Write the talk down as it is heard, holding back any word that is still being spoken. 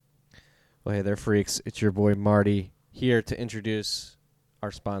Well, hey there, freaks. It's your boy Marty here to introduce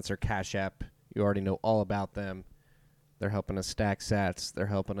our sponsor, Cash App. You already know all about them. They're helping us stack sats. They're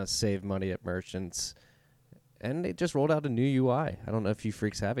helping us save money at merchants. And they just rolled out a new UI. I don't know if you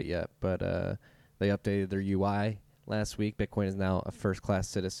freaks have it yet, but they updated their UI last week. Bitcoin is now a first-class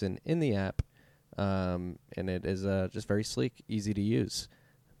citizen in the app, and it is just very sleek, easy to use.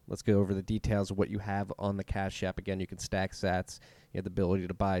 Let's go over the details of what you have on the Cash App. Again, you can stack sats. You have the ability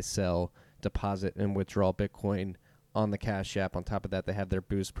to buy, sell, deposit, and withdraw Bitcoin on the Cash App. On top of that, they have their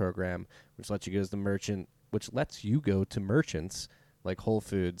Boost program, which lets you go to merchants like Whole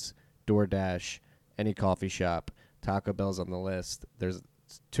Foods, DoorDash, any coffee shop. Taco Bell's on the list. There's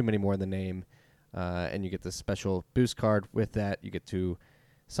too many more in the name. And you get this special Boost card with that. You get to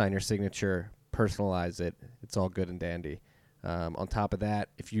sign your signature, personalize it. It's all good and dandy. On top of that,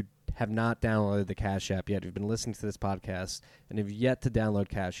 if you have not downloaded the Cash App yet, if you've been listening to this podcast and have yet to download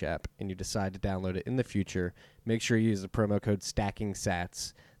Cash App and you decide to download it in the future, make sure you use the promo code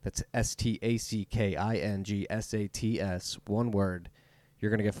STACKINGSATS. That's STACKINGSATS, one word.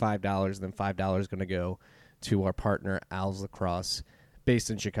 You're going to get $5, and then $5 is going to go to our partner, Al's Lacrosse, based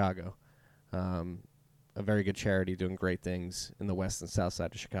in Chicago. A very good charity doing great things in the west and south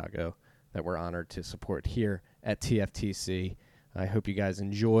side of Chicago that we're honored to support here at TFTC. I hope you guys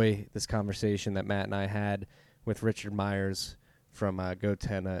enjoy this conversation that Matt and I had with Richard Myers from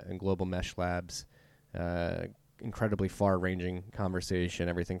GoTenna and Global Mesh Labs. Incredibly far-ranging conversation,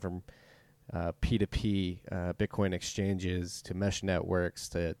 everything from P2P, Bitcoin exchanges, to mesh networks,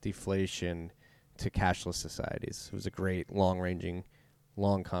 to deflation, to cashless societies. It was a great, long-ranging,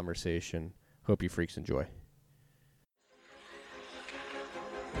 long conversation. Hope you freaks enjoy.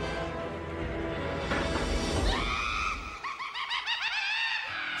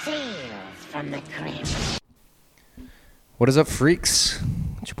 Tales from the Crypt. What is up, freaks?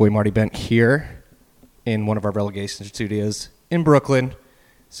 It's your boy Marty Bent here in one of our relegation studios in Brooklyn,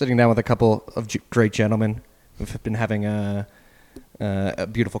 sitting down with a couple of great gentlemen. We've been having a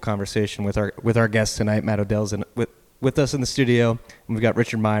beautiful conversation with our guest tonight. Matt Odell's with us in the studio, and we've got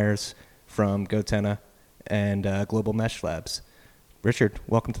Richard Myers from GoTenna and Global Mesh Labs. Richard,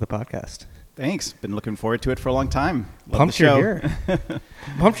 welcome to the podcast. Thanks. Been looking forward to it for a long time. Love Pumped the show. you're here.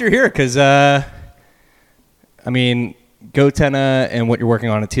 Pumped you're here because, GoTenna and what you're working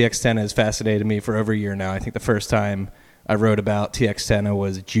on at TX10 has fascinated me for over a year now. I think the first time I wrote about TX10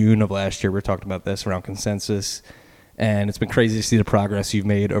 was June of last year. We were talking about this around Consensus, and it's been crazy to see the progress you've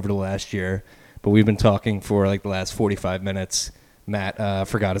made over the last year. But we've been talking for like the last 45 minutes. Matt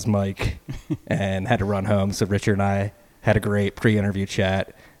forgot his mic and had to run home, so Richard and I had a great pre-interview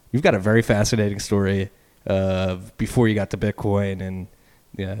chat. You've got a very fascinating story of before you got to Bitcoin and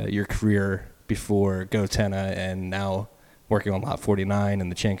your career before GoTenna and now working on Lot 49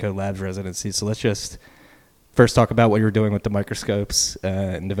 and the Chaincode Labs residency. So let's just first talk about what you were doing with the microscopes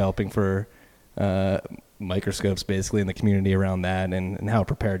and developing for microscopes basically in the community around that and how it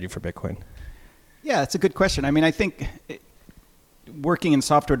prepared you for Bitcoin. Yeah, that's a good question. I mean, I think working in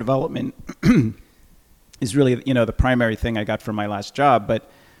software development is really, the primary thing I got from my last job.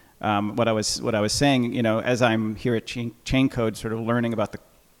 But what I was saying, as I'm here at Chaincode, sort of learning about the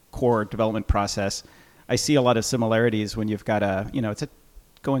core development process, I see a lot of similarities when you've got it's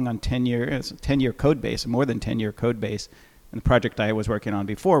going on 10-year code base, more than 10-year code base. And the project I was working on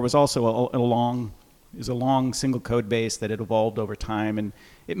before was also a long single code base that had evolved over time, and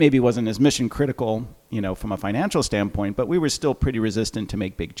it maybe wasn't as mission critical, from a financial standpoint, but we were still pretty resistant to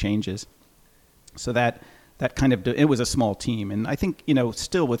make big changes. So that kind of, it was a small team. And I think,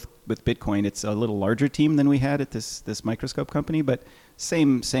 still with Bitcoin, it's a little larger team than we had at this microscope company, but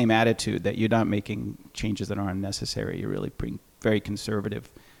same attitude that you're not making changes that aren't necessary. You're really being very conservative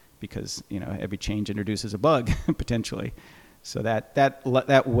because, every change introduces a bug potentially. So that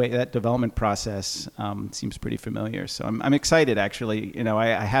development process seems pretty familiar. So I'm excited, actually.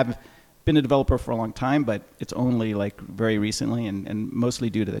 I have been a developer for a long time, but it's only like very recently and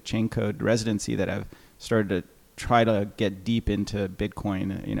mostly due to the Chaincode residency that I've started to try to get deep into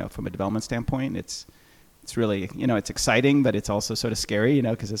Bitcoin, from a development standpoint. It's really, it's exciting, but it's also sort of scary,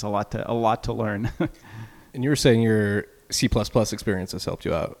 because there's a lot to learn. And you were saying your C++ experience has helped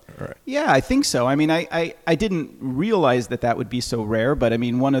you out, right? Yeah, I think so. I mean, I didn't realize that would be so rare, but I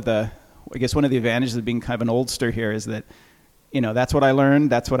mean, one of the advantages of being kind of an oldster here is that, that's what I learned,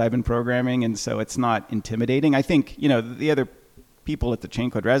 that's what I've been programming, and so it's not intimidating. I think, the other people at the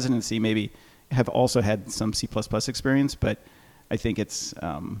Chaincode residency maybe have also had some C++ experience, but I think it's,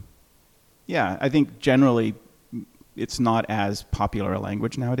 I think generally it's not as popular a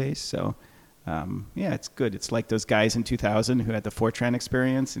language nowadays, so... it's good. It's like those guys in 2000 who had the Fortran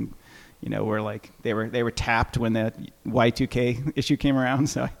experience and, were like they were tapped when the Y2K issue came around.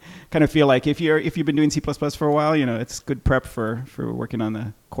 So I kind of feel like if you've been doing C++ for a while, it's good prep for working on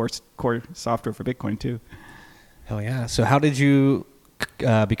the core software for Bitcoin too. Hell yeah! So how did you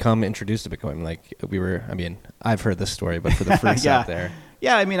become introduced to Bitcoin? Like I've heard this story, but for the freaks out there.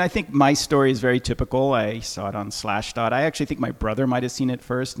 Yeah, I think my story is very typical. I saw it on Slashdot. I actually think my brother might have seen it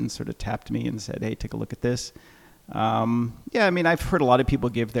first and sort of tapped me and said, hey, take a look at this. I've heard a lot of people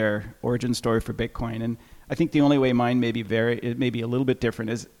give their origin story for Bitcoin. And I think the only way mine may be a little bit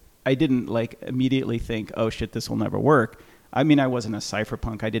different is I didn't immediately think, oh, shit, this will never work. I wasn't a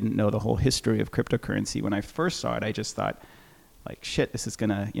cypherpunk. I didn't know the whole history of cryptocurrency. When I first saw it, I just thought, shit, this is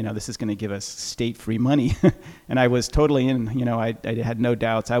gonna give us state-free money, and I was totally in. I had no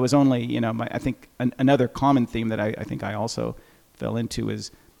doubts. I was only, I think another common theme that I think I also fell into is,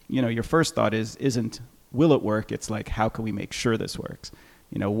 your first thought isn't will it work? It's like, how can we make sure this works?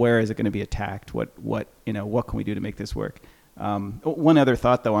 Where is it going to be attacked? What can we do to make this work? One other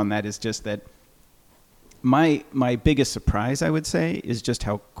thought though on that is just that my biggest surprise, I would say, is just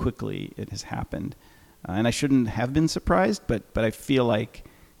how quickly it has happened. And I shouldn't have been surprised, but I feel like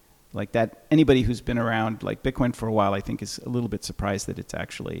that anybody who's been around like Bitcoin for a while, I think is a little bit surprised that it's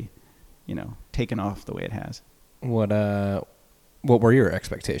actually, taken off the way it has. What were your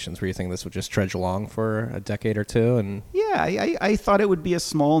expectations? Were you thinking this would just trudge along for a decade or two? And yeah, I thought it would be a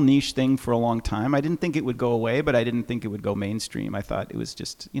small niche thing for a long time. I didn't think it would go away, but I didn't think it would go mainstream. I thought it was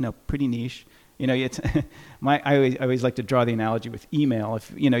just, pretty niche. I always like to draw the analogy with email.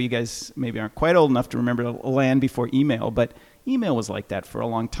 If you guys maybe aren't quite old enough to remember the land before email, but email was like that for a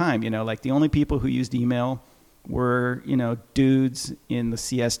long time. Like the only people who used email were dudes in the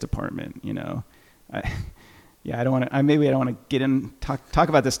CS department. I don't want to get in talk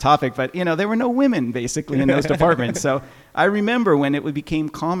about this topic, but there were no women basically in those departments. So I remember when it became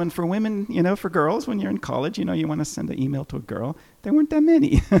common for women, for girls, when you're in college, you want to send an email to a girl. There weren't that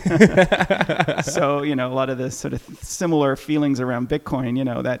many. So a lot of the sort of similar feelings around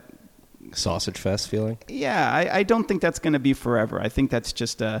Bitcoin, that sausage fest feeling. Yeah, I don't think that's going to be forever. I think that's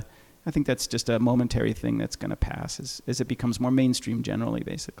just a momentary thing that's going to pass as it becomes more mainstream generally,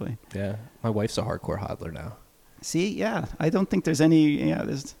 basically. Yeah, my wife's a hardcore hodler now. See, yeah, I don't think there's any. Yeah,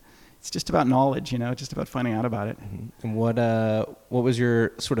 it's just about knowledge, just about finding out about it. Mm-hmm. And what was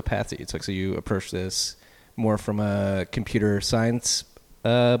your sort of path that you took? So you approached this more from a computer science,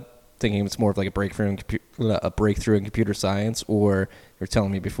 thinking it's more of like a breakthrough in computer science, or you're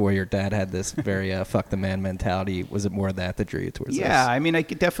telling me before your dad had this very fuck the man mentality. Was it more of that drew you towards this? Yeah, I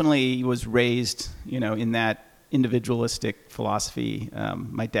definitely was raised, in that individualistic philosophy.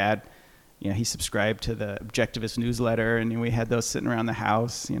 My dad, he subscribed to the Objectivist newsletter, and we had those sitting around the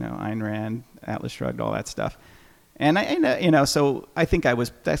house, Ayn Rand, Atlas Shrugged, all that stuff. And so I think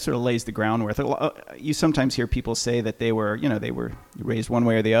that sort of lays the groundwork. You sometimes hear people say that they were raised one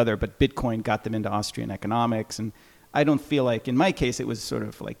way or the other, but Bitcoin got them into Austrian economics. And I don't feel like, in my case, it was sort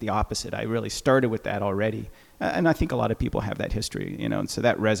of like the opposite. I really started with that already. And I think a lot of people have that history, and so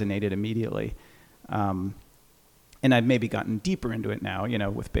that resonated immediately. And I've maybe gotten deeper into it now,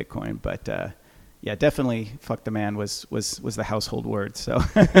 with Bitcoin. But yeah, definitely fuck the man was the household word. So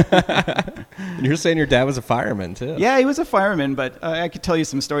And you're saying your dad was a fireman too? Yeah, he was a fireman, but I could tell you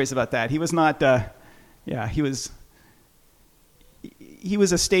some stories about that. He was not he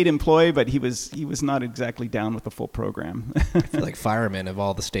was a state employee, but he was not exactly down with the full program. I feel like firemen of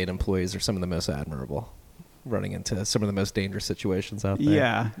all the state employees are some of the most admirable, running into some of the most dangerous situations out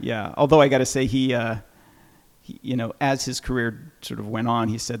there. Yeah. Although I got to say he as his career sort of went on,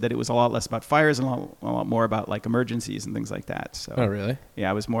 he said that it was a lot less about fires and a lot more about like emergencies and things like that. So, oh, really?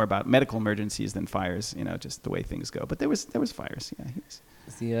 Yeah, it was more about medical emergencies than fires, just the way things go. But there was fires. Yeah.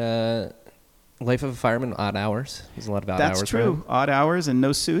 Is the life of a fireman odd hours? There's a lot of odd hours. That's true. Odd hours and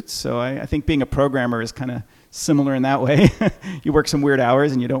no suits. So I think being a programmer is kind of similar in that way. You work some weird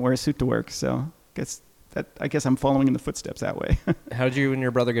hours and you don't wear a suit to work. So I guess I'm following in the footsteps that way. How did you and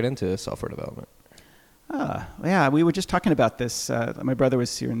your brother get into software development? Yeah, we were just talking about this. My brother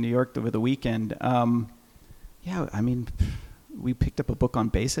was here in New York over the weekend. We picked up a book on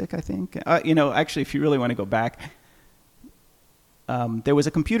BASIC, I think. Actually, if you really want to go back, there was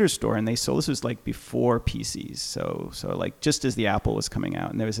a computer store, and they sold, this was like before PCs, so like just as the Apple was coming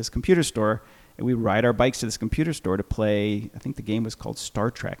out, and there was this computer store, and we would ride our bikes to this computer store to play, I think the game was called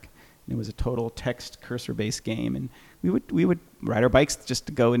Star Trek. It was a total text cursor-based game, and we would ride our bikes just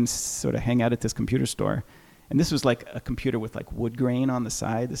to go and sort of hang out at this computer store. And this was like a computer with like wood grain on the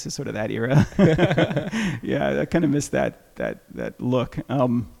side. This is sort of that era. Yeah, I kind of missed that look.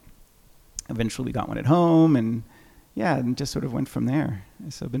 Eventually got one at home, and yeah, and just sort of went from there.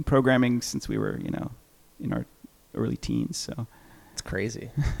 So I've been programming since we were, in our early teens. So It's crazy.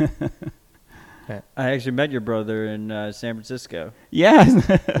 I actually met your brother in San Francisco. yeah.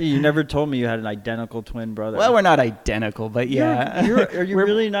 You never told me you had an identical twin brother. Well, we're not identical, but yeah. Are you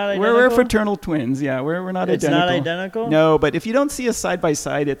really not identical? We're fraternal twins. Yeah, we're not It's identical. not identical? No, but if you don't see us side by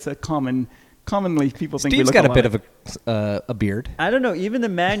side, it's a commonly people think we Steve's look got a alike. bit of a beard. I don't know. Even the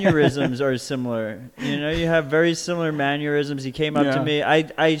mannerisms are similar. You have very similar mannerisms. He came up Yeah. to me.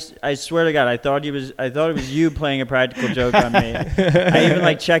 I swear to God, I thought it was you playing a practical joke on me. I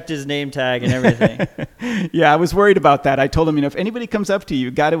even checked his name tag and everything. Yeah, I was worried about that. I told him, if anybody comes up to you,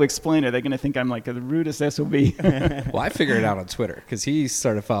 you got to explain it. They're going to think I'm like the rudest SOB. Well, I figured it out on Twitter because he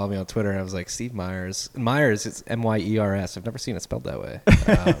started following me on Twitter, and I was like, Steve Myers. Myers, it's Myers. I've never seen it spelled that way.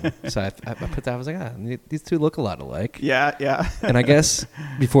 So I put that. I was like, these two look a lot alike. Yeah. And I guess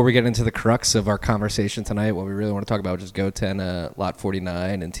before we get into the crux of our conversation tonight, what we really want to talk about is just GO10, Lot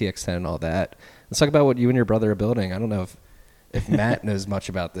 49, and TX10 and all that. Let's talk about what you and your brother are building. I don't know if Matt knows much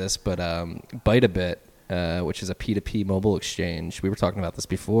about this, but ByteABit, which is a P2P mobile exchange. We were talking about this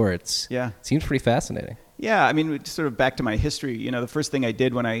before. It seems pretty fascinating. Yeah, I mean, sort of back to my history, the first thing I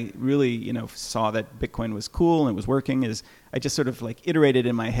did when I really, saw that Bitcoin was cool and it was working is I just sort of iterated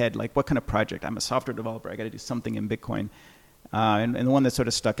in my head, what kind of project? I'm a software developer. I got to do something in Bitcoin. And the one that sort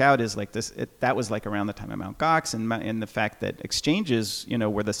of stuck out is that was around the time of Mt. Gox and the fact that exchanges,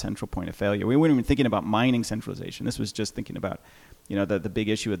 were the central point of failure. We weren't even thinking about mining centralization. This was just thinking about, the big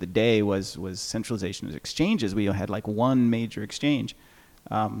issue of the day was centralization of exchanges. We had one major exchange.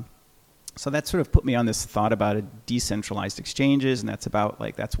 So that sort of put me on this thought about a decentralized exchanges, and that's about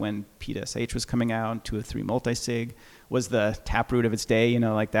that's when P2SH was coming out, 203 multisig was the taproot of its day,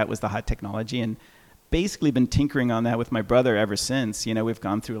 that was the hot technology, and basically been tinkering on that with my brother ever since. We've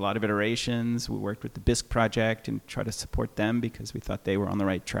gone through a lot of iterations. We worked with the BISC project and tried to support them because we thought they were on the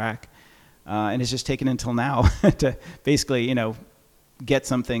right track, and it's just taken until now to basically get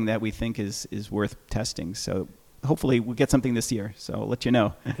something that we think is worth testing. So hopefully we'll get something this year, so I'll let you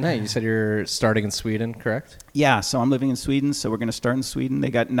know. No, you said you're starting in Sweden, correct? Yeah, so I'm living in Sweden, so we're going to start in Sweden.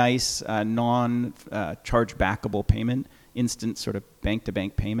 They got nice non-charge backable payment, instant sort of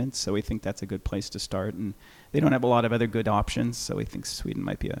bank-to-bank payments, so we think that's a good place to start. And they don't have a lot of other good options, so we think Sweden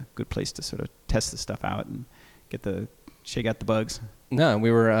might be a good place to sort of test the stuff out and shake out the bugs. No, we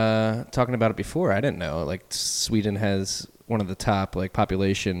were talking about it before. I didn't know. Sweden has one of the top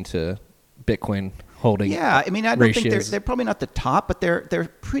population to Bitcoin holding. Yeah, I mean, I don't ratios. think they're probably not the top, but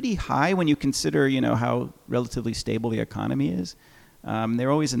they're pretty high when you consider how relatively stable the economy is.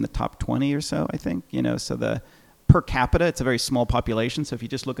 They're always in the top 20 or so, I think. So the per capita, it's a very small population. So if you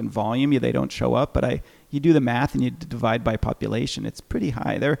just look in volume, they don't show up. But you do the math and you divide by population, it's pretty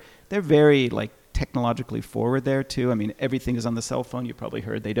high. They're very technologically forward there too. I mean, everything is on the cell phone. You probably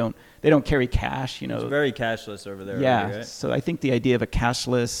heard they don't carry cash. It's very cashless over there. Yeah. Right? So I think the idea of a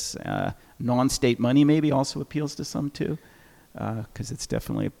cashless non-state money maybe also appeals to some too, because it's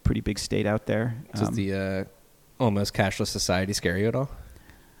definitely a pretty big state out there. Does the almost cashless society scare you at all?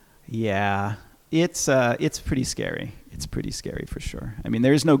 Yeah, it's pretty scary. It's pretty scary for sure. I mean,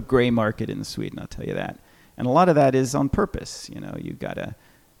 there's no gray market in Sweden, I'll tell you that. And a lot of that is on purpose.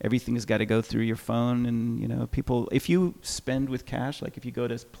 Everything has got to go through your phone, and people. If you spend with cash, if you go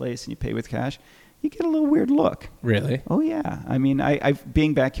to a place and you pay with cash, you get a little weird look. Really? Oh yeah. I mean,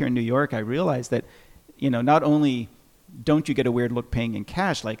 being back here in New York, I realized that, not only don't you get a weird look paying in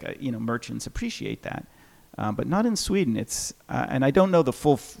cash, merchants appreciate that, but not in Sweden. It's and I don't know the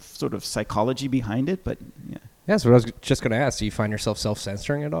full sort of psychology behind it, but yeah. Yeah, so what I was just going to ask. Do you find yourself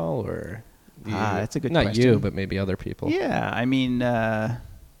self-censoring at all, or? That's a good not question. Not you, but maybe other people. Yeah, I mean,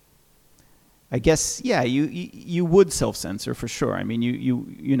 I guess you would self-censor for sure. I mean,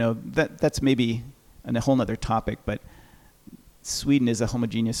 that's maybe a whole nother topic, but Sweden is a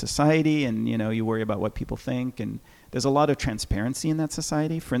homogeneous society, and you worry about what people think, and there's a lot of transparency in that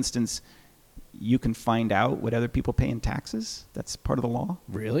society. For instance, you can find out what other people pay in taxes. That's part of the law.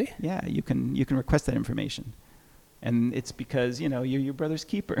 Really? Yeah, you can request that information. And it's because, you're your brother's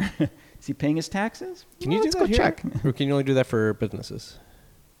keeper. Is he paying his taxes? Can you do let's that go here? check. Or can you only do that for businesses?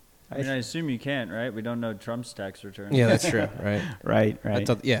 I assume you can't, right? We don't know Trump's tax return. Yeah, that's true, right? Right.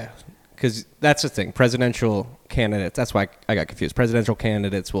 Yeah, because that's the thing. Presidential candidates, that's why I got confused. Presidential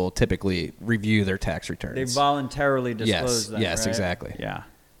candidates will typically review their tax returns. They voluntarily disclose them, Yes, right? exactly. Yeah.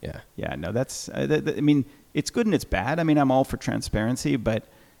 Yeah. Yeah, no, that's, I mean, it's good and it's bad. I mean, I'm all for transparency, but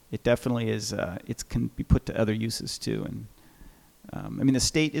it definitely is, it can be put to other uses too. And I mean, the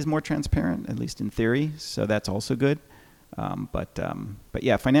state is more transparent, at least in theory, so that's also good. But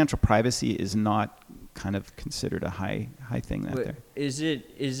yeah, financial privacy is not kind of considered a high thing out there. Is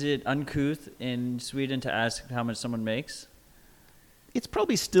it uncouth in Sweden to ask how much someone makes? It's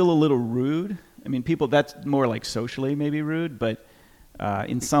probably still a little rude. I mean, people, that's more like socially maybe rude, but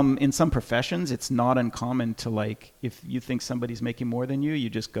in some professions, it's not uncommon to, like, if you think somebody's making more than you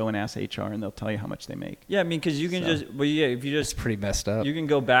just go and ask HR and they'll tell you how much they make. Yeah, I mean, because you can if you just, It's pretty messed up. you can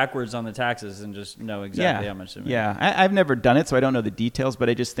go backwards on the taxes and just know exactly how much they make. Yeah, I've never done it, so I don't know the details, but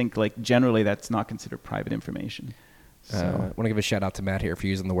I just think, like, generally that's not considered private information. So. I want to give a shout out to Matt here for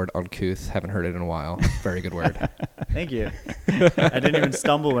using the word uncouth. Haven't heard it in a while. Very good word. Thank you. I didn't even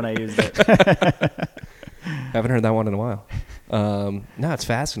stumble when I used it. Haven't heard that one in a while. No, it's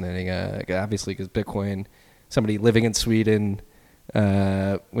fascinating. Obviously, because Bitcoin, somebody living in Sweden,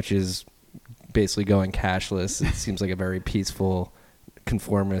 which is basically going cashless, it seems like a very peaceful,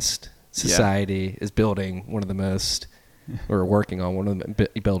 conformist society, is building one of the most, or working on one of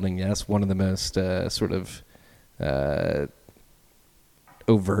the one of the most sort of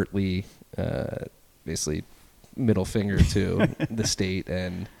overtly, basically, middle finger to the state.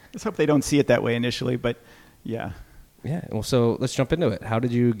 And let's hope they don't see it that way initially, but yeah. Yeah. Well, so let's jump into it. How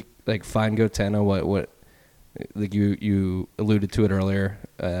did you find Gotenna? What like you alluded to it earlier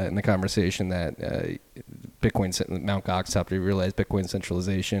in the conversation that Bitcoin, Mt. Gox helped you realize Bitcoin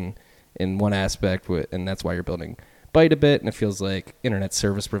centralization in one aspect, and that's why you're building Byte a bit, and it feels like internet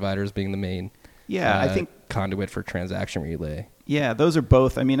service providers being the main I think conduit for transaction relay. Yeah, those are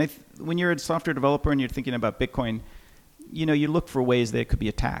both. I mean, when you're a software developer and you're thinking about Bitcoin, you look for ways that it could be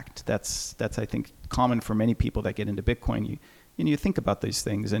attacked. That's I think common for many people that get into Bitcoin. You think about these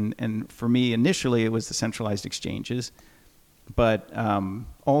things, and for me initially it was the centralized exchanges, but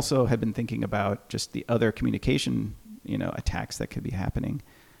also have been thinking about just the other communication attacks that could be happening.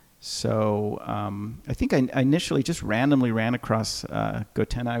 So I think I initially just randomly ran across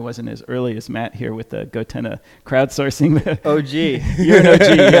Gotenna. I wasn't as early as Matt here with the Gotenna crowdsourcing. OG. You're an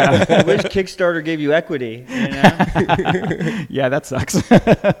OG, yeah. I wish Kickstarter gave you equity. Yeah, that sucks.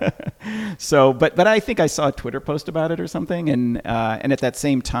 So, but I think I saw a Twitter post about it or something, and at that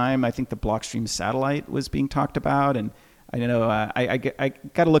same time, I think the Blockstream satellite was being talked about, and I don't know. I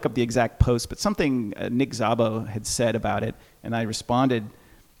got to look up the exact post, but something Nick Szabo had said about it, and I responded.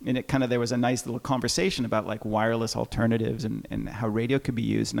 And it there was a nice little conversation about like wireless alternatives and how radio could be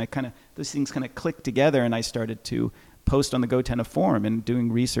used. And those things clicked together, and I started to post on the Gotenna forum and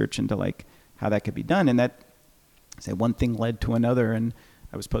doing research into like how that could be done. And that, one thing led to another, and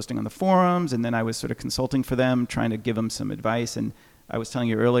I was posting on the forums, and then I was sort of consulting for them, trying to give them some advice. And I was telling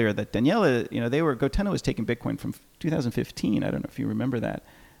you earlier that Daniela, Gotenna was taking Bitcoin from 2015. I don't know if you remember that.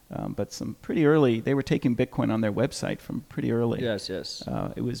 But some pretty early, they were taking Bitcoin on their website from pretty early. Yes.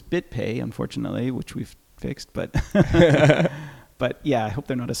 It was BitPay, unfortunately, which we've fixed, but but yeah, I hope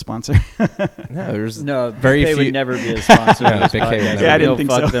they're not a sponsor. No, very BitPay few would never be a sponsor. No, BitPay would never Yeah, I be. didn't think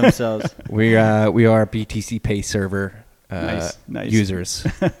fuck so. themselves. We are BTC Pay server Nice. users.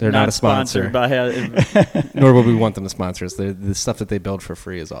 They're not a sponsor, Sponsored by. nor would we want them to sponsor us. The stuff that they build for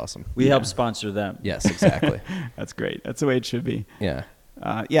free is awesome. We help sponsor them. Yes, exactly. That's great. That's the way it should be. Yeah.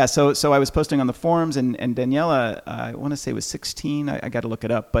 So I was posting on the forums, and Daniela, I want to say was 16. I got to look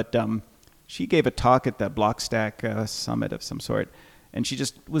it up, but she gave a talk at the Blockstack summit of some sort, and she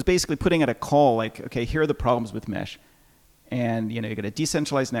just was basically putting out a call like, okay, here are the problems with mesh, and you got a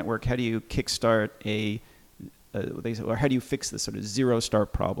decentralized network. How do you kickstart or how do you fix this sort of zero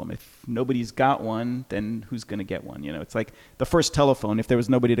start problem? If nobody's got one, then who's going to get one? It's like the first telephone. If there was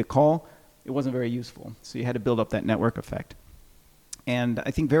nobody to call, it wasn't very useful. So you had to build up that network effect. And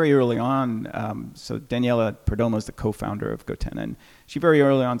I think very early on, so Daniela Perdomo is the co-founder of Gotenna, and she very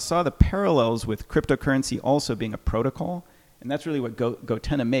early on saw the parallels with cryptocurrency also being a protocol, and that's really what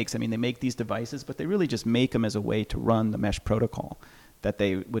Gotenna makes. I mean, they make these devices, but they really just make them as a way to run the mesh protocol,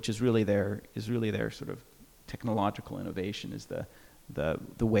 which is really their sort of technological innovation, is the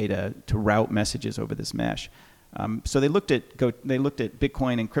way to route messages over this mesh. So they looked at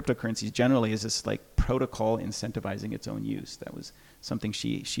Bitcoin and cryptocurrencies generally as this like protocol incentivizing its own use. That was something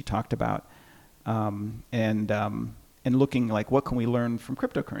she talked about, and looking like what can we learn from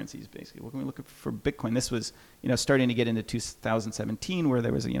cryptocurrencies, basically. What can we look for Bitcoin? This was starting to get into 2017, where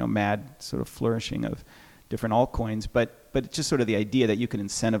there was mad sort of flourishing of different altcoins, but it's just sort of the idea that you can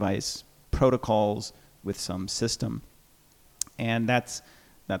incentivize protocols with some system, and that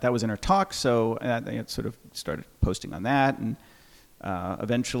was in her talk. So I sort of started posting on that, and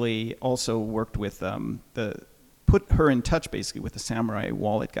eventually also worked with put her in touch basically with the Samurai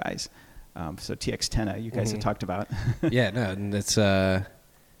wallet guys. So TX10, you guys have talked about. Yeah, no, and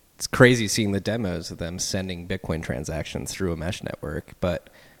it's crazy seeing the demos of them sending Bitcoin transactions through a mesh network. But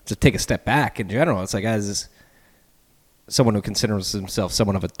to take a step back in general. It's like, as someone who considers himself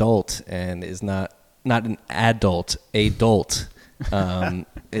someone of adult and is not an adult,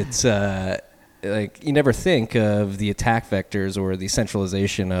 it's like you never think of the attack vectors or the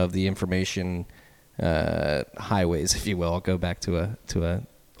centralization of the information highways, if you will. I'll go back to a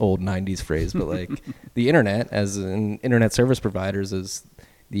old 90s phrase, but like the internet as an internet service providers is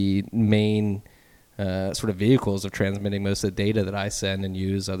the main sort of vehicles of transmitting most of the data that I send and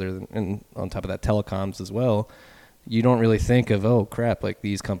use, other than, and on top of that, telecoms as well. You don't really think of, oh crap, like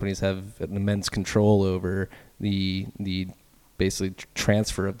these companies have an immense control over the basically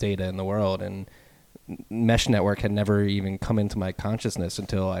transfer of data in the world. And mesh network had never even come into my consciousness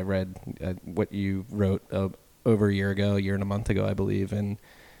until I read what you wrote over a year and a month ago, I believe. And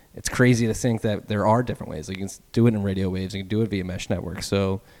it's crazy to think that there are different ways. Like you can do it in radio waves, you can do it via mesh network.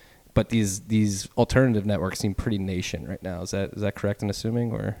 So, but these alternative networks seem pretty nascent right now. Is that correct in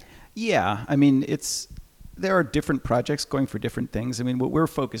assuming, or? Yeah, I mean, there are different projects going for different things. I mean, what we're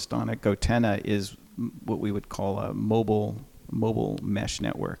focused on at Gotenna is what we would call a mobile mesh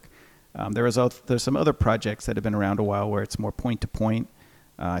network. There's some other projects that have been around a while where it's more point to point.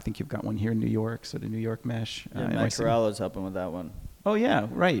 I think you've got one here in New York, so the New York Mesh. Yeah, Matt Corallo's helping with that one. Oh yeah,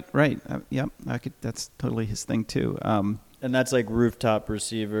 right. Yep, that's totally his thing too. And that's like rooftop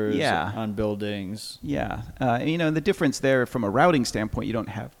receivers on buildings. Yeah. The difference there from a routing standpoint, you don't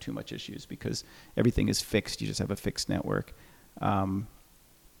have too much issues because everything is fixed. You just have a fixed network.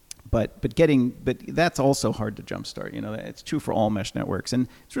 But that's also hard to jumpstart. It's true for all mesh networks. And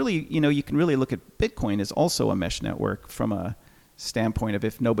it's really, you can really look at Bitcoin as also a mesh network from a standpoint of,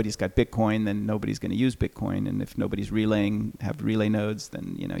 if nobody's got Bitcoin, then nobody's going to use Bitcoin. And if nobody's have relay nodes,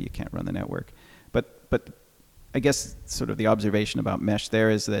 then, you can't run the network. But I guess sort of the observation about mesh there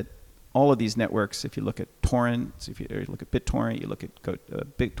is that all of these networks, if you look at Torrent, if you look at BitTorrent, you look at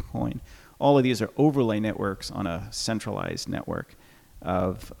Bitcoin, all of these are overlay networks on a centralized network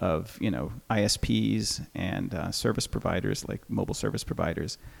of ISPs and service providers, like mobile service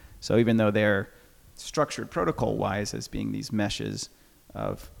providers. So even though they're structured protocol-wise as being these meshes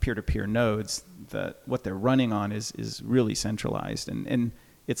of peer-to-peer nodes, what they're running on is really centralized. And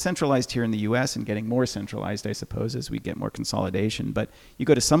it's centralized here in the U.S. and getting more centralized, I suppose, as we get more consolidation. But you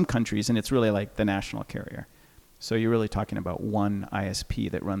go to some countries and it's really like the national carrier. So you're really talking about one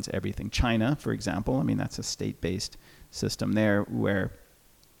ISP that runs everything. China, for example, I mean, that's a state-based system there where,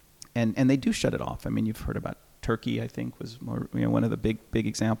 and they do shut it off. I mean, you've heard about Turkey, I think, was more, one of the big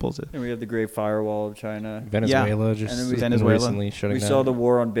examples. And we have the Great Firewall of China. Venezuela recently shutting down. We saw the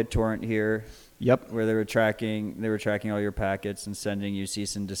war on BitTorrent here. Yep. Where they were tracking all your packets and sending you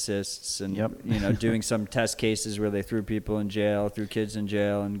cease and desists, and doing some test cases where they threw people in jail, threw kids in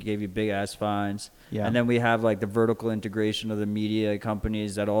jail, and gave you big ass fines. Yeah. And then we have like the vertical integration of the media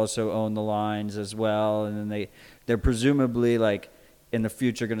companies that also own the lines as well, and then they're presumably like in the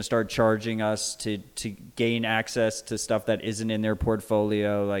future going to start charging us to gain access to stuff that isn't in their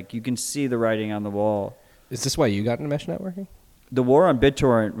portfolio. Like you can see the writing on the wall. Is this why you got into mesh networking? The war on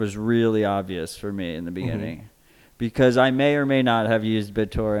BitTorrent was really obvious for me in the beginning, because I may or may not have used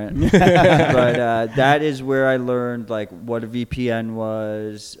BitTorrent, but that is where I learned like what a VPN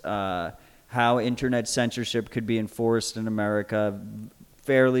was, how internet censorship could be enforced in America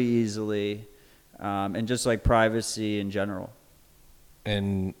fairly easily, and just like privacy in general.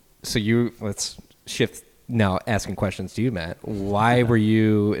 And so let's shift now, asking questions to you, Matt. Why were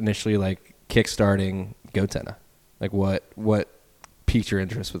you initially like kickstarting Gotenna? Like what piqued your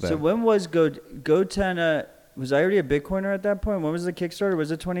interest with that? So when was Gotenna? Was I already a Bitcoiner at that point? When was the Kickstarter?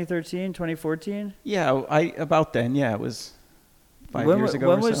 Was it 2013, 2014? Yeah, about then. Yeah, it was 5 years ago.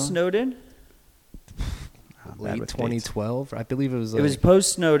 When was Snowden? Late 2012, I believe it was. It was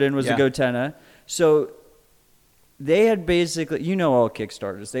post Snowden. Was the Gotenna? So they had basically, all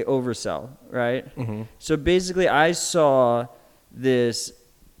Kickstarters, they oversell, right? Mm-hmm. So basically, I saw this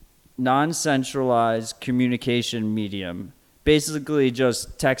non-centralized communication medium, basically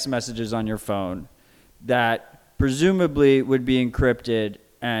just text messages on your phone that presumably would be encrypted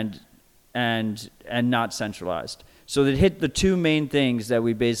and not centralized. So it hit the two main things that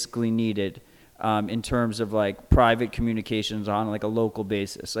we basically needed in terms of like private communications on like a local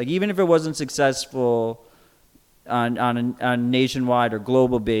basis. Like even if it wasn't successful on a nationwide or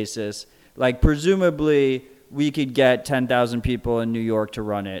global basis, like presumably we could get 10,000 people in New York to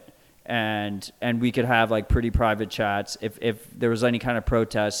run it. And we could have like pretty private chats if there was any kind of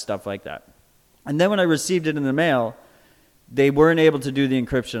protest, stuff like that. And then when I received it in the mail, they weren't able to do the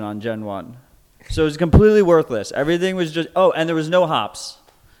encryption on Gen 1. So it was completely worthless. Everything was just, and there was no hops.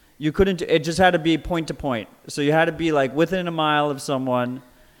 You couldn't, it just had to be point to point. So you had to be like within a mile of someone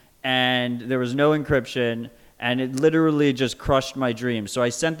and there was no encryption, and it literally just crushed my dreams. So I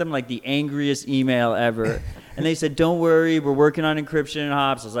sent them like the angriest email ever. And they said, don't worry, we're working on encryption in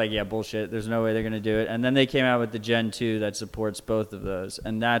hops. I was like, yeah, bullshit. There's no way they're going to do it. And then they came out with the Gen 2 that supports both of those.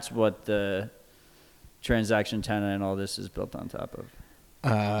 And that's what the transaction tenant and all this is built on top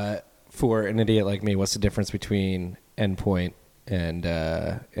of. For an idiot like me, what's the difference between endpoint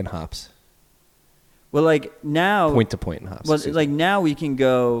and hops? Well, like now... Point-to-point in hops. Well, excuse like me. now we can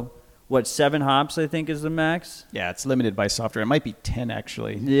go, 7 hops, I think, is the max? Yeah, it's limited by software. It might be 10,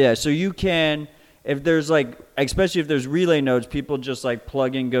 actually. Yeah, so you can... If there's like, especially if there's relay nodes, people just like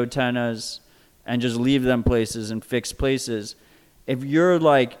plug in GoTennas and just leave them places and fixed places. If you're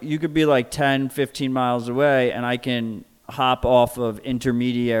like, you could be like 10, 15 miles away and I can hop off of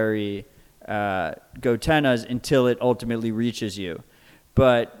intermediary GoTennas until it ultimately reaches you.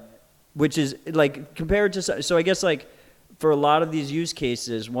 But, which is like compared to, so I guess like for a lot of these use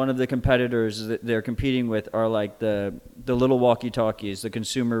cases, one of the competitors that they're competing with are like the little walkie-talkies, the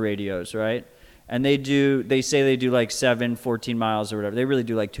consumer radios, right? And they say they do like 14 miles or whatever. They really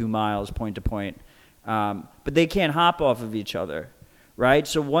do like 2 miles point to point. But they can't hop off of each other, right?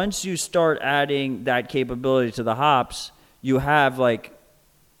 So once you start adding that capability to the hops, you have like,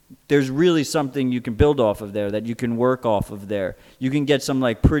 there's really something you can build off of there, that you can work off of there. You can get some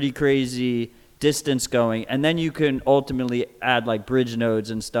like pretty crazy distance going. And then you can ultimately add like bridge nodes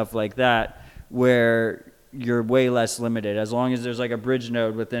and stuff like that, where you're way less limited. As long as there's like a bridge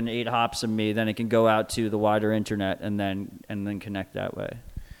node within 8 hops of me, then it can go out to the wider internet and then connect that way.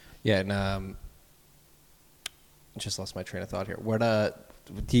 Yeah, and just lost my train of thought here. What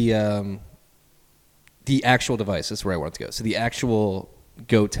the actual device is where I wanted to go. So the actual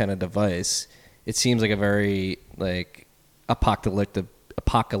GoTenna device, it seems like a very like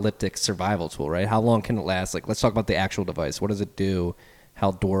apocalyptic survival tool, right? How long can it last? Like, let's talk about the actual device. What does it do?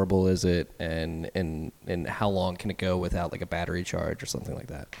 How durable is it, and how long can it go without like a battery charge or something like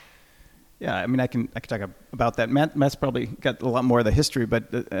that? Yeah, I mean, I can talk about that. Matt's probably got a lot more of the history,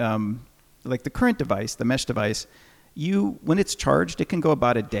 but like the current device, the mesh device, when it's charged, it can go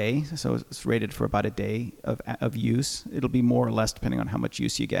about a day. So it's rated for about a day of use. It'll be more or less depending on how much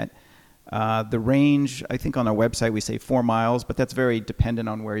use you get. The range, I think on our website we say 4 miles, but that's very dependent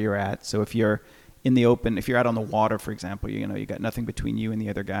on where you're at. So if you're in the open, if you're out on the water, for example, you got nothing between you and the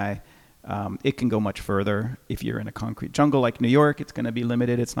other guy, it can go much further. If you're in a concrete jungle like New York, it's going to be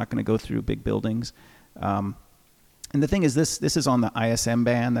limited. It's not going to go through big buildings. And the thing is, this is on the ISM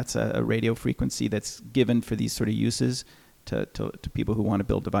band. That's a radio frequency that's given for these sort of uses to people who want to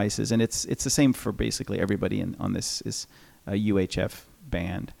build devices. And it's the same for basically everybody on this is a UHF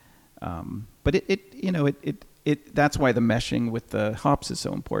band. But it that's why the meshing with the hops is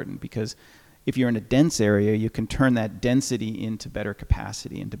so important, because if you're in a dense area, you can turn that density into better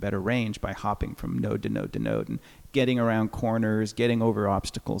capacity, into better range by hopping from node to node to node and getting around corners, getting over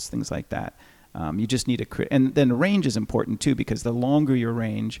obstacles, things like that. You just need and then range is important too, because the longer your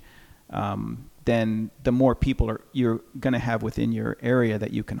range, then the more people you're going to have within your area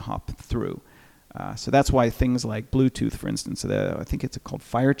that you can hop through. So that's why things like Bluetooth, for instance, I think it's called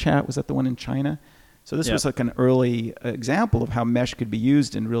FireChat. Was that the one in China? So this was like an early example of how mesh could be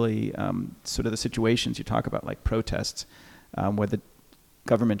used in really sort of the situations you talk about, like protests, where the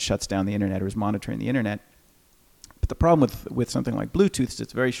government shuts down the internet or is monitoring the internet. But the problem with something like Bluetooth is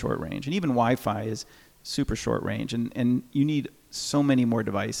it's very short range, and even Wi-Fi is super short range, and you need so many more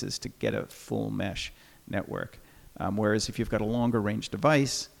devices to get a full mesh network. Whereas if you've got a longer range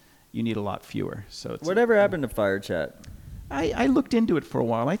device, you need a lot fewer. So Whatever happened to FireChat? I looked into it for a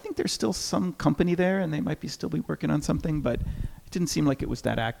while. I think there's still some company there, and they might still be working on something, but it didn't seem like it was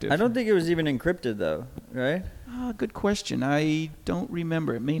that active. I don't think it was even encrypted, though, right? Good question. I don't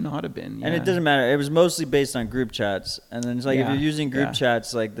remember. It may not have been. And it doesn't matter. It was mostly based on group chats. And then it's like if you're using group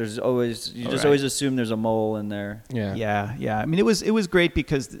chats, like there's always, always assume there's a mole in there. Yeah. I mean, it was great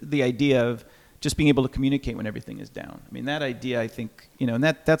because the idea of just being able to communicate when everything is down. I mean, that idea, I think, and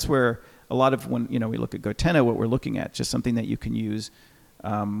that's where a lot of when we look at GoTenna, what we're looking at, just something that you can use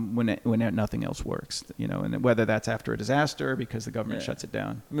when nothing else works, and whether that's after a disaster because the government shuts it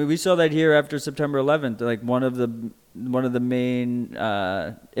down. I mean, we saw that here after September 11th. Like one of the main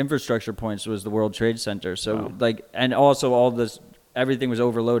infrastructure points was the World Trade Center. So and also everything was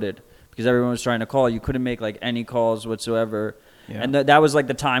overloaded because everyone was trying to call. You couldn't make like any calls whatsoever, and that was like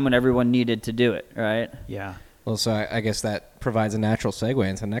the time when everyone needed to do it, right? Yeah. Well, so I guess that provides a natural segue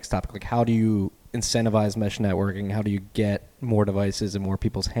into the next topic. Like, how do you incentivize mesh networking? How do you get more devices in more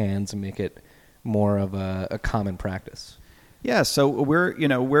people's hands and make it more of a common practice? Yeah, so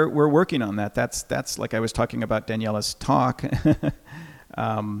we're working on that. That's like I was talking about Daniela's talk.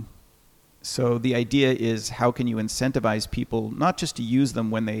 So the idea is, how can you incentivize people not just to use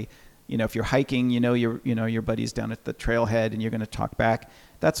them when they, if you're hiking, your buddy's down at the trailhead and you're going to talk back.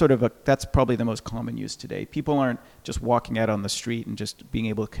 That's probably the most common use today. People aren't just walking out on the street and just being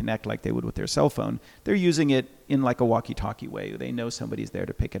able to connect like they would with their cell phone. They're using it in like a walkie-talkie way. They know somebody's there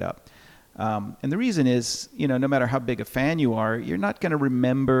to pick it up. And the reason is, no matter how big a fan you are, you're not going to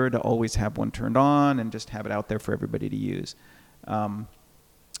remember to always have one turned on and just have it out there for everybody to use.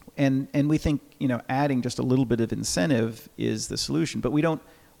 And we think, adding just a little bit of incentive is the solution, but we don't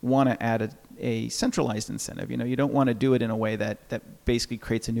want to add a centralized incentive. You don't want to do it in a way that basically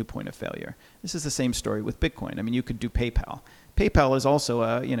creates a new point of failure. This is the same story with Bitcoin. I mean, you could do PayPal. PayPal is also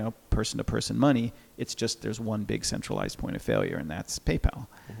a, person-to-person money. It's just there's one big centralized point of failure, and that's PayPal.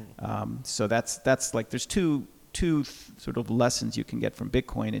 Mm-hmm. So that's like, there's two sort of lessons you can get from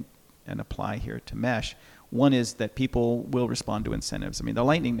Bitcoin and apply here to Mesh. One is that people will respond to incentives. I mean, the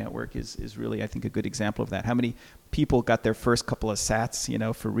Lightning Network is really, I think, a good example of that. How many people got their first couple of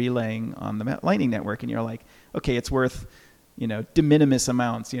sats, for relaying on the Lightning Network, and you're like, okay, it's worth, de minimis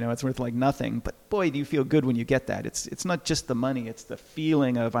amounts, it's worth like nothing. But boy, do you feel good when you get that. It's not just the money, it's the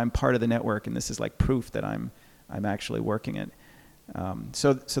feeling of I'm part of the network, and this is like proof that I'm actually working it.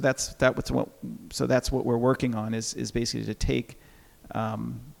 So that's what we're working on is basically to take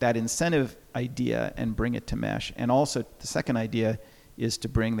that incentive idea and bring it to Mesh. And also the second idea is to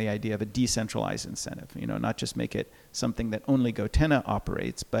bring the idea of a decentralized incentive, not just make it something that only Gotenna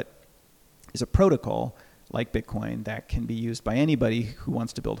operates, but is a protocol like Bitcoin that can be used by anybody who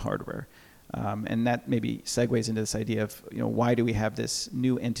wants to build hardware. And that maybe segues into this idea of, why do we have this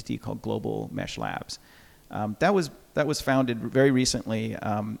new entity called Global Mesh Labs? That was founded very recently,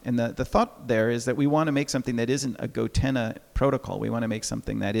 and the thought there is that we want to make something that isn't a Gotenna protocol. We want to make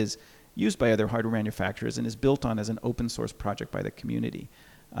something that is used by other hardware manufacturers and is built on as an open source project by the community.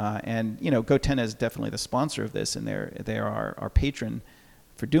 And Gotenna is definitely the sponsor of this, and they are our patron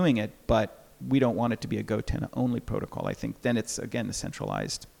for doing it. But we don't want it to be a Gotenna only protocol. I think then it's again a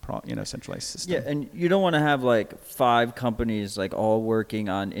centralized system. Yeah, and you don't want to have like 5 companies like all working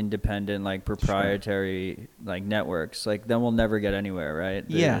on independent like proprietary like networks. Like then we'll never get anywhere, right?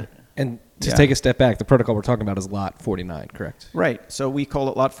 Yeah. And to take a step back, the protocol we're talking about is Lot 49, correct? Right. So we call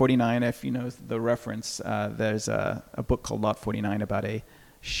it Lot 49. If you know the reference, there's a book called Lot 49 about a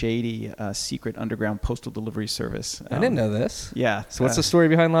shady secret underground postal delivery service. I didn't know this. Yeah. So what's the story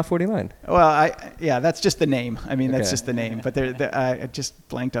behind Lot 49? Well, that's just the name. I mean, that's just the name. But I just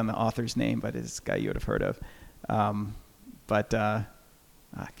blanked on the author's name, but it's a guy you would have heard of. I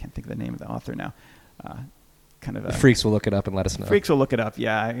can't think of the name of the author now. The freaks will look it up and let us know. Freaks will look it up.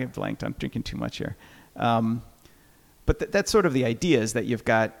 Yeah, I blanked. I'm drinking too much here. But that's sort of the idea, is that you've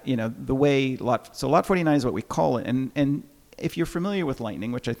got, the way Lot 49 is what we call it. And if you're familiar with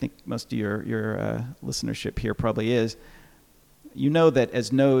Lightning, which I think most of your listenership here probably is, that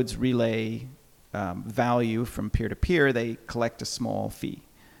as nodes relay value from peer-to-peer, they collect a small fee.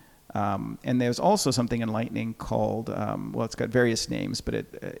 And there's also something in Lightning called, it's got various names, but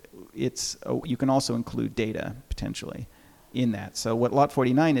you can also include data potentially in that. So what Lot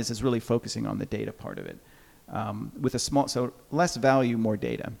 49 is really focusing on the data part of it. So less value, more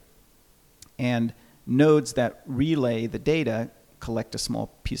data. And nodes that relay the data collect a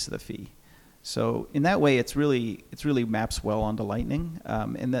small piece of the fee. So in that way, it's really maps well onto Lightning.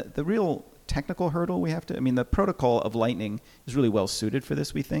 And the real technical hurdle the protocol of Lightning is really well suited for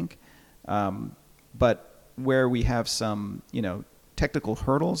this, we think. But where we have some, technical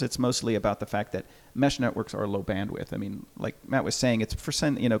hurdles, it's mostly about the fact that mesh networks are low bandwidth. I mean, like Matt was saying, it's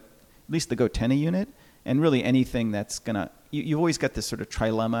at least the Gotenna unit, and really anything that's gonna, you've always got this sort of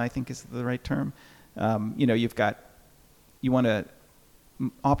trilemma, I think is the right term. You want to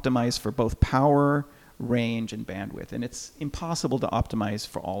optimize for both power, range, and bandwidth, and it's impossible to optimize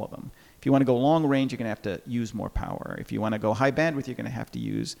for all of them. If you want to go long range, you're going to have to use more power. If you want to go high bandwidth, you're going to have to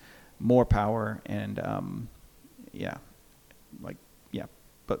use more power, and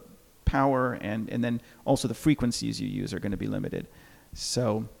but power and then also the frequencies you use are going to be limited.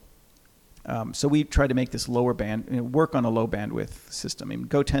 So we try to make this lower band, work on a low bandwidth system. I mean,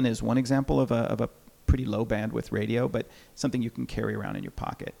 Gotenna is one example of a pretty low bandwidth radio, but something you can carry around in your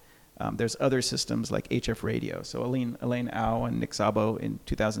pocket. There's other systems like HF radio. So Elaine Au and Nick Szabo in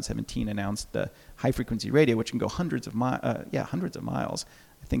 2017 announced the high frequency radio, which can go hundreds of miles.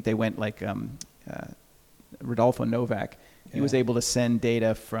 I think they went like Rodolfo Novak. He was able to send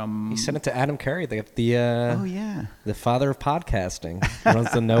data from. He sent it to Adam Curry, the father of podcasting.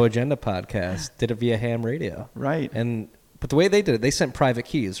 Runs the No Agenda podcast. Did it via ham radio. Right. But the way they did it, they sent private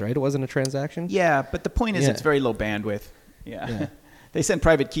keys, right? It wasn't a transaction. Yeah, but the point is, it's very low bandwidth. Yeah. They send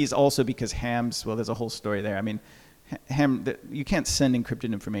private keys also because hams. Well, there's a whole story there. I mean, you can't send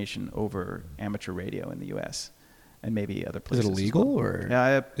encrypted information over amateur radio in the U.S. and maybe other Is places. it as illegal, well.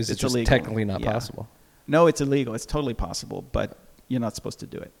 or is it it's just illegal. technically not Yeah. possible? No, it's illegal. It's totally possible, but you're not supposed to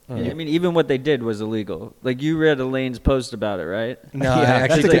do it. I mean, even what they did was illegal. Like, you read Elaine's post about it, right? No, yeah, I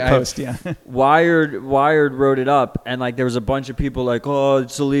actually that's a good I- post. Yeah. Wired wrote it up, and like there was a bunch of people like, "Oh,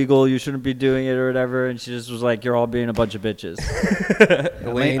 it's illegal. You shouldn't be doing it," or whatever. And she just was like, "You're all being a bunch of bitches."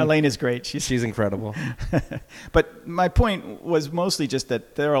 Elaine is great. She's incredible. But my point was mostly just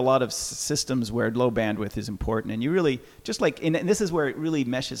that there are a lot of systems where low bandwidth is important, and you really just like, and this is where it really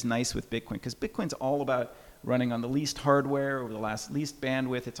meshes nice with Bitcoin, because Bitcoin's all about running on the least hardware over the least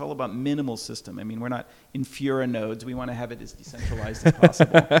bandwidth. It's all about minimal system. I mean, we're not Infura nodes. We want to have it as decentralized as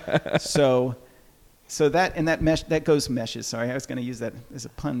possible. So that meshes. Sorry, I was going to use that as a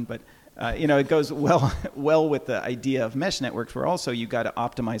pun, but it goes well with the idea of mesh networks, where also you got to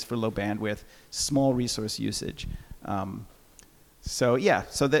optimize for low bandwidth, small resource usage. So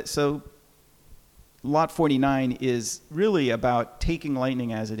Lot 49 is really about taking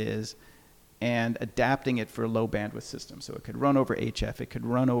Lightning as it is and adapting it for a low bandwidth system. So it could run over HF, it could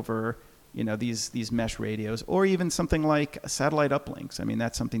run over these mesh radios, or even something like satellite uplinks. I mean,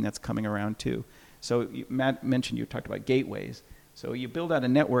 that's something that's coming around too. So Matt mentioned, you talked about gateways. So you build out a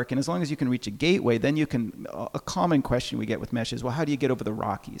network, and as long as you can reach a gateway, then you can, a common question we get with mesh is, well, how do you get over the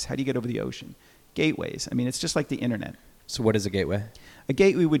Rockies? How do you get over the ocean? Gateways. I mean, it's just like the internet. So what is a gateway? A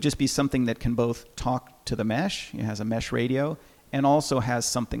gateway would just be something that can both talk to the mesh, it has a mesh radio, and also has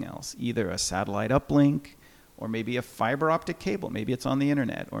something else, either a satellite uplink, or maybe a fiber optic cable. Maybe it's on the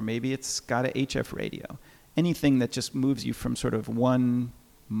internet, or maybe it's got a HF radio. Anything that just moves you from sort of one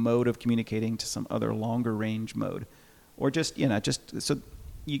mode of communicating to some other longer range mode. Or just so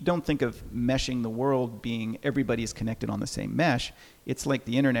you don't think of meshing the world being everybody's connected on the same mesh. It's like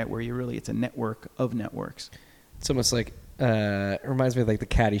the internet, where it's a network of networks. It's almost like it reminds me of like the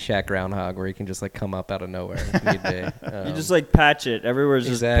Caddyshack groundhog, where you can just like come up out of nowhere if need be. You just like patch it. Everywhere's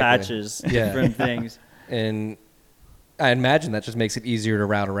Exactly. just patches, Yeah. different things. And I imagine that just makes it easier to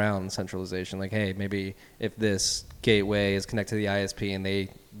route around centralization. Like, hey, maybe if this gateway is connected to the ISP and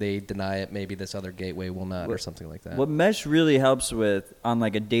they deny it, maybe this other gateway will not, or something like that. What mesh really helps with on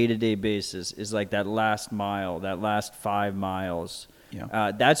like a day-to-day basis is like that last mile, that last 5 miles.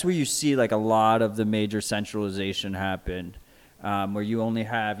 Yeah. That's where you see like a lot of the major centralization happen, where you only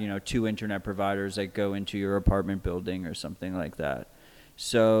have 2 internet providers that go into your apartment building or something like that.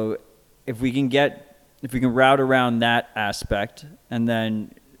 So if we can route around that aspect, and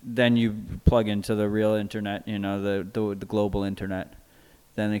then you plug into the real internet, the global internet,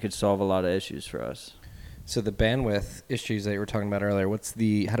 then it could solve a lot of issues for us. So the bandwidth issues that you were talking about earlier,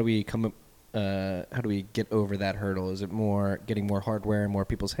 how do we get over that hurdle? Is it more getting more hardware in more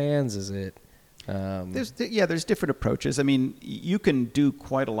people's hands? Is it There's different approaches. I mean, you can do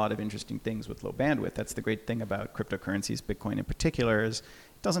quite a lot of interesting things with low bandwidth. That's the great thing about cryptocurrencies, Bitcoin in particular, is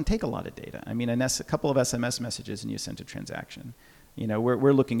it doesn't take a lot of data. I mean, a couple of SMS messages and you sent a transaction.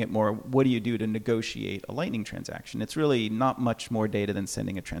 We're looking at more, what do you do to negotiate a Lightning transaction? It's really not much more data than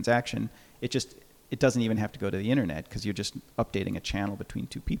sending a transaction. It doesn't even have to go to the internet, because you're just updating a channel between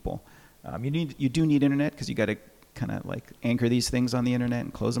 2 people. You do need internet, because you got to kind of like anchor these things on the internet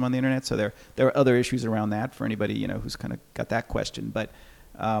and close them on the internet. So there are other issues around that for anybody who's kind of got that question. But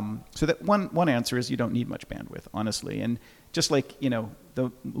so that one answer is you don't need much bandwidth, honestly. And just like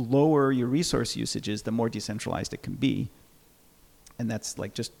the lower your resource usage is, the more decentralized it can be. And that's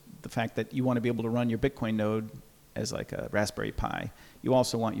like just the fact that you want to be able to run your Bitcoin node as like a Raspberry Pi. You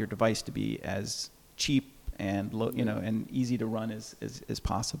also want your device to be as cheap and low, and easy to run as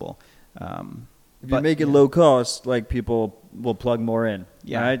possible. If you make it low cost, like, people will plug more in.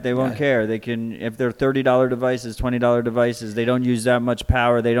 Yeah. Right? They won't care. They can, if they're $30 devices, $20 devices, they don't use that much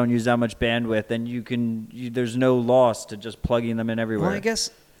power, they don't use that much bandwidth, then there's no loss to just plugging them in everywhere. Well, I guess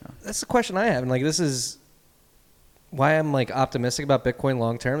that's the question I have, and like this is why I'm like optimistic about Bitcoin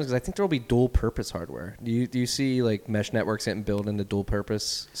long term, is because I think there will be dual purpose hardware. Do you see like mesh networks getting built into dual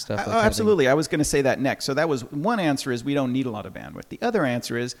purpose stuff? Like absolutely. I was going to say that next. So that was one answer, is we don't need a lot of bandwidth. The other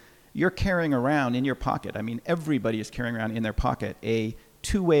answer is you're carrying around in your pocket. I mean, everybody is carrying around in their pocket a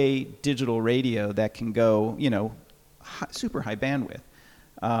 2-way digital radio that can go, super high bandwidth.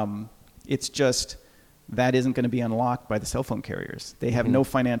 It's just that isn't going to be unlocked by the cell phone carriers. They have no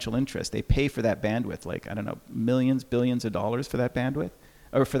financial interest. They pay for that bandwidth, like, I don't know, millions, billions of dollars for that bandwidth,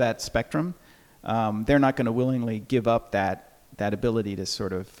 or for that spectrum. They're not going to willingly give up that ability to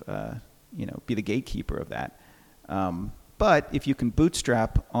sort of, be the gatekeeper of that. But if you can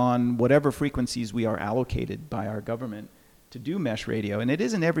bootstrap on whatever frequencies we are allocated by our government, to do mesh radio, and it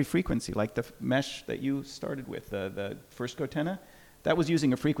isn't every frequency. Like the mesh that you started with, the first Gotenna, that was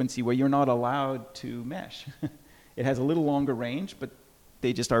using a frequency where you're not allowed to mesh. It has a little longer range, but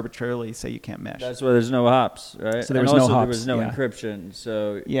they just arbitrarily say you can't mesh. That's why there's no hops, right? So there and was no also hops, there was no yeah. encryption.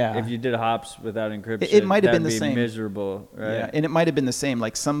 So Yeah. if you did hops without encryption, It might have been that'd the be same. miserable, right? Yeah, and it might have been the same.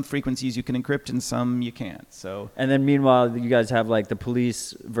 Like some frequencies you can encrypt and some you can't. So And then meanwhile, you guys have like the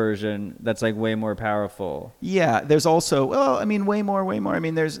police version that's like way more powerful. yeah, there's also, well, I mean, way more. I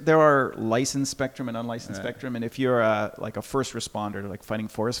mean, there are licensed spectrum and unlicensed spectrum, and if you're like a first responder, like fighting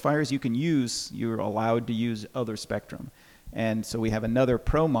forest fires, you're allowed to use other spectrum. And so we have another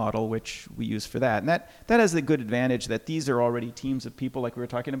pro model which we use for that, and that has the good advantage that these are already teams of people like we were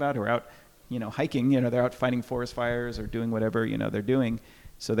talking about who are out, hiking. They're out fighting forest fires or doing whatever they're doing.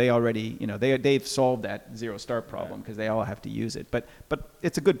 So they already, they've solved that zero start problem because they all have to use it. But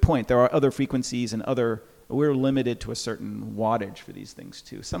it's a good point. There are other frequencies and we're limited to a certain wattage for these things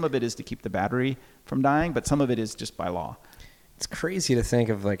too. Some of it is to keep the battery from dying, but some of it is just by law. It's crazy to think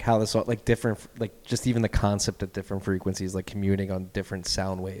of like how this all like different, like just even the concept of different frequencies, like commuting on different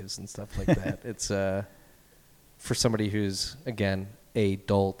sound waves and stuff like that. It's for somebody who's again a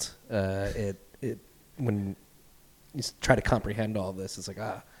dolt, it when you try to comprehend all of this, it's like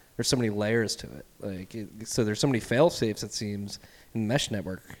there's so many layers to it. Like so there's so many fail safes it seems in the mesh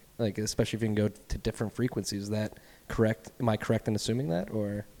network. Like especially if you can go to different frequencies. Is that correct? Am I correct in assuming that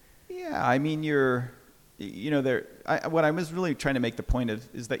or? Yeah, I mean what I was really trying to make the point of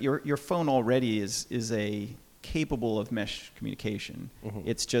is that your phone already is capable of mesh communication. Mm-hmm.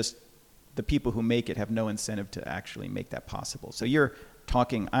 It's just the people who make it have no incentive to actually make that possible. So you're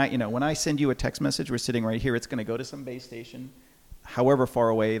talking, when I send you a text message, we're sitting right here, it's going to go to some base station, however far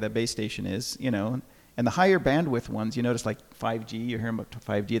away the base station is, and the higher bandwidth ones, you notice like 5G, you're hearing about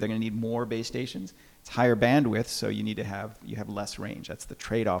 5G, they're going to need more base stations. It's higher bandwidth, so you have less range. That's the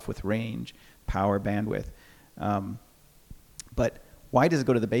trade-off with range, power, bandwidth. But why does it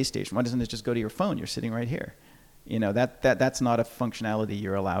go to the base station? Why doesn't it just go to your phone? You're sitting right here. That's not a functionality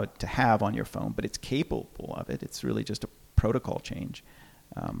you're allowed to have on your phone, but it's capable of it. It's really just a protocol change.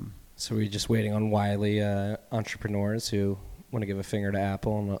 So we're just waiting on wily entrepreneurs who want to give a finger to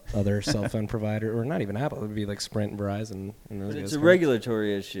Apple and other cell phone provider, or not even Apple. It would be like Sprint and Verizon. And those But it's guys. a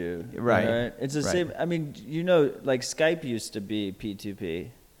regulatory issue, Right. It's the Right. same. I mean, like Skype used to be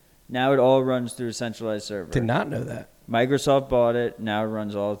P2P. Now it all runs through a centralized server. Did not know that. Microsoft bought it. Now it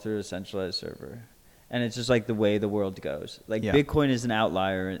runs all through a centralized server. And it's just like the way the world goes. Like Yeah. Bitcoin is an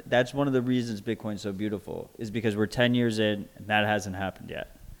outlier. That's one of the reasons Bitcoin's so beautiful is because we're 10 years in and that hasn't happened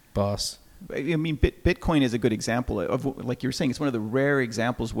yet. Boss. I mean, Bitcoin is a good example of, like you were saying, it's one of the rare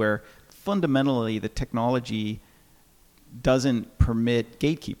examples where fundamentally the technology doesn't permit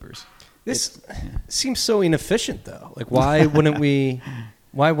gatekeepers. This seems so inefficient, though. Like, why wouldn't we?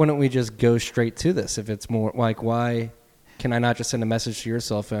 Why wouldn't we just go straight to this? If it's more like, why can I not just send a message to your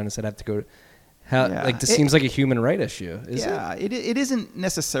cell phone instead of have to go? Yeah. Like, this seems like a human right issue. Is it? It isn't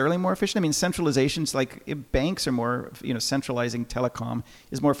necessarily more efficient. I mean, centralization's like banks are more, centralizing telecom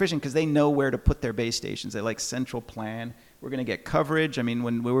is more efficient because they know where to put their base stations. They like central plan. We're going to get coverage. I mean,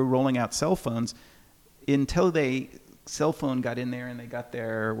 when we were rolling out cell phones, until cell phone got in there and they got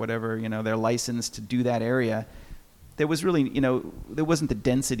their whatever, their license to do that area, there was really, there wasn't the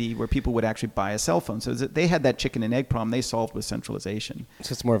density where people would actually buy a cell phone. So they had that chicken and egg problem they solved with centralization.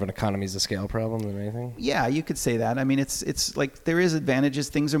 So it's more of an economies of scale problem than anything. Yeah, you could say that. I mean, it's like there is advantages.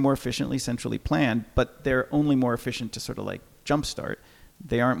 Things are more efficiently centrally planned, but they're only more efficient to sort of like jumpstart.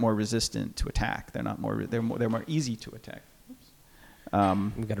 They aren't more resistant to attack. They're more easy to attack.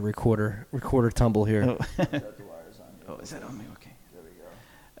 We got a recorder tumble here. Oh, is that on me? Okay. There we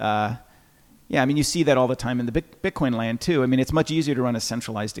go. Yeah, I mean, you see that all the time in the Bitcoin land too. I mean, it's much easier to run a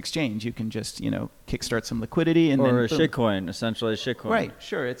centralized exchange. You can just, kickstart some liquidity and or then a boom. shitcoin, a centralized shitcoin. Right,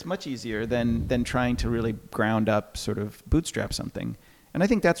 sure. It's much easier than trying to really ground up, sort of bootstrap something. And I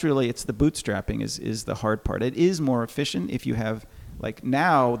think that's really, it's the bootstrapping is the hard part. It is more efficient if you have, like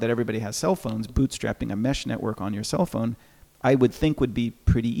now that everybody has cell phones, bootstrapping a mesh network on your cell phone, I would think would be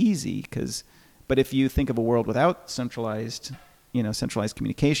pretty easy but if you think of a world without centralized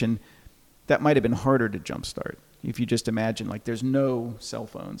communication, that might have been harder to jumpstart. If you just imagine like there's no cell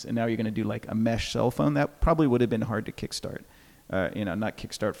phones and now you're going to do like a mesh cell phone, that probably would have been hard to kickstart. Not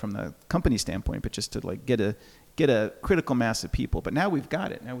kickstart from the company standpoint, but just to like get a critical mass of people. But now we've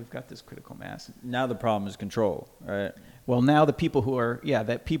got it. Now we've got this critical mass. Now the problem is control, right? Well, now the people who are,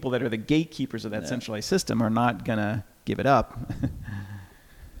 people that are the gatekeepers of that centralized system are not going to give it up.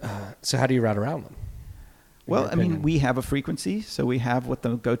 So how do you route around them? Well, I mean, we have a frequency, so we have what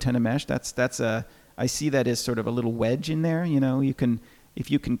the Gotenna mesh. I I see that as sort of a little wedge in there.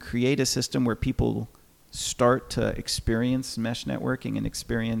 If you can create a system where people start to experience mesh networking and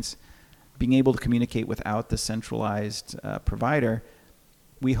experience being able to communicate without the centralized provider,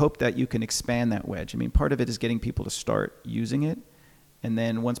 we hope that you can expand that wedge. I mean, part of it is getting people to start using it. And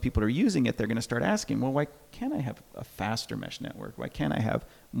then once people are using it, they're going to start asking, well, why can't I have a faster mesh network? Why can't I have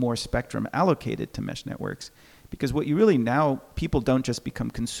more spectrum allocated to mesh networks? Because what you really now, people don't just become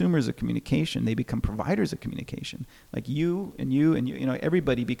consumers of communication, they become providers of communication. Like you and you and you,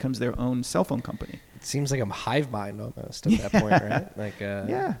 everybody becomes their own cell phone company. It seems like I'm hive mind almost at that point, right? Like,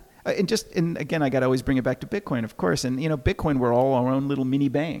 yeah. And again, I got to always bring it back to Bitcoin, of course. And, Bitcoin, we're all our own little mini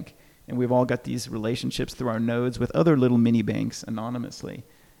bank. And we've all got these relationships through our nodes with other little mini banks anonymously.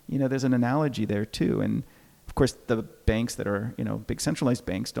 There's an analogy there too. And of course, the banks that are, big centralized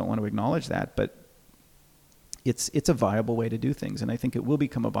banks don't want to acknowledge that, but it's a viable way to do things. And I think it will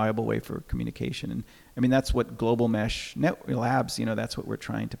become a viable way for communication. And I mean, that's what Global Mesh Labs, that's what we're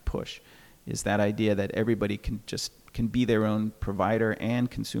trying to push, is that idea that everybody can be their own provider and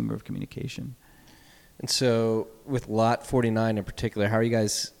consumer of communication. And so with Lot 49 in particular,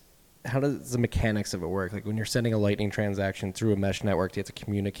 how does the mechanics of it work? Like when you're sending a Lightning transaction through a mesh network, do you have to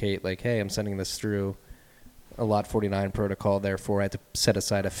communicate like, hey, I'm sending this through a Lot 49 protocol, therefore I have to set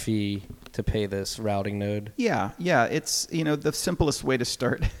aside a fee to pay this routing node? Yeah. It's, the simplest way to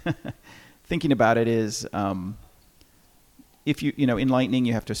start thinking about it is if in Lightning,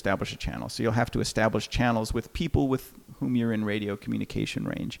 you have to establish a channel. So you'll have to establish channels with people with whom you're in radio communication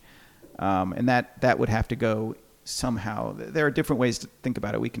range. And that would have to go somehow. There are different ways to think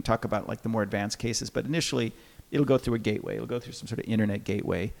about it. We can talk about like the more advanced cases, but initially it'll go through a gateway. It'll go through some sort of internet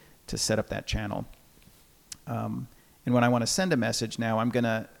gateway to set up that channel. And when I want to send a message now, I'm going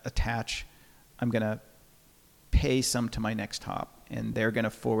to pay some to my next hop, and they're going to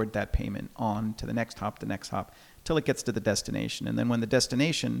forward that payment on to the next hop, till it gets to the destination. And then when the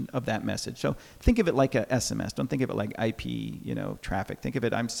destination of that message, so think of it like a SMS. Don't think of it like IP, traffic. Think of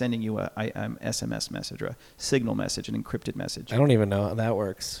it, I'm sending you a SMS message or a signal message, an encrypted message. I don't even know how that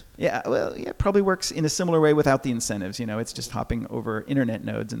works. Yeah, well, it probably works in a similar way without the incentives. It's just hopping over internet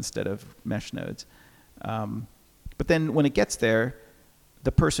nodes instead of mesh nodes. But then when it gets there,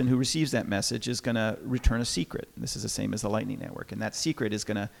 the person who receives that message is going to return a secret. This is the same as the Lightning Network. And that secret is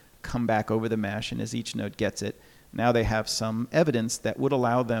going to come back over the mesh, and as each node gets it, now they have some evidence that would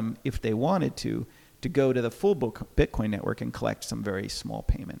allow them, if they wanted to go to the full Bitcoin network and collect some very small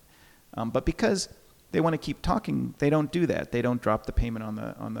payment. But because they want to keep talking, they don't do that. They don't drop the payment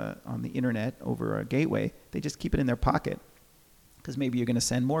on the internet over a gateway. They just keep it in their pocket, because maybe you're going to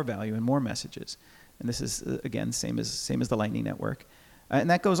send more value and more messages. And this is again same as the Lightning Network. And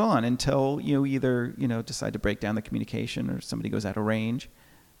that goes on until you either decide to break down the communication, or somebody goes out of range.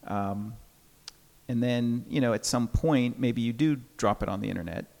 And then, at some point, maybe you do drop it on the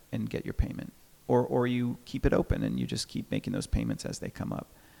internet and get your payment. Or you keep it open and you just keep making those payments as they come up.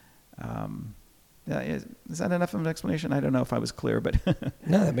 Is that enough of an explanation? I don't know if I was clear, but...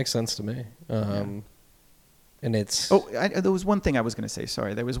 No, that makes sense to me. And it's... there was one thing I was going to say.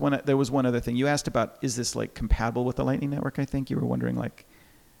 Sorry. There was one other thing. You asked about, is this like compatible with the Lightning Network? I think you were wondering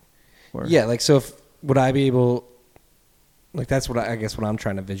Yeah, like, so would I be able... Like, that's what I guess what I'm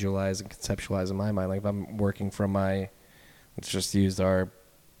trying to visualize and conceptualize in my mind. Like, if I'm working from let's just use our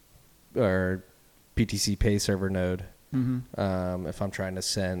PTC Pay server node. Mm-hmm. If I'm trying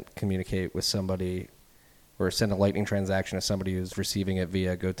to communicate with somebody or send a Lightning transaction to somebody who's receiving it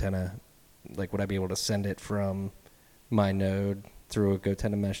via Gotenna, like, would I be able to send it from my node through a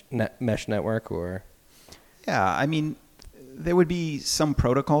Gotenna mesh network, or? Yeah, I mean, there would be some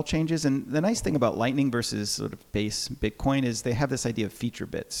protocol changes. And the nice thing about Lightning versus sort of base Bitcoin is they have this idea of feature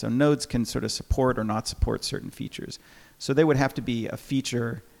bits. So nodes can sort of support or not support certain features. So there would have to be a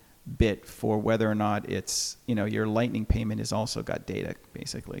feature bit for whether or not it's, your Lightning payment has also got data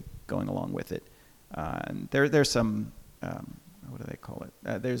basically going along with it. And there's some, what do they call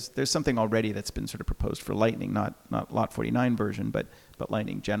it? There's something already that's been sort of proposed for Lightning, not Lot 49 version, but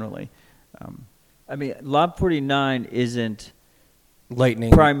Lightning generally. I mean, Lot 49 isn't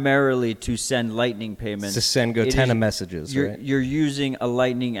Lightning primarily to send Lightning payments. To send Gotenna messages, right? You're using a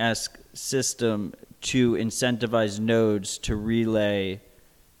Lightning-esque system to incentivize nodes to relay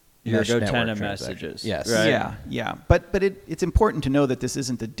your Gotenna messages. Yes. Right? Yeah. But it's important to know that this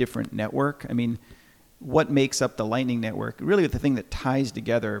isn't a different network. I mean, what makes up the Lightning Network, really the thing that ties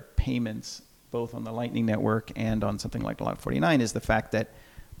together payments both on the Lightning Network and on something like Lot 49 is the fact that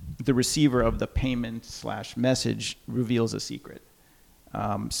the receiver of the payment / message reveals a secret.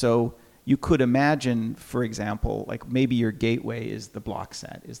 So you could imagine, for example, like maybe your gateway is the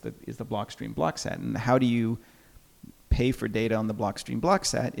BlockSat, is the Blockstream BlockSat, and how do you pay for data on the Blockstream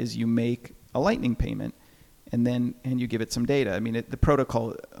BlockSat? Is you make a Lightning payment, and you give it some data. I mean, the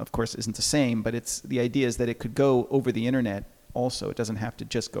protocol, of course, isn't the same, but the idea is that it could go over the internet. Also, it doesn't have to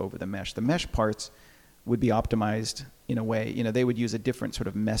just go over the mesh. The mesh parts would be optimized in a way. They would use a different sort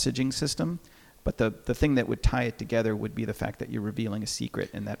of messaging system. But the thing that would tie it together would be the fact that you're revealing a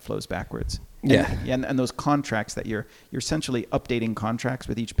secret, and that flows backwards. Yeah. And those contracts that you're essentially updating contracts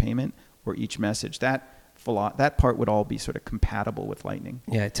with each payment or each message. That part would all be sort of compatible with Lightning.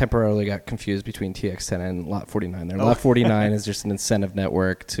 Yeah, I temporarily got confused between TX10 and Lot 49 there. Lot 49 is just an incentive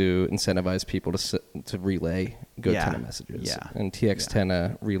network to incentivize people to relay GoTenna messages. Yeah. And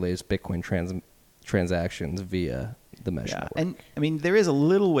TX10 relays Bitcoin transactions via the mesh network. And I mean, there is a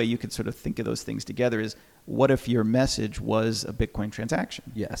little way you could sort of think of those things together is, what if your message was a Bitcoin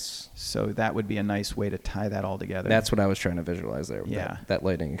transaction? Yes. So that would be a nice way to tie that all together. That's what I was trying to visualize there with Yeah. that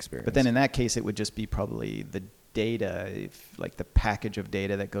Lightning experience. But then in that case, it would just be probably the data, like the package of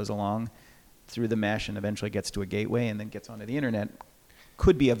data that goes along through the mesh and eventually gets to a gateway and then gets onto the internet.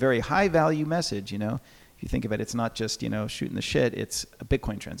 Could be a very high value message, If you think of it, it's not just, shooting the shit. It's a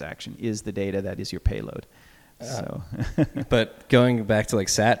Bitcoin transaction is the data that is your payload. So, but going back to like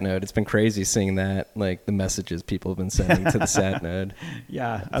SatNode, it's been crazy seeing that, like the messages people have been sending to the SatNode.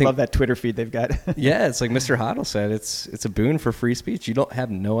 Yeah, I love that Twitter feed they've got. Yeah, it's like Mr. Hodl said, it's a boon for free speech. You don't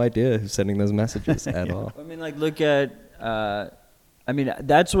have no idea who's sending those messages at all. I mean, like, look at,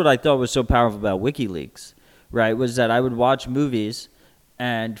 that's what I thought was so powerful about WikiLeaks, right? Was that I would watch movies,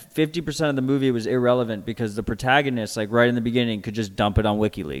 and 50% of the movie was irrelevant because the protagonist, like right in the beginning, could just dump it on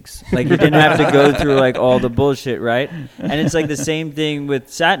WikiLeaks. Like, you didn't have to go through like all the bullshit, right? And it's like the same thing with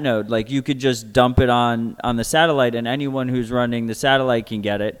SatNode. Like, you could just dump it on the satellite, and anyone who's running the satellite can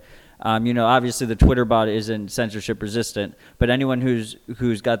get it. Obviously the Twitter bot isn't censorship resistant, but anyone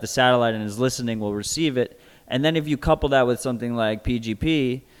who's got the satellite and is listening will receive it. And then if you couple that with something like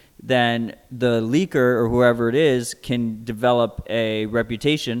PGP, then the leaker or whoever it is can develop a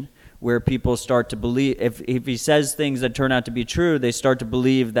reputation where people start to believe, if he says things that turn out to be true, they start to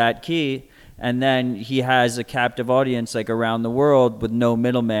believe that key, and then he has a captive audience like around the world with no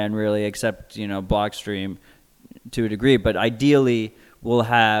middleman really, except Blockstream to a degree. But ideally, we'll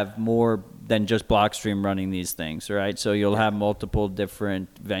have more than just Blockstream running these things, right? So you'll have multiple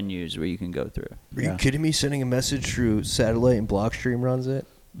different venues where you can go through. Are you kidding me? Sending a message through satellite and Blockstream runs it?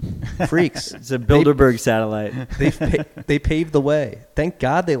 Freaks. It's a Bilderberg satellite. They paved the way. Thank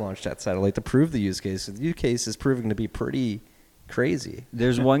God they launched that satellite to prove the use case. The use case is proving to be pretty crazy.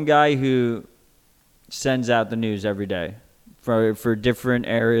 There's one guy who sends out the news every day for different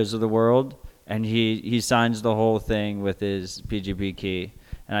areas of the world, and he signs the whole thing with his PGP key.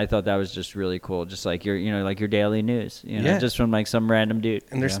 And I thought that was just really cool, just like your daily news, just from like some random dude.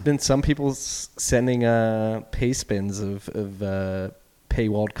 And there's been some people sending pay spins of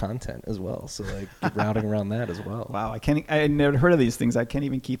paywalled content as well, so like routing around that as well. Wow, I never heard of these things. I can't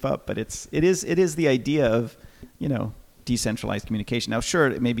even keep up, but it is the idea of decentralized communication. Now,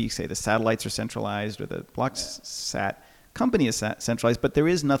 sure, maybe you say the satellites are centralized or the BlockSat company is centralized, but there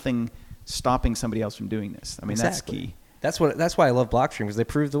is nothing stopping somebody else from doing this. I mean, Exactly. That's key. That's why I love Blockstream, because they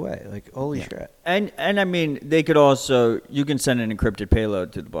proved the way. Like, holy shit. And I mean, they could also, you can send an encrypted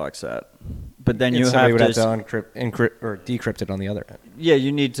payload to the BlockSat, but then you somebody have would to have to encrypt or decrypt it on the other end. Yeah,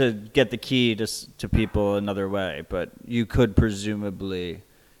 you need to get the key to people another way, but you could presumably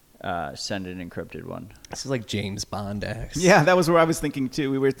send an encrypted one. This is like James Bond-esque. Yeah, that was where I was thinking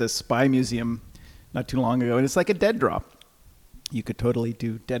too. We were at the Spy Museum not too long ago, and it's like a dead drop. You could totally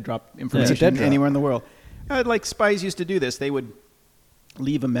do dead drop information dead drop. anywhere in the world. Like spies used to do this. They would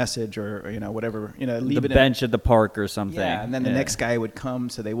leave a message or whatever, leave The it bench at the park or something. Yeah, and then the next guy would come,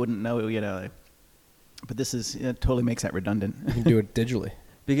 so they wouldn't know, But this it totally makes that redundant. You can do it digitally.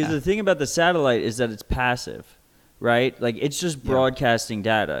 Because the thing about the satellite is that it's passive, right? Like, it's just broadcasting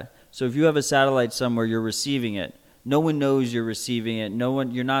data. So if you have a satellite somewhere, you're receiving it. No one knows you're receiving it.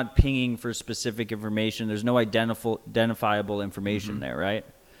 You're not pinging for specific information. There's no identifiable information there, right?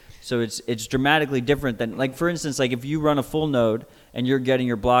 So it's dramatically different than, like, for instance, like if you run a full node and you're getting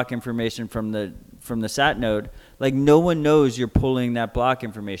your block information from the sat node, like no one knows you're pulling that block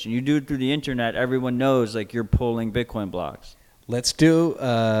information. You do it through the internet, everyone knows like you're pulling Bitcoin blocks. Let's do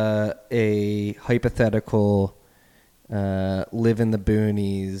a hypothetical live in the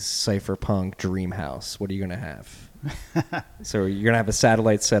boonies cypherpunk dream house. What are you going to have? So you're going to have a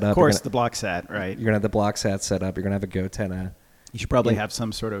satellite set up. Of course, the BlockSat, right? You're going to have the BlockSat set up. You're going to have a GoTenna. You should probably have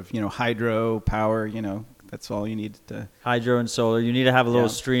some sort of, hydro power, That's all you need to. Hydro and solar. You need to have a little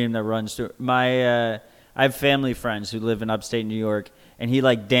Yeah. stream that runs through. I have family friends who live in upstate New York, and he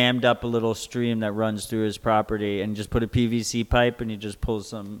like dammed up a little stream that runs through his property, and just put a PVC pipe, and he just pulls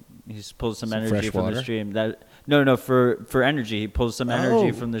some. Some energy fresh from water? the stream. No, for energy. He pulls some energy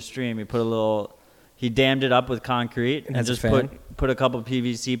Oh. from the stream. He dammed it up with concrete and Has a just fan? put a couple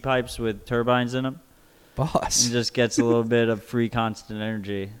PVC pipes with turbines in them, Boss. and just gets a little bit of free constant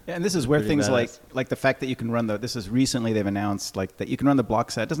energy. Yeah, and this is where Pretty things badass. like the fact that you can run this is recently they've announced like that you can run the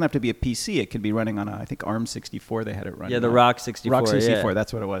block set. It doesn't have to be a PC. It could be running on I think ARM64 they had it running. Yeah, the on. Rock 64. Rock 64, yeah.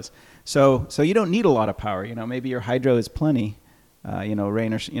 that's what it was. So you don't need a lot of power. Maybe your hydro is plenty.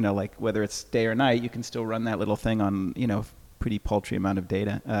 Rain or like whether it's day or night, you can still run that little thing on pretty paltry amount of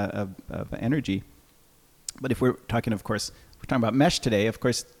data of energy. But if we're talking about mesh today. Of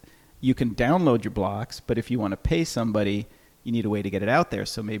course, you can download your blocks, but if you want to pay somebody, you need a way to get it out there.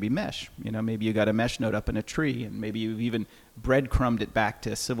 So maybe mesh. Maybe you got a mesh node up in a tree, and maybe you've even breadcrumbed it back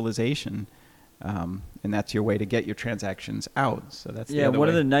to civilization. And that's your way to get your transactions out. So that's the other one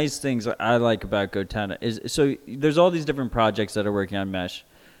way. of the nice things I like about Gotenna is so there's all these different projects that are working on mesh.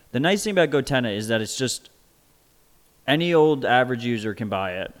 The nice thing about Gotenna is that it's just any old average user can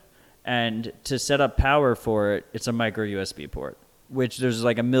buy it, and to set up power for it, it's a micro USB port, which there's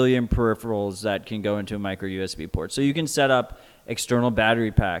like a million peripherals that can go into a micro USB port. So you can set up external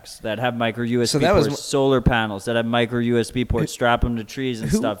battery packs that have micro USB that was ports, solar panels that have micro USB ports, strap them to trees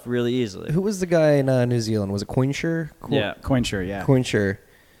and Who- stuff really easily. Who was the guy in New Zealand? Was it CoinSure? Yeah. CoinSure, yeah. CoinSure.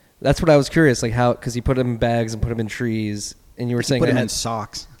 That's what I was curious, like how, because he put them in bags and put them in trees, and you were saying Put they them had in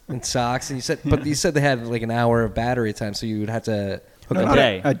socks. in socks, and you said, but you said they had like an hour of battery time, so you would have to hook No, up not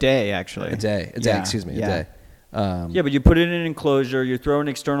day. A day, actually. a day, Yeah, excuse me, yeah. a day. Yeah, but you put it in an enclosure, you throw an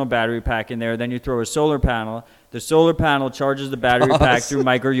external battery pack in there, then you throw a solar panel. The solar panel charges the battery pack through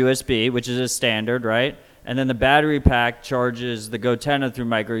micro USB, which is a standard, right? And then the battery pack charges the Gotenna through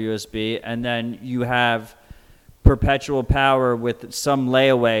micro USB, and then you have perpetual power with some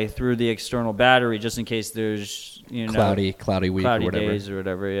layaway through the external battery, just in case there's Cloudy week cloudy or whatever. days or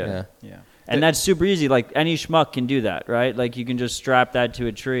whatever. Yeah. Yeah. And that's super easy. Like any schmuck can do that, right? Like you can just strap that to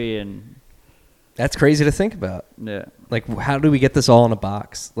a tree and That's crazy to think about. yeah. Like, how do we get this all in a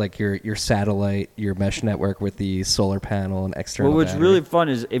box? Like your satellite, your mesh network with the solar panel and external. Well, what's battery. really fun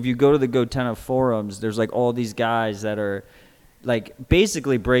is if you go to the Gotenna forums, there's like all these guys that are like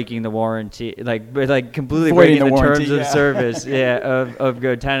basically breaking the warranty, like completely Voiding breaking the the warranty, terms of yeah. service, of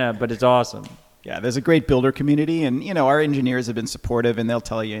Gotenna, but it's awesome. Yeah, there's a great builder community, and our engineers have been supportive, and they'll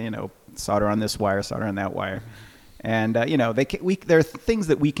tell you, solder on this wire, solder on that wire, and there are things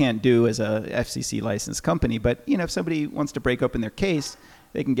that we can't do as a FCC licensed company, but if somebody wants to break open their case,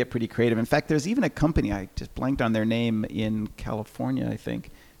 they can get pretty creative. In fact, there's even a company, I just blanked on their name, in California, I think,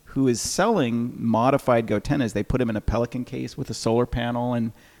 who is selling modified Gotennas. They put them in a Pelican case with a solar panel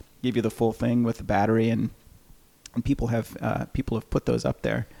and give you the full thing with the battery, and people have put those up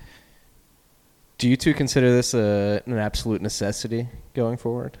there. Do you two consider this an absolute necessity going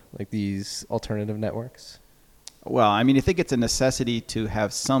forward, like these alternative networks? Well, I mean, I think it's a necessity to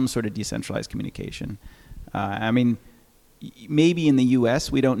have some sort of decentralized communication. Maybe in the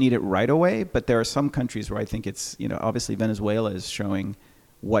U.S. we don't need it right away, but there are some countries where I think it's, obviously Venezuela is showing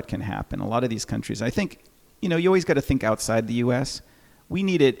what can happen. A lot of these countries, I think, you always got to think outside the U.S. We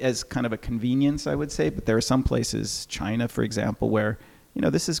need it as kind of a convenience, I would say, but there are some places, China, for example, where,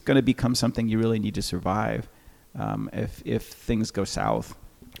 this is going to become something you really need to survive if things go south.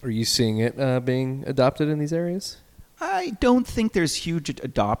 Are you seeing it being adopted in these areas? I don't think there's huge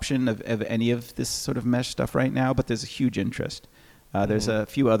adoption of any of this sort of mesh stuff right now, but there's a huge interest. There's a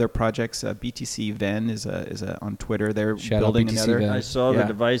few other projects. BTC Ven is on Twitter. They're Shout out building BTC another. Ven. I saw Yeah. the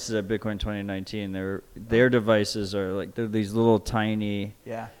devices at Bitcoin 2019. Their devices are like they're these little tiny,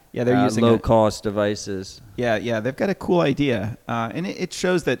 Yeah, they're using low cost devices. Yeah, they've got a cool idea, and it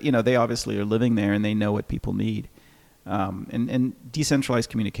shows that they obviously are living there and they know what people need. And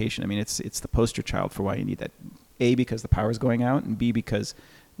decentralized communication. I mean, it's the poster child for why you need that. A, because the power is going out, and B, because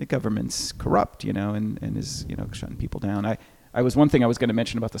the government's corrupt, and is shutting people down. I was one thing I was going to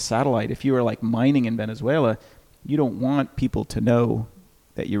mention about the satellite. If you were like mining in Venezuela, you don't want people to know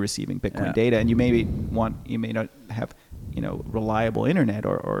that you're receiving Bitcoin data, and you may not have reliable internet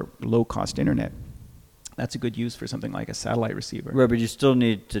or low cost internet. That's a good use for something like a satellite receiver. Right, but you still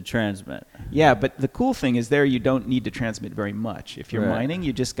need to transmit. Yeah, but the cool thing is there you don't need to transmit very much. If you're Right. mining,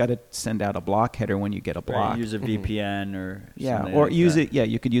 you just got to send out a block header when you get a block. Right, use a VPN or something or like use that. it. Yeah,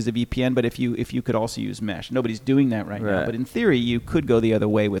 you could use a VPN, but if you could also use mesh. Nobody's doing that right now, Right. but in theory, you could go the other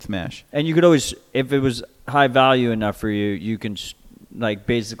way with mesh. And you could always, if it was high value enough for you, you can like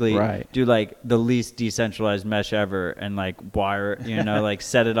basically Right. do like the least decentralized mesh ever and like wire, like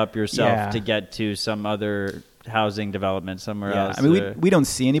set it up yourself Yeah. to get to some other housing development somewhere Yeah, else. I mean, we don't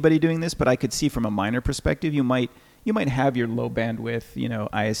see anybody doing this, but I could see from a miner perspective, you might have your low bandwidth,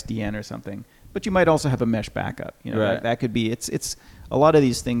 ISDN or something, but you might also have a mesh backup. Right. That could be. It's a lot of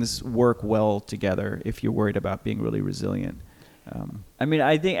these things work well together if you're worried about being really resilient. I mean,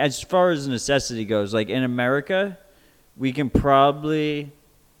 I think as far as necessity goes, like in America, we can probably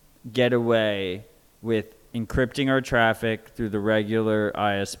get away with encrypting our traffic through the regular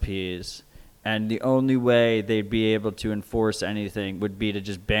ISPs. And the only way they'd be able to enforce anything would be to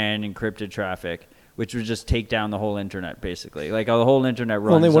just ban encrypted traffic, which would just take down the whole internet, basically. Like the whole internet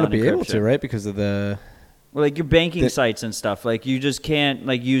runs Well, they on wouldn't be encryption. able to, right? Because of the Well, like your banking sites and stuff, like you just can't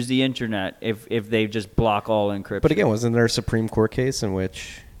like use the internet if they just block all encryption. But again, wasn't there a Supreme Court case in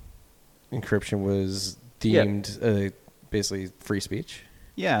which encryption was deemed basically free speech?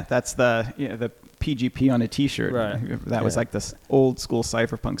 Yeah, that's the PGP on a T-shirt. Right. That was like this old school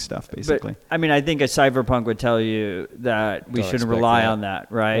cypherpunk stuff, basically. But, I mean, I think a cypherpunk would tell you that we Don't shouldn't expect rely that. on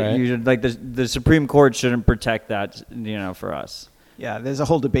that, right? Right. You should, like the Supreme Court shouldn't protect that, for us. Yeah, there's a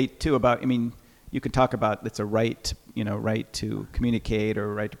whole debate too about. I mean, you could talk about it's a right, right to communicate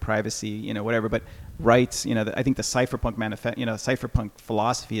or right to privacy, whatever. But rights, I think the cypherpunk cypherpunk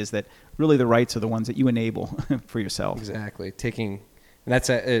philosophy is that really the rights are the ones that you enable for yourself. Exactly. And that's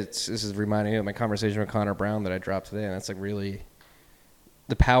this is reminding me of my conversation with Connor Brown that I dropped today, and that's like really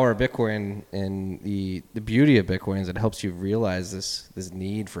the power of Bitcoin and the beauty of Bitcoin is it helps you realize this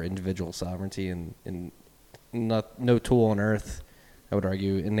need for individual sovereignty, and no tool on earth, I would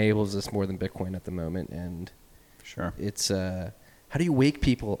argue, enables this more than Bitcoin at the moment. And Sure. it's how do you wake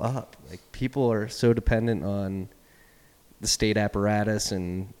people up? Like, people are so dependent on the state apparatus,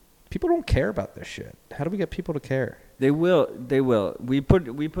 and people don't care about this shit. How do we get people to care? They will. We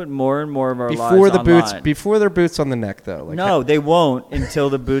put more and more of our Before lives the boots, online. before their boots on the neck, though. Like, No, they won't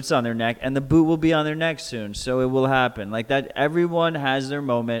until the boot's on their neck, and the boot will be on their neck soon. So it will happen. Like that, everyone has their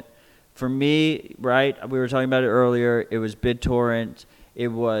moment. For me, right? We were talking about it earlier. It was BitTorrent. It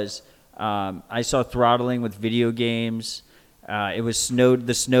was I saw throttling with video games. It was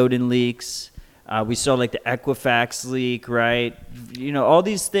the Snowden leaks. We saw like the Equifax leak, right? All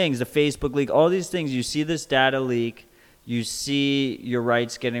these things, the Facebook leak, all these things. You see this data leak. You see your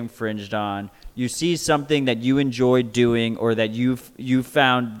rights get infringed on. You see something that you enjoy doing or that you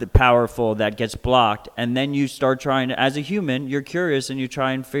found the powerful that gets blocked, and then you start trying to, as a human, you're curious and you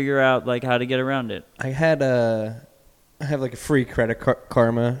try and figure out like how to get around it. I have like a free Credit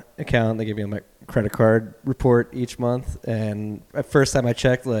Karma account. They give me my credit card report each month, and at first time I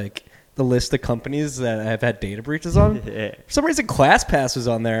checked like the list of companies that I've had data breaches on. For some reason, ClassPass was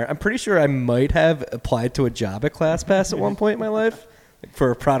on there. I'm pretty sure I might have applied to a job at ClassPass at one point in my life, like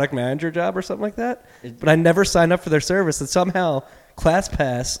for a product manager job or something like that. But I never signed up for their service, and somehow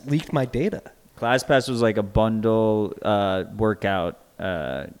ClassPass leaked my data. ClassPass was like a bundle workout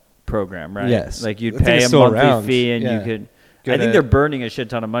program, right? Yes. Like you'd I think pay it's a still monthly around. fee and Yeah. you could. Go I think to- they're burning a shit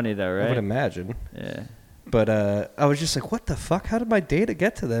ton of money though, I would right? imagine. Yeah. But I was just like, what the fuck? How did my data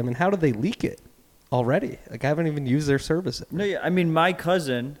get to them, and how did they leak it already? Like, I haven't even used their service. No, yeah, I mean, my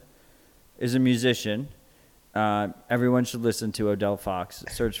cousin is a musician. Everyone should listen to Odell Fox.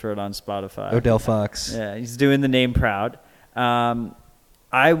 Search for it on Spotify. Odell Fox. Yeah, he's doing the name proud.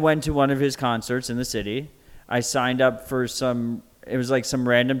 I went to one of his concerts in the city. I signed up for it was like some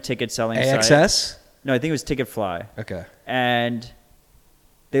random ticket selling site. AXS? No, I think it was Ticketfly. Okay. And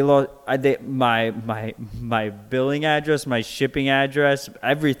they lost my billing address, my shipping address,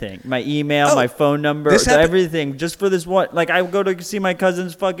 everything, my email, Oh, my phone number, this happened- everything, just for this one. Like I go to see my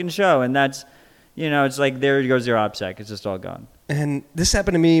cousin's fucking show, and that's, it's like there goes your OPSEC. It's just all gone. And this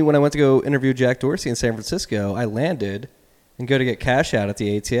happened to me when I went to go interview Jack Dorsey in San Francisco. I landed and go to get cash out at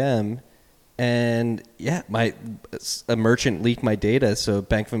the ATM. And, yeah, a merchant leaked my data, so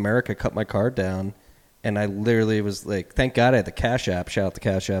Bank of America cut my card down. And I literally was like, thank God I had the Cash App. Shout out to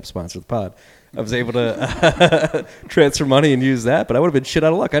Cash App, sponsor the pod. I was able to transfer money and use that, but I would have been shit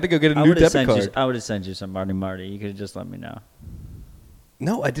out of luck. I had to go get a new debit card. I would have sent you some Marty. You could have just let me know.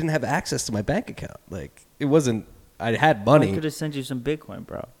 No, I didn't have access to my bank account. Like, it wasn't, I had money. I could have sent you some Bitcoin,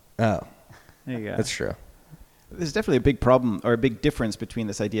 bro. Oh, There you go. that's true. There's definitely a big problem or a big difference between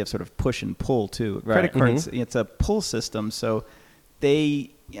this idea of sort of push and pull too. Right. Credit cards, it's a pull system, so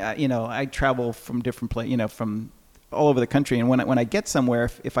they, I travel from different from all over the country, and when I get somewhere,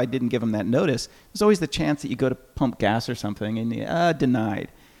 if I didn't give them that notice, there's always the chance that you go to pump gas or something and you, denied,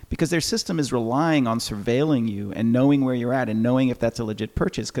 because their system is relying on surveilling you and knowing where you're at and knowing if that's a legit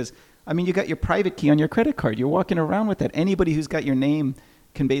purchase. Because I mean, you got your private key on your credit card. You're walking around with that. Anybody who's got your name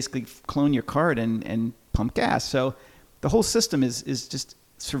can basically clone your card and pump gas. So the whole system is just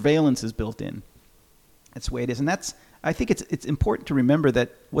surveillance is built in. That's the way it is. And I think it's important to remember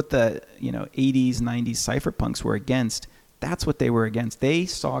that what the 80s, 90s cypherpunks were against, that's what they were against. They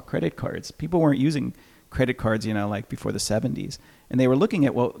saw credit cards. People weren't using credit cards, like before the 70s. And they were looking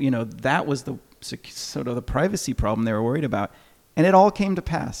at, that was the sort of the privacy problem they were worried about. And it all came to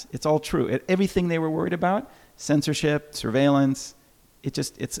pass. It's all true. Everything they were worried about, censorship, surveillance,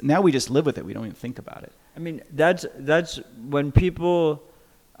 now we just live with it. We don't even think about it. I mean, that's when people,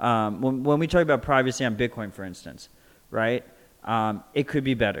 when we talk about privacy on Bitcoin, for instance, right? It could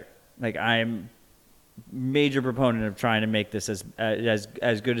be better. Like, I'm major proponent of trying to make this as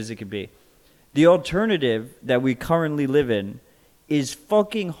good as it could be. The alternative that we currently live in is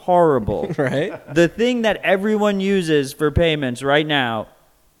fucking horrible. Right? The thing that everyone uses for payments right now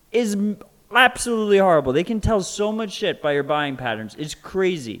is absolutely horrible. They can tell so much shit by your buying patterns. It's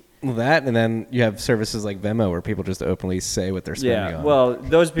crazy. Well, that, and then you have services like Venmo where people just openly say what they're spending on. Well,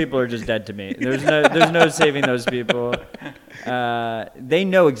 those people are just dead to me. There's no saving those people. They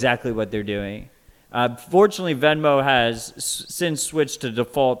know exactly what they're doing. Fortunately, Venmo has since switched to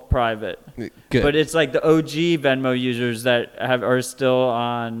default private. Good. But it's like the OG Venmo users that are still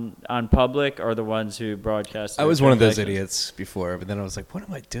on public are the ones who broadcast. I their was one of those transactions. idiots before, but then I was like, what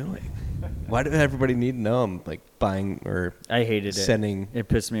am I doing? Why did everybody need to know I'm like buying or I hated sending? it. It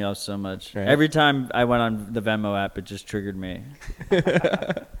pissed me off so much. Right? Every time I went on the Venmo app, it just triggered me.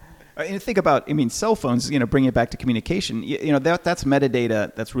 And think about, cell phones, bring it back to communication. That's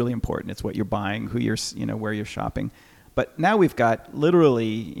metadata. That's really important. It's what you're buying, who you're, where you're shopping. But now we've got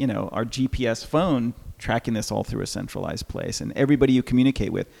literally, our GPS phone tracking this all through a centralized place, and everybody you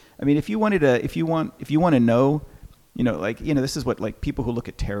communicate with. I mean, if you want to know, this is what, like, people who look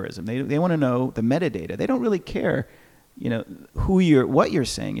at terrorism, they want to know the metadata. They don't really care, what you're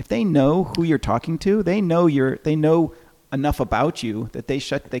saying. If they know who you're talking to, they know enough about you that they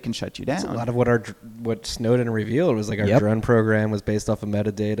can shut you down. A lot of what Snowden revealed was like our drone program was based off of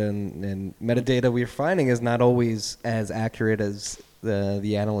metadata, and metadata we're finding is not always as accurate as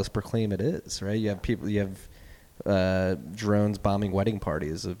the analysts proclaim it is. Right? You have drones bombing wedding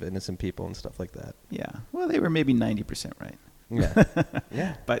parties of innocent people and stuff like that. Yeah. Well, they were maybe 90% right. Yeah.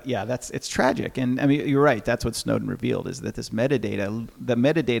 Yeah. But yeah, it's tragic. And I mean, you're right. That's what Snowden revealed, is that the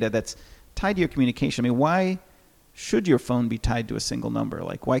metadata that's tied to your communication. I mean, why should your phone be tied to a single number?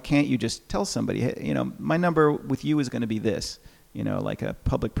 Like, why can't you just tell somebody, hey, my number with you is going to be this, like a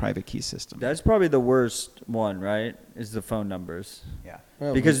public-private key system? That's probably the worst one, right? Is the phone numbers. Yeah.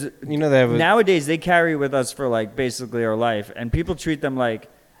 Well, Because they have nowadays they carry with us for like basically our life, and people treat them like,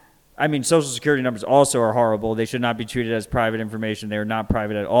 Social Security numbers also are horrible. They should not be treated as private information. They are not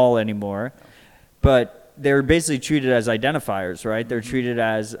private at all anymore. But they're basically treated as identifiers, right? They're treated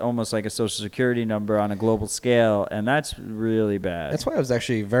as almost like a Social Security number on a global scale, and that's really bad. That's why I was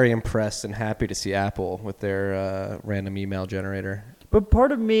actually very impressed and happy to see Apple with their random email generator. But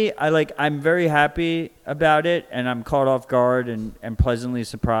part of me, I'm very happy about it, and I'm caught off guard and pleasantly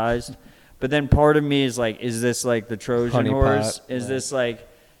surprised. But then part of me is like, is this like the Trojan horse? Is this like,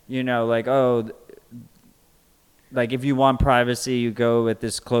 like if you want privacy, you go with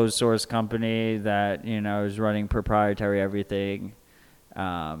this closed source company that, is running proprietary everything.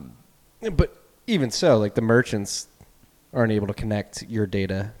 But even so, like the merchants aren't able to connect your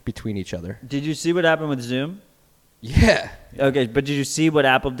data between each other. Did you see what happened with Zoom? Yeah. Okay, but did you see what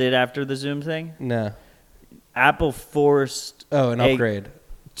Apple did after the Zoom thing? No. Apple forced an upgrade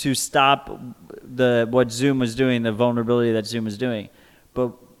to stop what Zoom was doing, the vulnerability that Zoom was doing.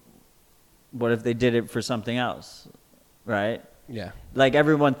 But what if they did it for something else, right? Yeah. Like,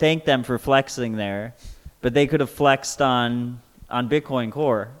 everyone thanked them for flexing there, but they could have flexed on Bitcoin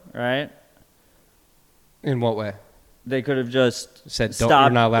Core, right? In what way? They could have just Said, you're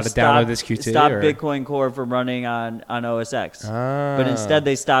not allowed to download this QT? Stop Bitcoin Core from running on OS X. But instead,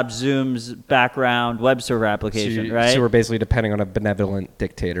 they stopped Zoom's background web server application, right? So we're basically depending on a benevolent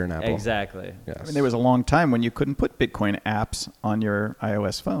dictator in Apple. Exactly. Yes. I mean, there was a long time when you couldn't put Bitcoin apps on your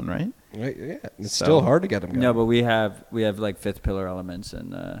iOS phone, right? Right, yeah. It's still hard to get them going. No, but we have like fifth pillar elements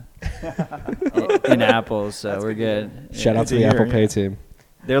in Apple, so we're good. Shout out to the Apple Pay team.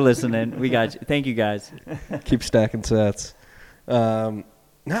 They're listening. We got you. Thank you, guys. Keep stacking sets. No,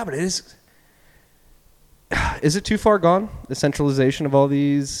 but it is. Is it too far gone? The centralization of all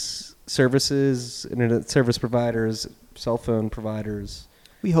these services, internet service providers, cell phone providers.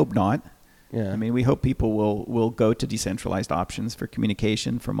 We hope not. Yeah. I mean, we hope people will go to decentralized options for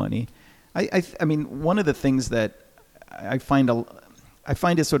communication, for money. I mean, one of the things that I find I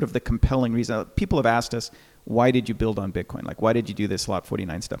find is sort of the compelling reason. People have asked us, why did you build on Bitcoin? Like, why did you do this Lot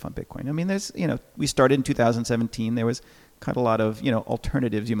 49 stuff on Bitcoin? I mean, there's, we started in 2017. There was kind of a lot of,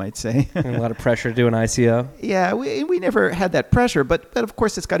 alternatives, you might say. And a lot of pressure to do an ICO. Yeah, we never had that pressure, but of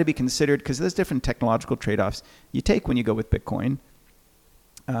course it's got to be considered because there's different technological trade-offs you take when you go with Bitcoin.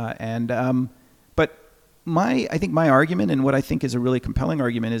 But I think my argument, and what I think is a really compelling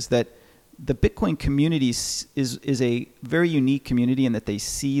argument, is that the Bitcoin community is a very unique community in that they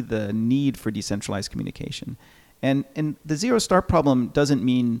see the need for decentralized communication. And the zero start problem doesn't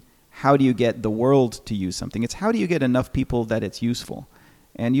mean how do you get the world to use something. It's how do you get enough people that it's useful.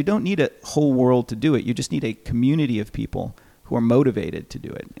 And you don't need a whole world to do it. You just need a community of people who are motivated to do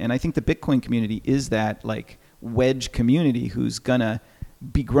it. And I think the Bitcoin community is that like wedge community who's going to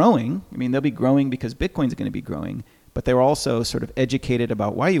be growing. I mean, they'll be growing because Bitcoin's going to be growing. But they're also sort of educated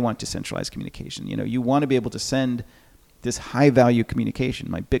about why you want decentralized communication. You want to be able to send this high-value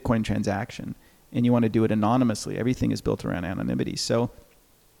communication, my Bitcoin transaction, and you want to do it anonymously. Everything is built around anonymity. So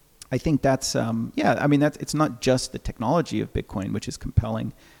I think that's, it's not just the technology of Bitcoin, which is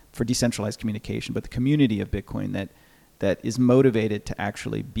compelling for decentralized communication, but the community of Bitcoin that is motivated to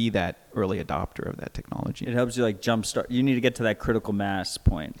actually be that early adopter of that technology. It helps you like jumpstart. You need to get to that critical mass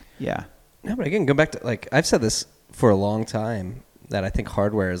point. Yeah. No, but again, go back to, like, I've said this for a long time, that I think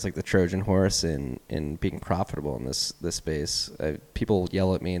hardware is like the Trojan horse in being profitable in this space. People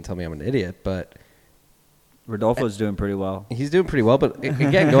yell at me and tell me I'm an idiot, but Rodolfo's doing pretty well. he's doing pretty well. But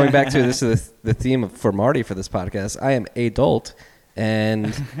again, going back to this is the theme for Marty for this podcast. I am adult,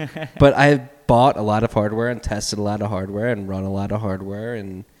 but I've bought a lot of hardware and tested a lot of hardware and run a lot of hardware,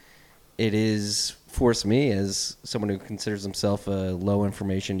 and it is forced me as someone who considers himself a low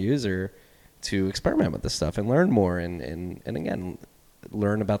information user to experiment with this stuff and learn more and again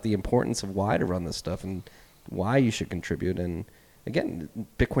learn about the importance of why to run this stuff and why you should contribute. And again,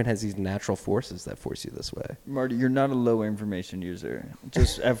 Bitcoin has these natural forces that force you this way. Marty, you're not a low information user.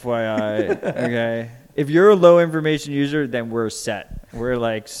 Just FYI, okay? If you're a low information user, then we're set.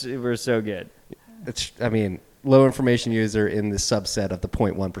 We're so good. Low information user in the subset of the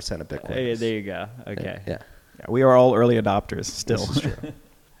 0.1% of Bitcoin. Hey, there you go. Okay. Yeah. We are all early adopters still. This is true.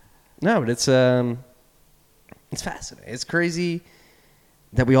 No, but it's fascinating. It's crazy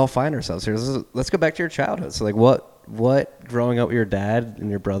that we all find ourselves here. Let's go back to your childhood. So, like, what growing up with your dad and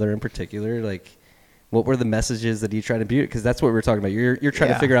your brother in particular, like, what were the messages that you tried to imbue? Because that's what we were talking about. You're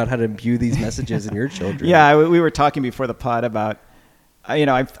trying to figure out how to imbue these messages in your children. Yeah, we were talking before the pod about,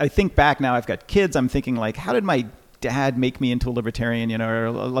 I think back now. I've got kids. I'm thinking like, how did my dad make me into a libertarian, or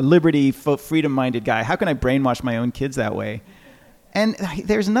a liberty, freedom-minded guy? How can I brainwash my own kids that way? And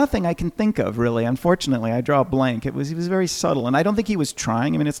there's nothing I can think of, really. Unfortunately, I draw a blank. He was very subtle, and I don't think he was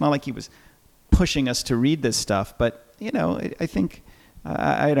trying. I mean, it's not like he was pushing us to read this stuff. But I think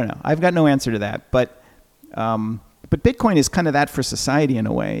I don't know. I've got no answer to that. But Bitcoin is kind of that for society in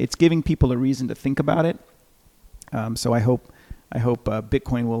a way. It's giving people a reason to think about it. So I hope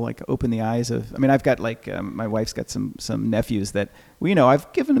Bitcoin will like open the eyes of. I mean, I've got my wife's got some nephews that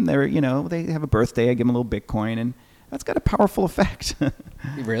I've given them their they have a birthday. I give them a little Bitcoin and. That's got a powerful effect.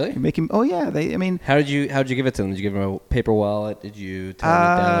 Really? Make him. Oh yeah. How did you give it to them? Did you give them a paper wallet? Did you tell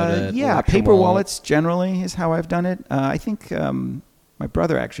them to download it? Yeah, paper wallets generally is how I've done it. I think my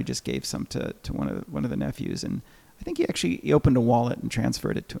brother actually just gave some to one of the nephews, and I think he opened a wallet and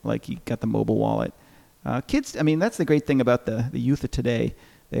transferred it to he got the mobile wallet. Kids. I mean, that's the great thing about the youth of today.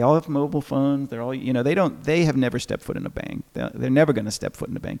 They all have mobile phones. They're all they have never stepped foot in a bank. They're never going to step foot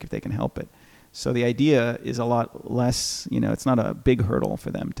in a bank if they can help it. So the idea is a lot less, it's not a big hurdle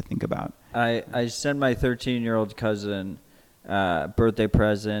for them to think about. I sent my 13-year-old cousin birthday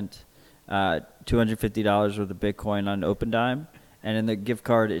present, $250 worth of Bitcoin on OpenDime, and in the gift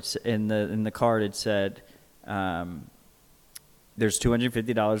card, in the card it said, "There's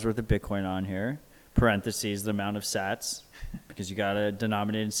 $250 worth of Bitcoin on here." Parentheses the amount of Sats, because you gotta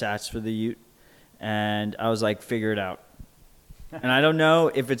denominate in Sats for the Ute. And I was like, figure it out. And I don't know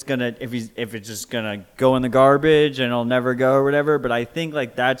if it's just gonna go in the garbage and it'll never go or whatever. But I think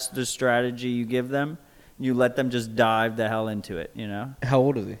that's the strategy you give them. You let them just dive the hell into it. How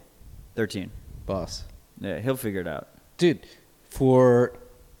old is he? 13. Boss. Yeah, he'll figure it out. Dude, for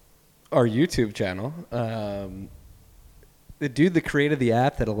our YouTube channel, the dude that created the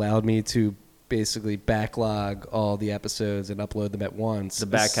app that allowed me to basically backlog all the episodes and upload them at once. The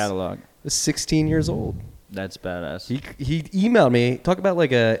back catalog. Was 16 years old. That's badass. He emailed me. Talk about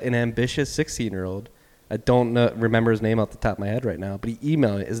an ambitious 16-year-old. I don't remember his name off the top of my head right now, but he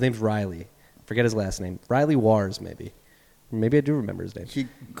emailed me. His name's Riley. Forget his last name. Riley Wars, maybe. Maybe I do remember his name. He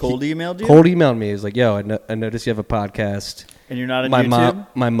cold emailed you, Cold emailed me. He was like, "Yo, I noticed you have a podcast. and you're not on my YouTube.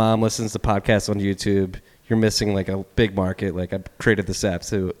 my mom listens to podcasts on YouTube. You're missing like a big market. Like I created this app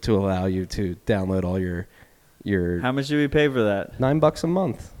to allow you to download all your How much do we pay for that? $9 a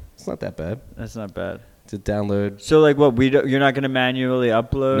month. It's not that bad That's not bad. to download. So like, what you're not going to manually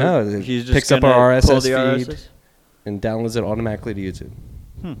upload? No, it he's just picks up gonna our pull RSS the feed. RSS? And downloads it automatically to YouTube.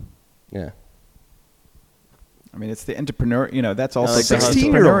 Hmm. Yeah. I mean, it's the entrepreneur. That's I also like the hustle.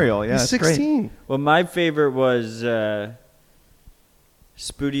 16-year-old. Yeah, He's it's great. 16. Well, my favorite was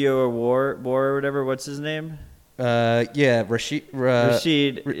Spudio or War or whatever. What's his name? Yeah, Rashid.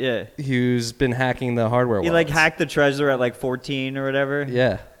 Rashid. Yeah. Who's been hacking the hardware? He like wallets. hacked the treasure at like 14 or whatever.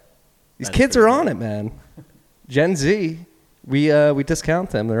 Yeah. These That's kids pretty are cool. on it, man. Gen Z. We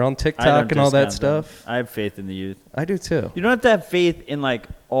discount them. They're on I don't TikTok and all that discount them. stuff. I have faith in the youth. I do too. You don't have to have faith in like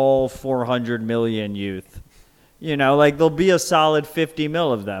all 400 million youth. Like there'll be a solid 50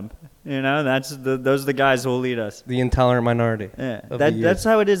 mil of them. Those are the guys who will lead us. The intolerant minority. Yeah, of the youth. that's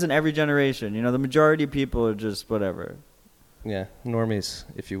how it is in every generation. The majority of people are just whatever. Yeah, normies,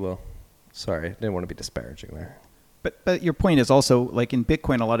 if you will. Sorry, I didn't want to be disparaging there. But your point is also, like in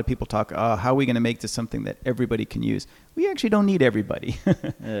Bitcoin, a lot of people talk, how are we going to make this something that everybody can use? We actually don't need everybody.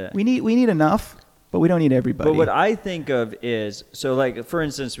 Yeah. We need enough, but we don't need everybody. But what I think of is, so like for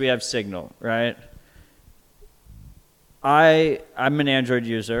instance, we have Signal, right? I'm an Android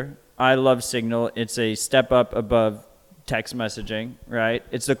user. I love Signal. It's a step up above text messaging, right?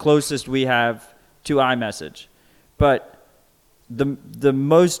 It's the closest we have to iMessage. But the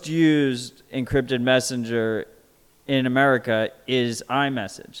most used encrypted messenger in America is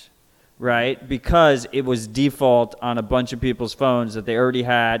iMessage, right? Because it was default on a bunch of people's phones that they already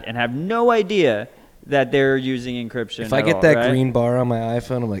had and have no idea that they're using encryption. If I at get all, that right? green bar on my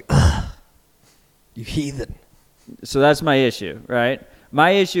iPhone, I'm like, ugh, you heathen. So that's my issue, right? My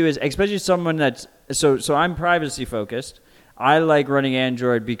issue is, especially someone that's so I'm privacy focused. I like running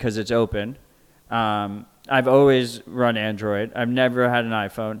Android because it's open. I've always run Android. I've never had an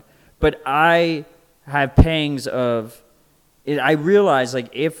iPhone, but I have pangs of. I realize,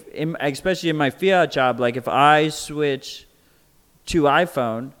 like, especially in my fiat job, like if I switch to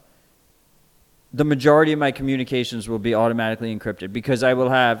iPhone, the majority of my communications will be automatically encrypted because I will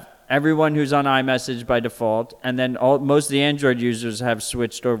have everyone who's on iMessage by default, and then most of the Android users have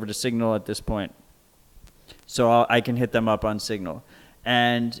switched over to Signal at this point. So I can hit them up on Signal.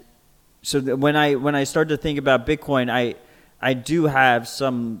 And so when I start to think about Bitcoin, I do have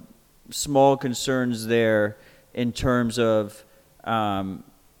some small concerns there in terms of can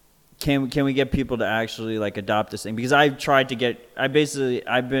we get people to actually like adopt this thing? Because I've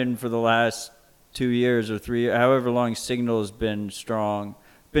been for the last 2 years or 3, however long Signal has been strong,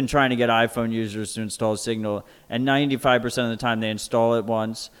 been trying to get iPhone users to install Signal, and 95% of the time they install it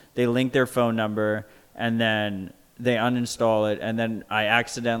once, they link their phone number, and then they uninstall it, and then I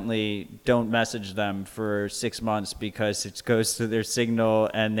accidentally don't message them for 6 months because it goes to their Signal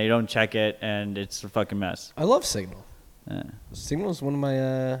and they don't check it, and it's a fucking mess. I love Signal. Yeah. Signal is one of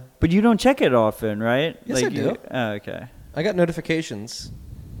my. But you don't check it often, right? Yes, I do. Oh, okay. I got notifications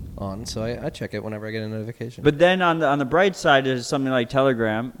on, so I check it whenever I get a notification. But then on the bright side is something like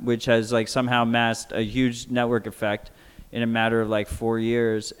Telegram, which has like somehow masked a huge network effect in a matter of like 4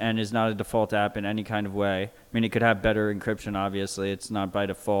 years and is not a default app in any kind of way. I mean, it could have better encryption, obviously. It's not by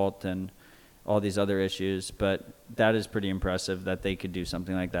default and all these other issues, but that is pretty impressive that they could do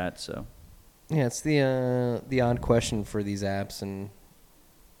something like that. So yeah, it's the odd question for these apps and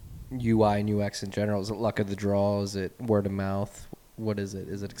UI and UX in general. Is it luck of the draw? Is it word of mouth? What is it?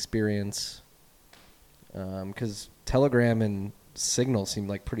 Is it experience? Because Telegram and Signal seem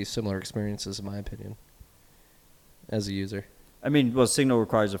like pretty similar experiences, in my opinion, as a user. I mean, well, Signal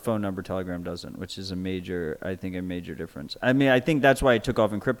requires a phone number, Telegram doesn't, which is a major difference. I mean, I think that's why I took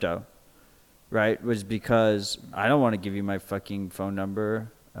off in crypto, right? Was because I don't want to give you my fucking phone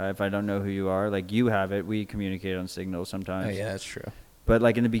number if I don't know who you are. Like, you have it. We communicate on Signal sometimes. Oh, yeah, that's true. But,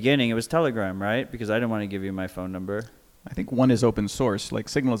 like, in the beginning, it was Telegram, right? Because I didn't want to give you my phone number. I think one is open source, like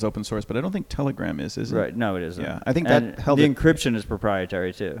Signal is open source, but I don't think Telegram is it? Right. No, it isn't. Yeah, I think And that held the it. encryption is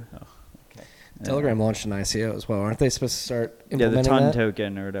proprietary, too. Oh, okay. Telegram launched an ICO as well. Aren't they supposed to start Yeah, the implementing ton that?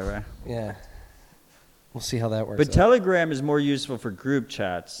 token or whatever. Yeah. We'll see how that works But out. Telegram is more useful for group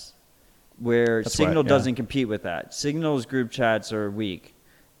chats, where That's Signal right, yeah. doesn't compete with that. Signal's group chats are weak,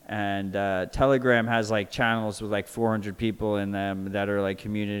 and Telegram has like channels with like 400 people in them that are like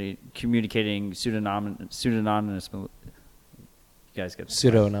communicating pseudonymous. You guys get the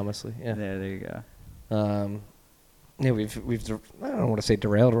Pseudo-anonymously, yeah. There you go. Yeah, we've I don't want to say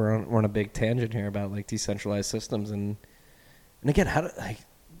derailed. We're on a big tangent here about like decentralized systems, and And again,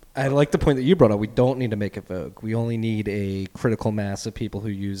 I like the point that you brought up. We don't need to make it vogue. We only need a critical mass of people who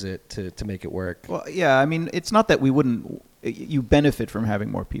use it to make it work. Well, yeah, I mean, it's not that we wouldn't. You benefit from having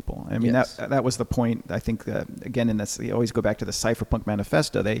more people. I mean, Yes. that was the point. I think again, in this, you always go back to the Cypherpunk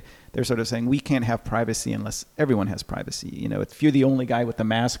Manifesto. They're sort of saying we can't have privacy unless everyone has privacy. You know, if you're the only guy with the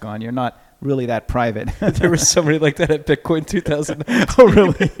mask on, you're not really that private. There was somebody like that at Bitcoin 2000. Oh,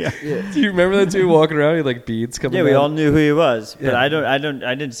 really? Yeah. Do you remember that dude walking around with like beads coming? Yeah, we down? all knew who he was, but Yeah.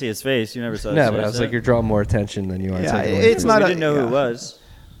 I didn't see his face. You never saw. No, his but I face, was like, right? you're drawing more attention than you are. Yeah, taking away it's from not it. We didn't know who yeah. it was.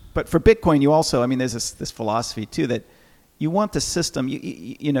 But for Bitcoin, you also, I mean, there's this philosophy too that you want the system.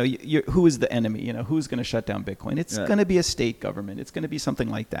 Who is the enemy? You know, who's going to shut down Bitcoin? It's Right. going to be a state government. It's going to be something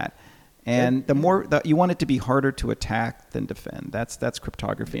like that. And the more that you want it to be harder to attack than defend. That's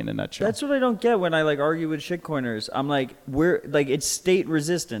cryptography in a nutshell. That's what I don't get when I like argue with shitcoiners. I'm like, it's state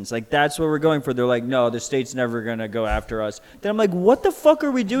resistance. Like that's what we're going for. They're like, no, the state's never gonna go after us. Then I'm like, what the fuck are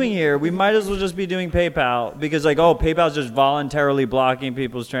we doing here? We might as well just be doing PayPal because like, oh, PayPal's just voluntarily blocking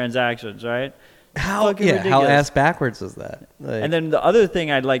people's transactions, right? How Fucking how ridiculous. ass backwards is that? Like, And then the other thing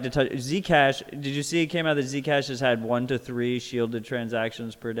I'd like to touch, Zcash. Did you see it came out that Zcash has had 1 to 3 shielded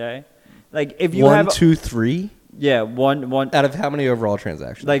transactions per day? Like if you 1, have 2, 3 one out of how many overall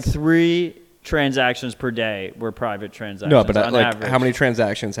transactions? like 3 transactions per day were private transactions. no, but on like average. how many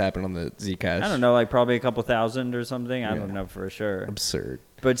transactions happen on the Zcash? I don't know, like probably a couple thousand or something. I Yeah. don't know for sure. Absurd.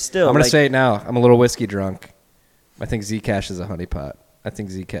 But still, I'm gonna like, say it now. I'm a little whiskey drunk. I think Zcash is a honeypot. I think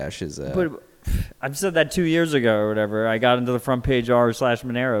Zcash is. But I've said that 2 years ago or whatever. I got into the front page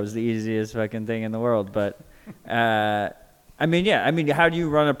r/Monero. It was the easiest fucking thing in the world. But I mean, yeah. I mean, how do you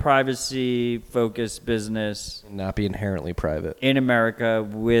run a privacy-focused business not be inherently private. in America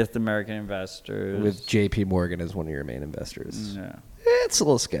with American investors? With JP Morgan as one of your main investors. No. It's a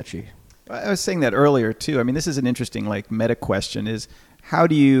little sketchy. I was saying that earlier too. I mean, this is an interesting like meta question: is how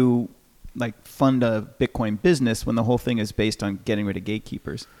do you like fund a Bitcoin business when the whole thing is based on getting rid of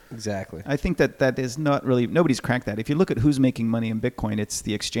gatekeepers? Exactly. I think that is not really, nobody's cracked that. If you look at who's making money in Bitcoin, it's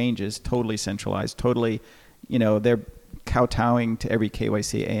the exchanges, totally centralized, totally, they're kowtowing to every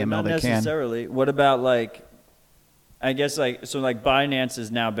KYC But AML not they can. necessarily. What about like, I guess like Binance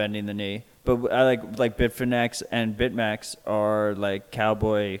is now bending the knee, but I like Bitfinex and BitMEX are like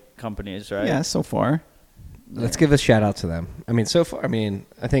cowboy companies, right? Yeah, so far. Let's give a shout out to them. I mean, so far, I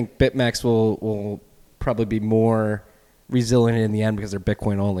think BitMEX will probably be more resilient in the end because they're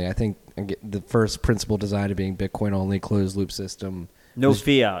Bitcoin only. I think the first principle design of being Bitcoin only closed loop system, No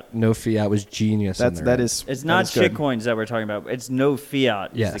fiat. no fiat was genius. in That there. is. It's that not is good. shitcoins that we're talking about. It's no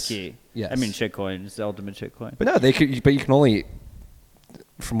fiat Yes. is the key. Yes. I mean, shitcoin is the ultimate shitcoin. But no, they could. But you can only,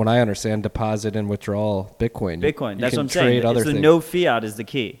 from what I understand, deposit and withdraw Bitcoin. Bitcoin. You That's can what I'm saying. trade other It's the things. no fiat is the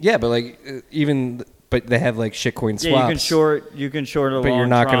key. Yeah, but like but they have like shitcoin swaps. Yeah, you can short a But long you're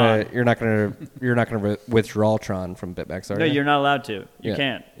not Tron. gonna withdraw Tron from BitMEX, are No, you? you're not allowed to. You Yeah.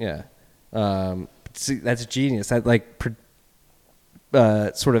 can't. Yeah. See, that's genius.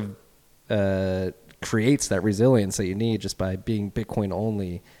 That sort of creates that resilience that you need just by being Bitcoin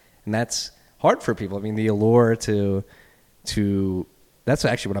only, and that's hard for people. I mean, the allure to that's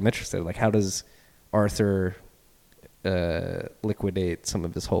actually what I'm interested in. Like, how does Arthur liquidate some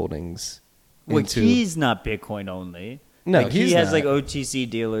of his holdings? Well, into, he's not Bitcoin only. No, like, he he's has not. like OTC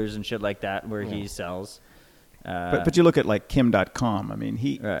dealers and shit like that where he sells. But you look at like Kim.com. I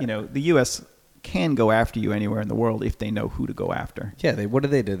mean, Right. the U.S. can go after you anywhere in the world if they know who to go after. Yeah, what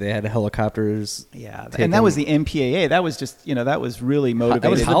did they do? They had helicopters. Yeah, taking- and that was the MPAA. That was just, that was really motivated.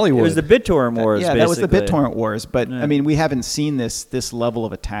 That was It Hollywood. was the BitTorrent wars. Yeah, that was the basically. BitTorrent wars. But Yeah. I mean, we haven't seen this level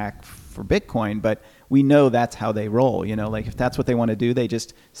of attack for Bitcoin, but we know that's how they roll. Like if that's what they want to do, they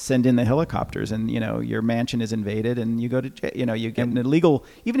just send in the helicopters, and your mansion is invaded, and you go to jail. You get an illegal.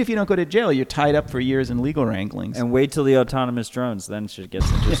 Even if you don't go to jail, you're tied up for years in legal wranglings. And wait till the autonomous drones, then shit gets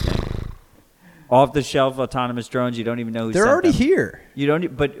interesting. Off the shelf autonomous drones, you don't even know who They're sent already them. here. You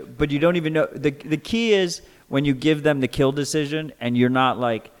don't, but you don't even know. The key is when you give them the kill decision, and you're not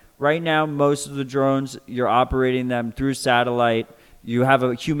like right now. Most of the drones, you're operating them through satellite. You have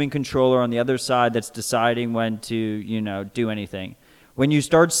a human controller on the other side that's deciding when to do anything. When you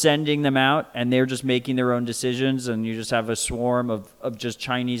start sending them out and they're just making their own decisions, and you just have a swarm of just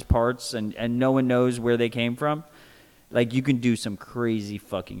Chinese parts, and no one knows where they came from, like you can do some crazy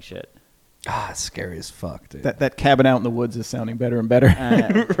fucking shit. It's scary as fuck, dude. that cabin out in the woods is sounding better and better.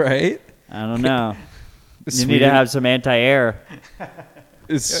 Right? I don't know. You need to Sweden- have some anti-air.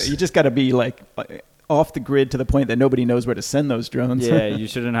 You just got to be like off the grid to the point that nobody knows where to send those drones. Yeah, you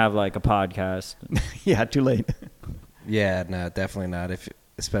shouldn't have like a podcast. Yeah, too late. Yeah, no, definitely not.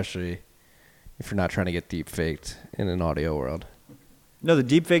 Especially if you're not trying to get deep faked in an audio world. No, the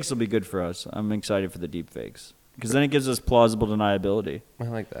deep fakes will be good for us. I'm excited for the deep fakes because then it gives us plausible deniability. I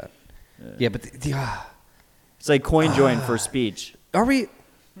like that. Yeah, but It's like CoinJoin for speech. are we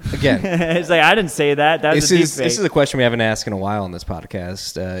again? It's like I didn't say that. That's a deep fake. This is a question we haven't asked in a while on this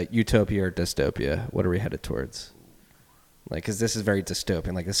podcast. Utopia or dystopia? What are we headed towards? Like, because this is very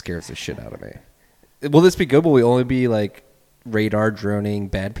dystopian. Like, this scares the shit out of me. Will this be good? Will we only be like radar droning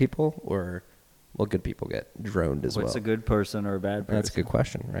bad people, or will good people get droned as What's well? a good person or a bad person? That's a good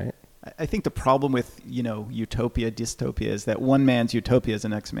question, right? I think the problem with, utopia, dystopia is that one man's utopia is the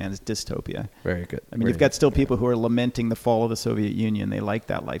next man's dystopia. Very good. I mean, you've got still people who are lamenting the fall of the Soviet Union. They like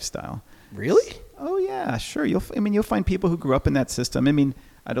that lifestyle. Really? Oh yeah, sure. You'll find people who grew up in that system. I mean,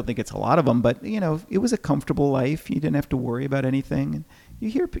 I don't think it's a lot of them, but it was a comfortable life. You didn't have to worry about anything. And you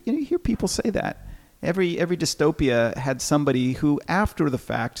hear people say that. Every dystopia had somebody who, after the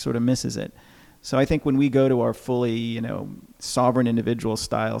fact, sort of misses it. So I think when we go to our fully, sovereign individual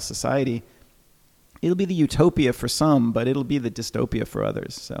style society, it'll be the utopia for some, but it'll be the dystopia for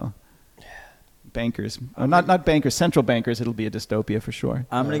others. So bankers, not bankers, central bankers, it'll be a dystopia for sure.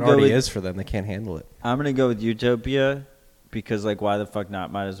 I'm It gonna go already with is for them. They can't handle it. I'm gonna go with utopia because why the fuck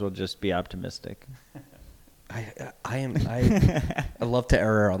not? Might as well just be optimistic. I love to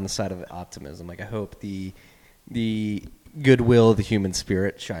err on the side of optimism. Like, I hope the goodwill of the human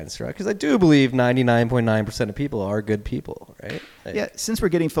spirit shines through, because I do believe 99.9% of people are good people, right? Yeah, since we're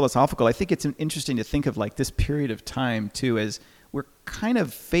getting philosophical, I think it's interesting to think of like this period of time too, as we're kind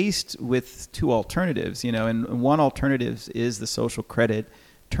of faced with two alternatives, and one alternative is the social credit,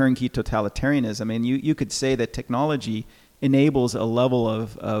 turnkey totalitarianism. I mean, you could say that technology enables a level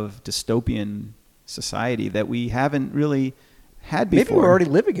of dystopian society that we haven't really had before. Maybe we're already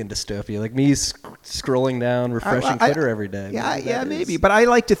living in dystopia, like me scrolling down, refreshing Twitter every day. Yeah, maybe. But I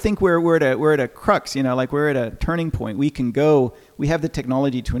like to think we're at a crux, like we're at a turning point. We have the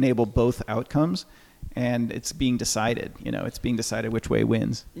technology to enable both outcomes, and it's being decided. It's being decided which way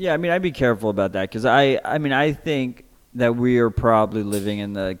wins. Yeah, I mean, I'd be careful about that because I think that we are probably living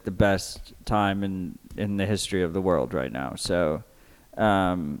in the best time in the history of the world right now. So,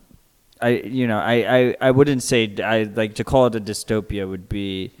 I wouldn't say I like to call it a dystopia would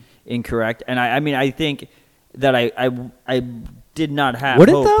be incorrect. And I think that I did not have Would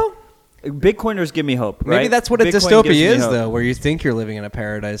hope. it though? Bitcoiners give me hope. Right? Maybe that's what a Bitcoin gives dystopia me is, hope. though, where you think you're living in a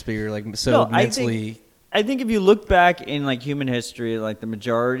paradise, but you're like so No, mentally. I think if you look back in like human history, like the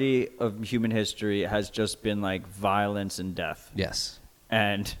majority of human history has just been like violence and death. Yes.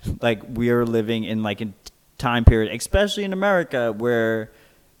 And like we are living in like a time period, especially in America, where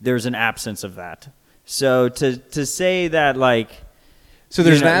there's an absence of that. So to say that like, So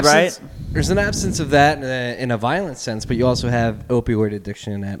there's You know, an absence. right? There's an absence of that in a violent sense, but you also have opioid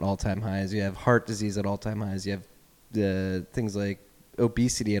addiction at all-time highs. You have heart disease at all-time highs. You have things like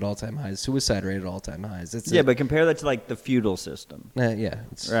obesity at all-time highs, suicide rate at all-time highs. but compare that to like the feudal system,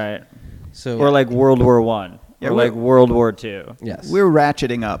 it's, right? So Or like World War I, Yeah, or like World War II. yes, We're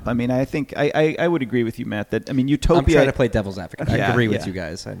ratcheting up. I mean, I think I would agree with you, Matt. That utopia. I'm trying to play devil's advocate. I Yeah, agree with yeah. you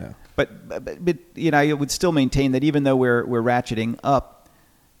guys. I know. But I would still maintain that even though we're ratcheting up,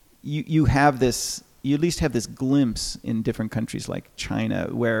 you have this. You at least have this glimpse in different countries like China,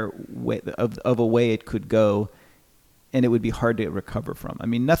 of a way it could go, and it would be hard to recover from. I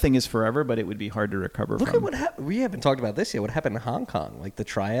mean, nothing is forever, but it would be hard to recover Look from. at what happened. We haven't talked about this yet. What happened in Hong Kong? Like the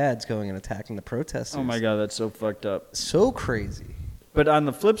triads going and attacking the protesters. Oh my God, that's so fucked up. So crazy. But on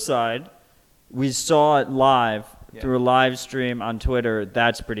the flip side, we saw it live through a live stream on Twitter.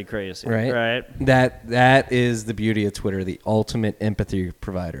 That's pretty crazy, right? That is the beauty of Twitter. The ultimate empathy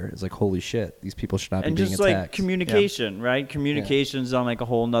provider. It's like, holy shit, these people should not And be being just attacked. like communication, right? Communication's on like a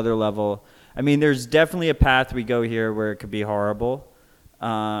whole nother level. I mean, there's definitely a path we go here where it could be horrible.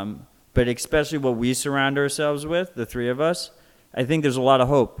 But especially what we surround ourselves with, the three of us, I think there's a lot of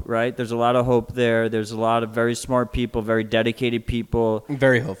hope, right? There's a lot of hope there. There's a lot of very smart people, very dedicated people I'm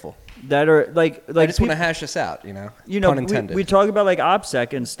very hopeful. that are like I just want to peop- hash this out, you know. Pun intended. we talk about like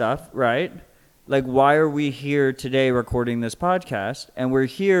OPSEC and stuff, right? Like, why are we here today recording this podcast? And we're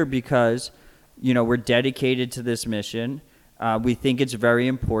here because, we're dedicated to this mission. We think it's very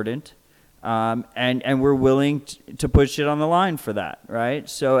important. And we're willing to put shit on the line for that, right?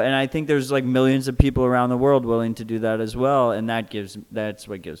 So, and I think there's like millions of people around the world willing to do that as well. And that's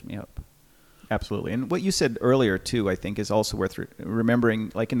what gives me hope. Absolutely. And what you said earlier, too, I think is also worth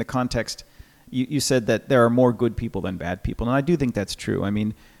remembering, like in the context, you said that there are more good people than bad people. And I do think that's true. I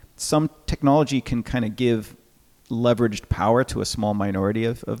mean, some technology can kind of give leveraged power to a small minority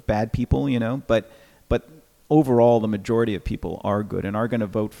of bad people, but overall, the majority of people are good and are going to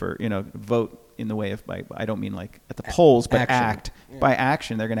vote in the way of I don't mean like at the polls, but Action. act by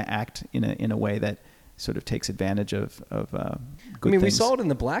action. They're going to act in a way that sort of takes advantage of good things. We saw it in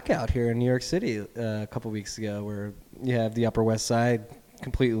the blackout here in New York City a couple weeks ago, where you have the Upper West Side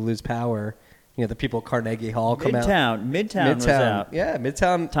completely lose power. You know, the people at Carnegie Hall come out. Midtown was out. Yeah,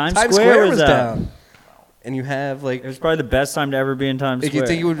 Midtown. Times Square was out. down. And you have like It was probably the best time to ever be in Times like, Square. you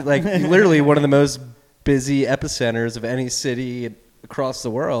think you would like literally one of the most busy epicenters of any city across the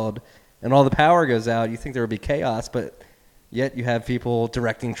world, and all the power goes out. You think there would be chaos, but yet you have people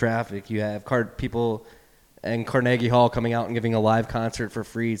directing traffic. You have people and Carnegie Hall coming out and giving a live concert for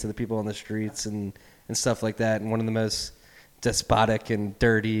free to the people on the streets and stuff like that. And one of the most despotic and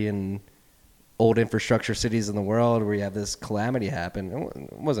dirty and old infrastructure cities in the world, where you have this calamity happen.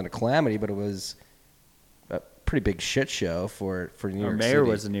 It wasn't a calamity, but it was a pretty big shit show for New York City. Our mayor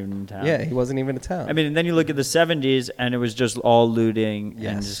wasn't even in town. Yeah, he wasn't even in town. I mean, and then you look at the 70s, and it was just all looting and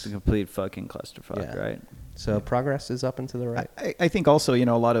Yes. just a complete fucking clusterfuck, Yeah. right? So progress is up and to the right. I think also, a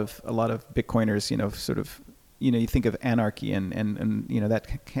lot of Bitcoiners, sort of, you think of anarchy and that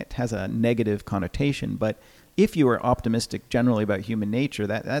has a negative connotation. But if you are optimistic generally about human nature,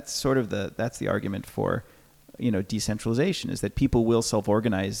 that's sort of that's the argument for, decentralization, is that people will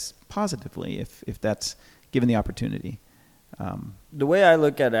self-organize positively if that's given the opportunity. The way I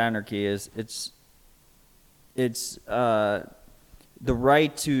look at anarchy is it's the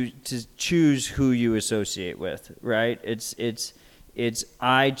right to choose who you associate with, right? It's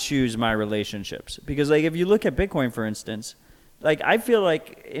I choose my relationships, because like if you look at Bitcoin, for instance, like I feel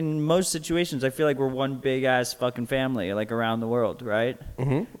like in most situations I feel like we're one big ass fucking family, like around the world, right?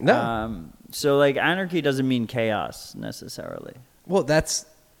 Mm-hmm. No. So like anarchy doesn't mean chaos necessarily. Well, that's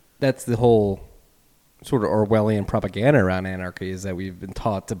the whole sort of Orwellian propaganda around anarchy, is that we've been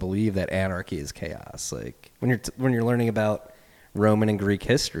taught to believe that anarchy is chaos. Like when you're learning about Roman and Greek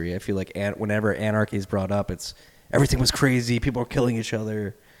history, I feel like whenever anarchy is brought up, it's everything was crazy, people were killing each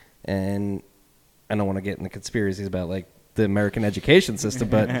other, and I don't want to get into conspiracies about like the American education system,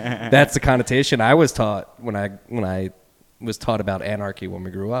 but that's the connotation I was taught when I was taught about anarchy when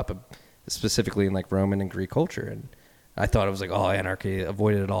we grew up, specifically in like Roman and Greek culture, and I thought it was like, oh, anarchy,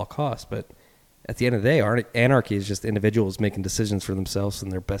 avoided at all costs, but at the end of the day, anarchy is just individuals making decisions for themselves in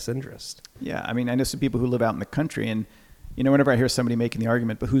their best interest. Yeah, I mean, I know some people who live out in the country, and whenever I hear somebody making the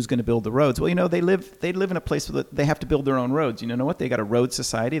argument, but who's going to build the roads? Well, they live in a place where they have to build their own roads. You know what? They got a road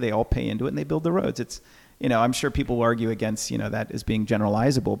society. They all pay into it, and they build the roads. It's, I'm sure people will argue against, that as being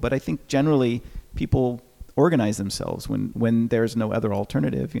generalizable, but I think generally people organize themselves when there's no other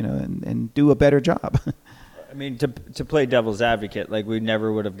alternative, and do a better job. I mean, to play devil's advocate, like we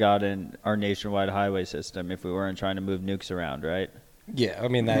never would have gotten our nationwide highway system if we weren't trying to move nukes around, right? Yeah, I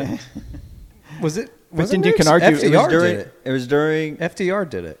mean that was it. But then you can argue FDR did it. It was during. FDR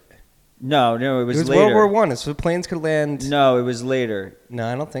did it. No, it was later. World War One. So planes could land. No, it was later. No,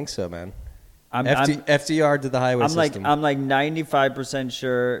 I don't think so, man. FDR did the highway system. I'm like 95%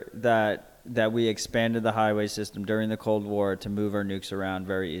 sure that we expanded the highway system during the Cold War to move our nukes around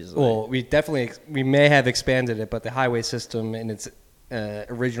very easily. Well, we may have expanded it, but the highway system in its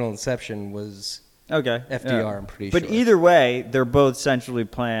original inception was okay. FDR. Yeah. I'm pretty sure. But either way, they're both centrally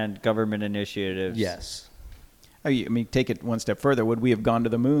planned government initiatives. Yes. I mean, take it one step further. Would we have gone to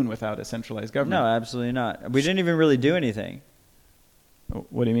the moon without a centralized government? No, absolutely not. We didn't even really do anything.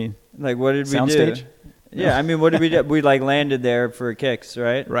 What do you mean? Like, what did we Soundstage? do? Yeah, I mean, what did we do? We like landed there for kicks,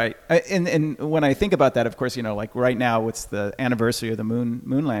 right? Right. And when I think about that, of course, like right now, it's the anniversary of the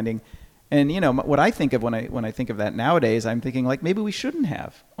moon landing. And, what I think of when I think of that nowadays, I'm thinking like maybe we shouldn't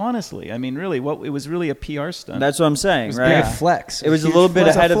have, honestly. I mean, really, it was really a PR stunt. That's what I'm saying, It was right? a big flex. It was a huge little bit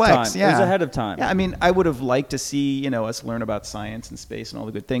flex. ahead It was a of flex, time. yeah. It was ahead of time. Yeah, I mean, I would have liked to see, us learn about science and space and all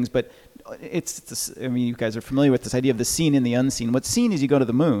the good things, but I mean, you guys are familiar with this idea of the seen and the unseen. What's seen is you go to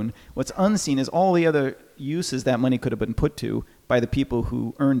the moon. What's unseen is all the other uses that money could have been put to by the people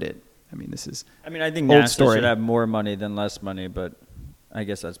who earned it. I mean, this is I mean, I think old NASA story. should have more money than less money, but I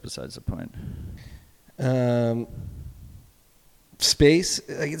guess that's besides the point. Space,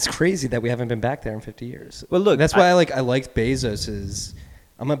 it's crazy that we haven't been back there in 50 years. Well, look, that's why I liked Bezos's.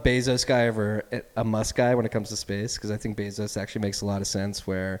 I'm a Bezos guy over a Musk guy when it comes to space, because I think Bezos actually makes a lot of sense,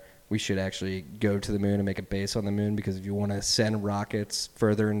 where we should actually go to the moon and make a base on the moon, because if you want to send rockets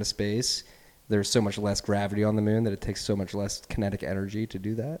further into space, there's so much less gravity on the moon that it takes so much less kinetic energy to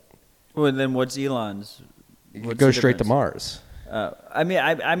do that. Well, then what's Elon's? You What's go the straight to difference? Mars. I mean,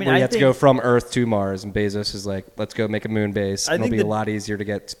 Where you I have to think go from Earth to Mars, and Bezos is like, let's go make a moon base, I and it'll think be a the- lot easier to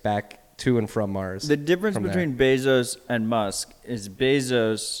get back to and from Mars. the difference from there. between Bezos and Musk is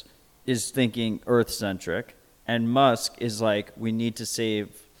Bezos is thinking Earth-centric, and Musk is like, we need to save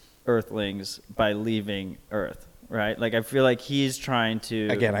Earthlings by leaving Earth, right? Like I feel like he's trying to.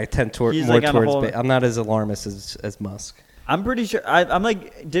 Again, I tend more He's like on a towards. whole- I'm not as alarmist as Musk. I'm pretty sure. I'm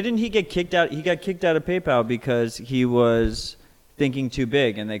like, didn't he get kicked out? He got kicked out of PayPal because he was thinking too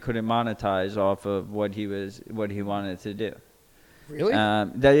big, and they couldn't monetize off of what he wanted to do. Really?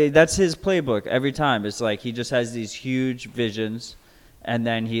 That's his playbook every time. It's like he just has these huge visions, and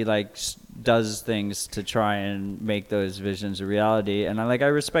then he like does things to try and make those visions a reality. And I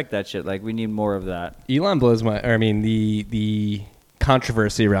respect that shit. Like we need more of that. Elon blows my. Or I mean, the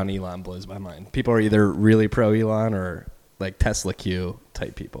controversy around Elon blows my mind. People are either really pro Elon or like Tesla Q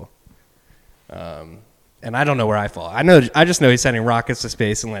type people. And I don't know where I fall. I just know he's sending rockets to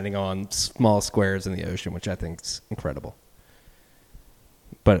space and landing on small squares in the ocean, which I think is incredible.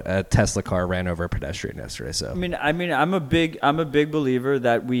 But a Tesla car ran over a pedestrian yesterday. So I mean, I'm a big believer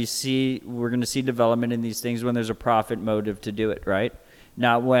that we're going to see development in these things when there's a profit motive to do it, right?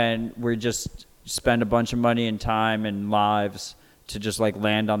 Not when we're just spend a bunch of money and time and lives to just like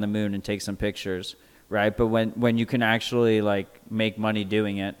land on the moon and take some pictures, right? But when you can actually like make money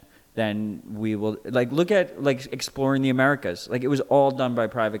doing it, then we will like look at like exploring the Americas. Like it was all done by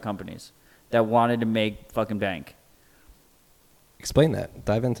private companies that wanted to make fucking bank. explain that.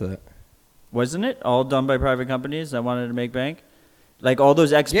 Dive into that. Wasn't it all done by private companies that wanted to make bank? Like all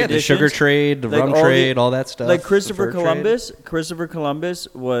those Yeah, expeditions. the sugar trade, the like rum all trade, all that stuff. Like the Christopher fur trade. Columbus. Christopher Columbus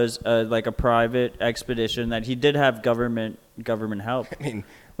was like a private expedition that he did have government help. I mean,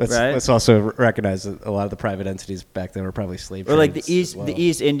 Right? let's also recognize that a lot of the private entities back then were probably slave Or like trades the as well.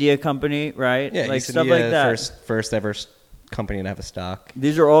 East India Company, right? Yeah, like East stuff India, like that. First ever company to have a stock.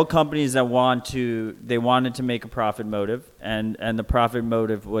 These are all companies that wanted to make a profit motive, and the profit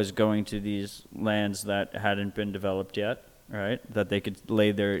motive was going to these lands that hadn't been developed yet, right? That they could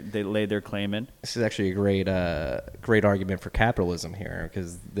lay their claim in. This is actually a great argument for capitalism here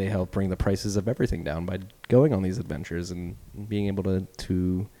because they help bring the prices of everything down by going on these adventures and being able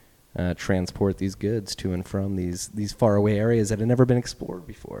to transport these goods to and from these faraway areas that had never been explored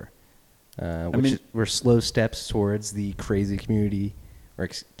before. Which were slow steps towards the crazy the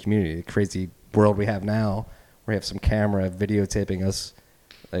crazy world we have now, where we have some camera videotaping us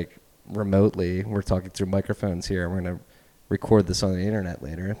like remotely. We're talking through microphones here. We're going to record this on the internet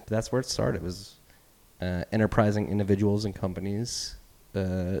later. That's where it started. It was enterprising individuals and companies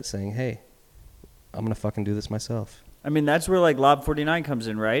saying, hey, I'm going to fucking do this myself. I mean, that's where like Lob 49 comes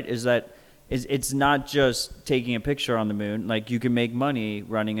in, right? It's not just taking a picture on the moon. Like you can make money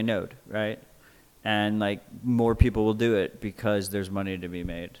running a node, right? And like more people will do it because there's money to be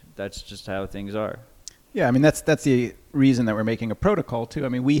made. That's just how things are. Yeah, I mean that's the reason that we're making a protocol too. I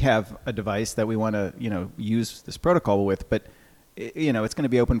mean, we have a device that we want to use this protocol with, but it's going to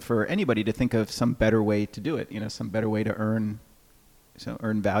be open for anybody to think of some better way to do it. Some better way to earn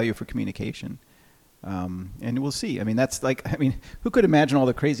value for communication. And we'll see. I mean, who could imagine all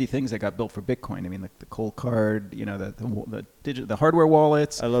the crazy things that got built for Bitcoin? I mean, like the cold card, the hardware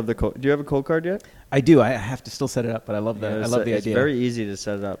wallets. I love the cold. Do you have a cold card yet? I do. I have to still set it up, but I love the idea. It's very easy to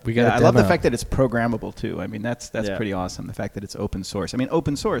set it up. I love the fact that it's programmable too. I mean, that's Yeah. pretty awesome. The fact that it's open source. I mean,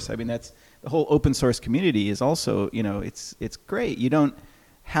 open source. I mean, that's the whole open source community is also, it's great. You don't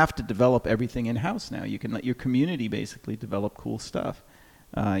have to develop everything in house now. You can let your community basically develop cool stuff.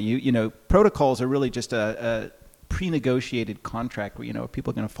 Protocols are really just a pre-negotiated contract where,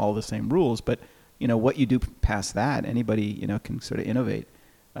 people are going to follow the same rules, but, what you do past that, anybody, can sort of innovate.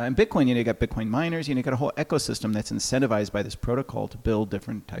 In Bitcoin, you got Bitcoin miners, you got a whole ecosystem that's incentivized by this protocol to build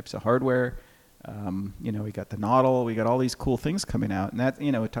different types of hardware. We got the Nodl, we got all these cool things coming out, and that,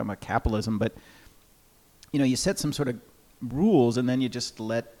 we're talking about capitalism, but, you set some sort of rules and then you just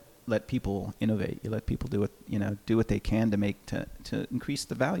let people innovate. You let people do what they can to increase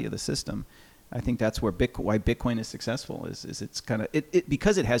the value of the system. I think that's where why Bitcoin is successful is it's kind of it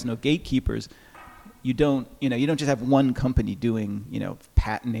because it has no gatekeepers. You don't just have one company doing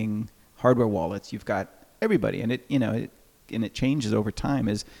patenting hardware wallets. You've got everybody, and it changes over time.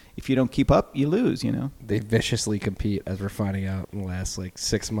 As if you don't keep up, you lose. They viciously compete, as we're finding out in the last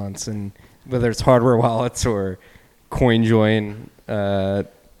 6 months, and whether it's hardware wallets or CoinJoin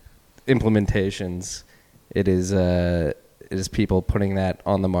implementations, it is people putting that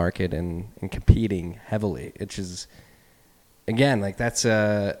on the market and competing heavily. Which is, again, that's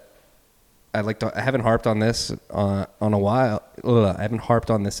I haven't harped on this on a while. I haven't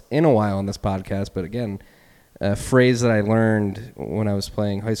harped on this in a while on this podcast, but again, a phrase that I learned when I was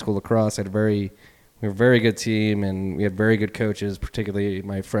playing high school lacrosse. We were a very good team, and we had very good coaches, particularly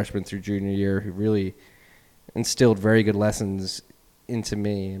my freshman through junior year, who really instilled very good lessons into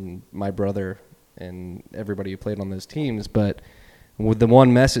me and my brother and everybody who played on those teams. But the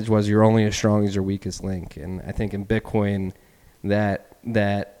one message was you're only as strong as your weakest link. And I think in Bitcoin,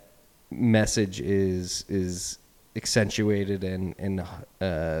 that message is accentuated and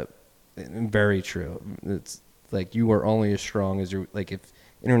very true. It's like you are only as strong as your, like if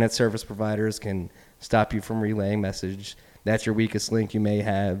internet service providers can stop you from relaying message, that's your weakest link. You may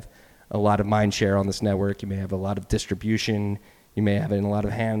have a lot of mind share on this network. You may have a lot of distribution. You may have it in a lot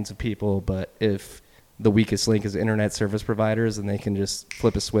of hands of people. But if the weakest link is internet service providers and they can just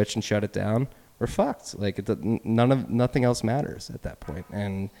flip a switch and shut it down, we're fucked. Like nothing else matters at that point.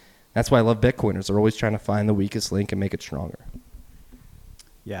 And that's why I love Bitcoiners. They're always trying to find the weakest link and make it stronger.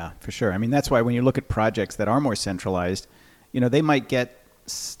 Yeah, for sure. I mean, that's why when you look at projects that are more centralized, they might get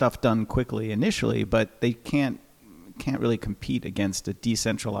stuff done quickly initially, but they can't really compete against a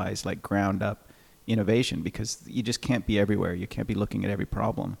decentralized, like ground up innovation, because you just can't be everywhere. You can't be looking at every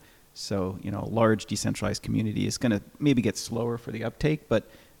problem. So, a large decentralized community is going to maybe get slower for the uptake, but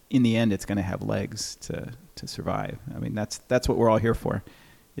in the end, it's going to have legs to survive. I mean, that's what we're all here for,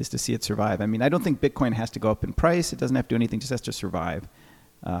 is to see it survive. I mean, I don't think Bitcoin has to go up in price. It doesn't have to do anything, just has to survive.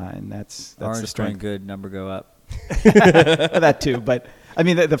 And that's Orange the strength. doing good, number go up. That too. But I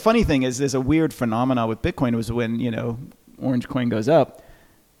mean, the funny thing is there's a weird phenomenon with Bitcoin was when, Orange coin goes up,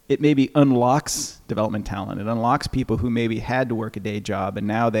 it maybe unlocks development talent. It unlocks people who maybe had to work a day job and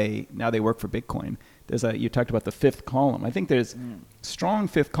now they work for Bitcoin. You talked about the fifth column. I think there's strong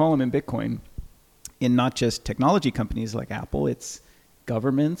fifth column in Bitcoin in not just technology companies like Apple, it's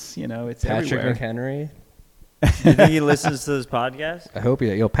governments, it's Patrick everywhere. McHenry. You think he listens to this podcast? I hope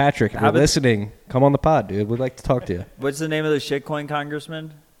you. Yo, Patrick, if you're listening, come on the pod, dude. We'd like to talk to you. What's the name of the shitcoin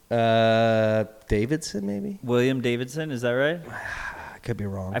congressman? Davidson, maybe? William Davidson, is that right? I could be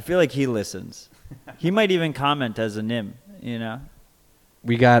wrong. I feel like he listens. He might even comment as a NIM,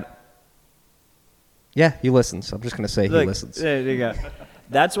 We got... Yeah, he listens. I'm just going to say Look, he listens. There you go.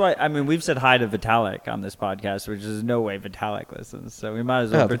 That's why, we've said hi to Vitalik on this podcast, which is no way Vitalik listens. So we might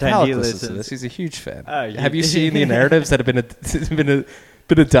as well pretend Vitalik he listens to listens. this. He's a huge fan. Oh, have you seen the narratives that have been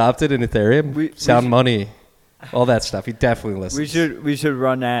adopted in Ethereum? Sound Money, all that stuff. He definitely listens. We should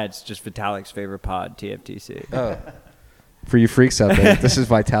run ads, just Vitalik's favorite pod, TFTC. Oh. For you freaks out there, this is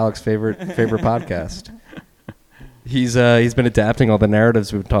Vitalik's favorite podcast. He's been adapting all the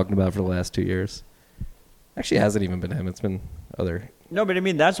narratives we've been talking about for the last 2 years. Actually, it hasn't even been him. It's been other... No, but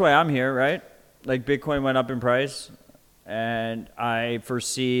that's why I'm here, right? Like, Bitcoin went up in price, and I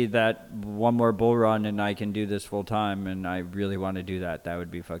foresee that one more bull run and I can do this full time, and I really want to do that. That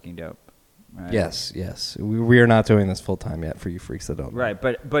would be fucking dope. Right? Yes. We are not doing this full time yet for you freaks that don't know. Right,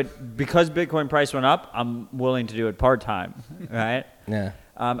 but because Bitcoin price went up, I'm willing to do it part time, right? Yeah.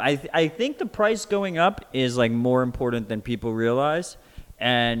 I think the price going up is like more important than people realize,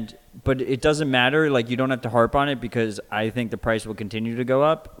 but it doesn't matter. Like, you don't have to harp on it, because I think the price will continue to go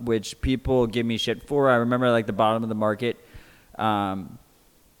up, which people give me shit for. I remember, like, the bottom of the market, Udi,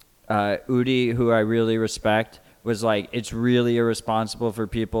 who I really respect, was like, it's really irresponsible for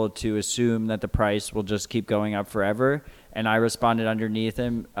people to assume that the price will just keep going up forever. And I responded underneath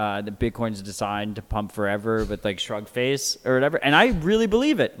him that Bitcoin's designed to pump forever with like shrug face or whatever. And I really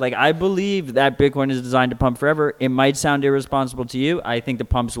believe it. Like, I believe that Bitcoin is designed to pump forever. It might sound irresponsible to you. I think the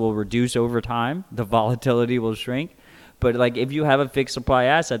pumps will reduce over time. The volatility will shrink. But like, if you have a fixed supply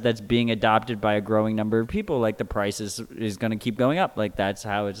asset that's being adopted by a growing number of people, like, the price is going to keep going up. Like, that's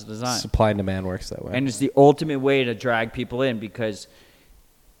how it's designed. Supply and demand works that way. And it's the ultimate way to drag people in, because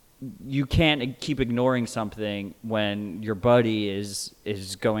you can't keep ignoring something when your buddy is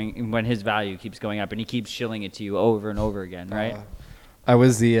going, when his value keeps going up and he keeps shilling it to you over and over again, right? I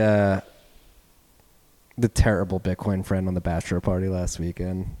was the terrible Bitcoin friend on the bachelor party last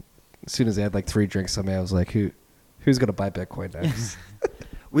weekend. As soon as I had like 3 drinks on me, I was like, who's gonna buy Bitcoin next?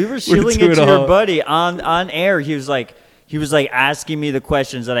 We were shilling it to your buddy on air. He was like asking me the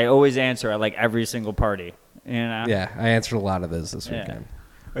questions that I always answer at like every single party. Yeah, I answered a lot of those this weekend.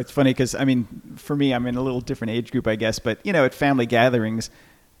 It's funny because, for me, I'm in a little different age group, I guess. But, at family gatherings,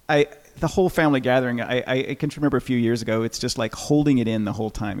 the whole family gathering, I can remember a few years ago, it's just like holding it in the whole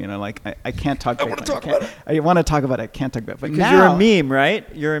time. I can't talk about it. I want to talk about it. I can't talk about it. But because now, you're a meme, right?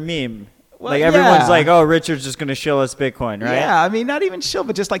 You're a meme. Well, like, everyone's like, oh, Richard's just going to shill us Bitcoin, right? Yeah, not even shill,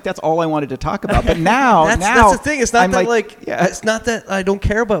 but just like that's all I wanted to talk about. But now, that's the thing. It's not I'm it's not that I don't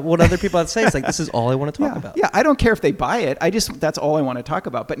care about what other people have to say. It's like, this is all I want to talk about. Yeah, I don't care if they buy it. That's all I want to talk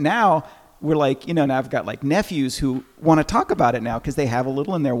about. But now we're like, now I've got like nephews who want to talk about it now because they have a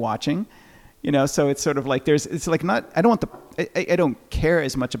little and they're watching. You know, so it's sort of like it's like not, I don't want I don't care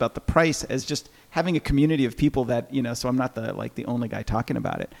as much about the price as just having a community of people that, you know, so I'm not the only guy talking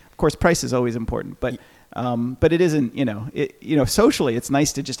about it. Of course, price is always important, but it isn't, socially, it's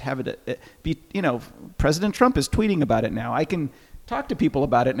nice to just have it be, President Trump is tweeting about it now. I can talk to people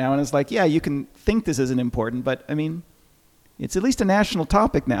about it now, and it's like, yeah, you can think this isn't important, but I mean, it's at least a national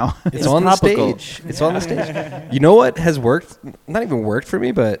topic now. It's on topical. the stage. It's on the stage. You know what has worked? Not even worked for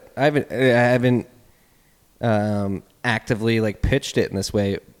me, but I haven't actively like pitched it in this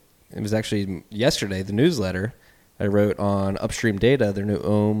way. It was actually yesterday, the newsletter I wrote on Upstream Data, their new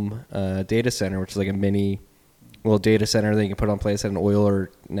Ohm data center, which is like a mini little data center that you can put on place at an oil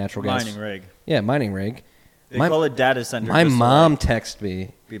or natural gas. Mining rig. Yeah, mining rig. They call it data center. My mom texted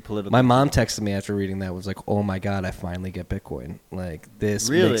me. Be political. My mom texted me after reading that, was like, "Oh my God, I finally get Bitcoin. Like, this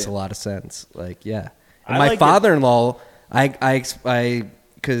makes a lot of sense." Like, yeah. And my father-in-law,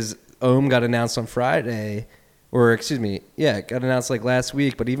 because Ohm got announced on Friday, got announced like last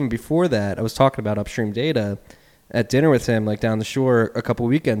week. But even before that, I was talking about Upstream Data at dinner with him, like down the shore a couple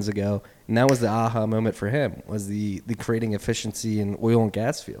weekends ago, and that was the aha moment for him, was the creating efficiency in oil and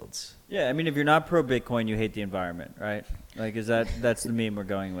gas fields. Yeah, I mean, if you're not pro Bitcoin, you hate the environment, right? Like, that's the meme we're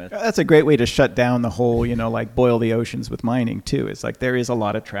going with. That's a great way to shut down the whole, like boil the oceans with mining too. It's like there is a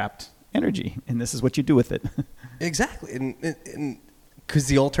lot of trapped energy, and this is what you do with it. Exactly, and because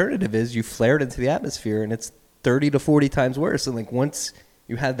the alternative is you flare it into the atmosphere, and it's 30 to 40 times worse. And like once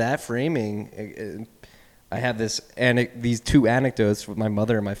you have that framing, I have these two anecdotes with my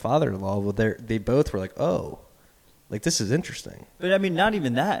mother and my father-in-law. Well, they both were like, oh. Like, this is interesting. But I mean, not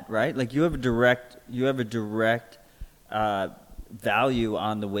even that, right? Like, you have a direct value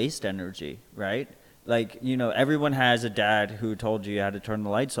on the waste energy, right? Like, everyone has a dad who told you how to turn the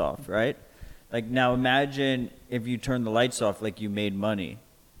lights off, right? Like, now imagine if you turn the lights off, like you made money,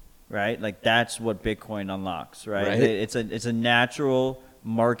 right? Like, that's what Bitcoin unlocks, right? It's a natural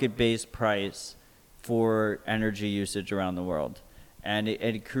market-based price for energy usage around the world. And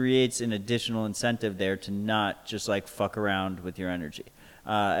it creates an additional incentive there to not just like fuck around with your energy.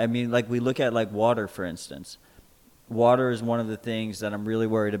 I mean, like we look at like water, for instance. Water is one of the things that I'm really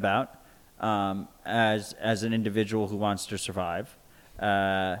worried about as an individual who wants to survive.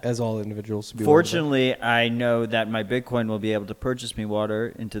 As all individuals. Fortunately, I know that my Bitcoin will be able to purchase me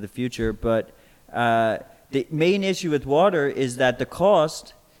water into the future. But the main issue with water is that the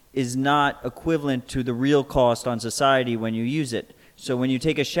cost is not equivalent to the real cost on society when you use it. So when you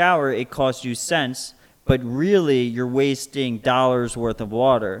take a shower, it costs you cents, but really you're wasting dollars worth of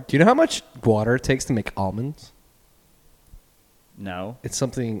water. Do you know how much water it takes to make almonds? No. It's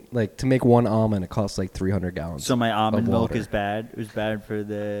something like to make one almond, it costs like 300 gallons. So my almond milk water is bad. It was bad for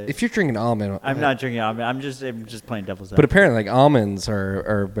the. If you're drinking almond, I'm not drinking almond. I'm just playing devil's advocate. But apparently, like almonds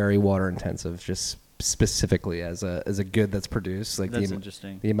are very water intensive, just specifically as a good that's produced. Like that's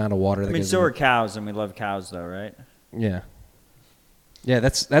interesting. The amount of water. I mean, so are cows, and we love cows, though, right? Yeah. Yeah,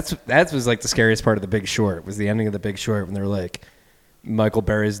 that was like the scariest part of The Big Short, was the ending of The Big Short when they were like, Michael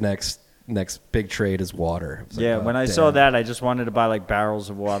Berry's next big trade is water. Like, yeah, when I saw that, I just wanted to buy like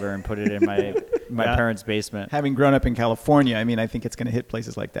barrels of water and put it in my parents' basement. Having grown up in California, I mean, I think it's going to hit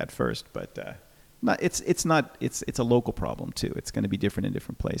places like that first, but it's a local problem too. It's going to be different in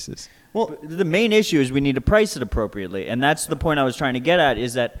different places. Well, the main issue is we need to price it appropriately, and that's the point I was trying to get at.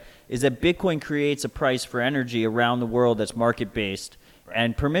 Is that Bitcoin creates a price for energy around the world that's market based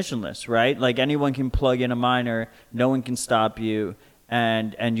and permissionless, right? Like anyone can plug in a miner, no one can stop you,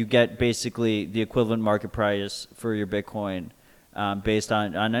 and you get basically the equivalent market price for your Bitcoin based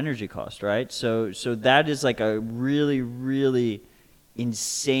on energy cost, right? So that is like a really, really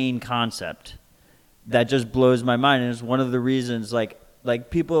insane concept that just blows my mind, and it's one of the reasons like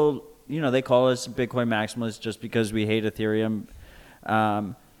people, they call us Bitcoin maximalists just because we hate Ethereum.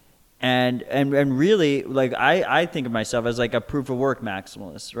 And really, like I think of myself as like a proof of work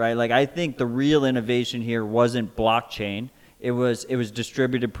maximalist, right? Like I think the real innovation here wasn't blockchain; it was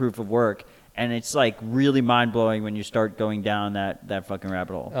distributed proof of work, and it's like really mind blowing when you start going down that fucking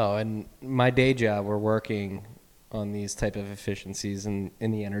rabbit hole. Oh, and my day job, we're working on these type of efficiencies in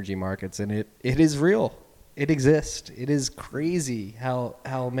the energy markets, and it is real. It exists. It is crazy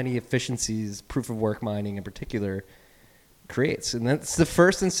how many efficiencies proof of work mining in particular creates. And that's the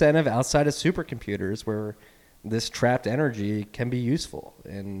first incentive outside of supercomputers where this trapped energy can be useful.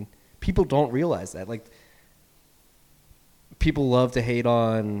 And people don't realize that. Like, people love to hate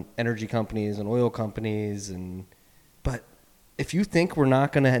on energy companies and oil companies, but if you think we're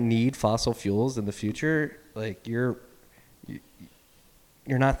not going to need fossil fuels in the future, like you're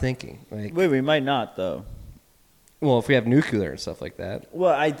not thinking. Like, wait, we might not though. Well, if we have nuclear and stuff like that.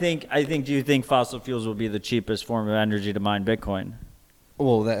 Well, I think. Do you think fossil fuels will be the cheapest form of energy to mine Bitcoin?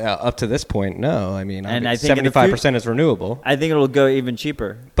 Well, up to this point, no. I mean, And I think in the 75% is renewable. I think it'll go even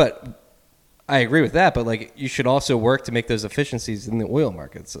cheaper. But I agree with that. But like, you should also work to make those efficiencies in the oil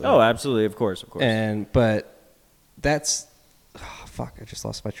markets. Oh, absolutely, of course. But that's fuck. I just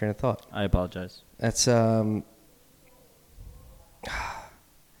lost my train of thought. I apologize. That's well,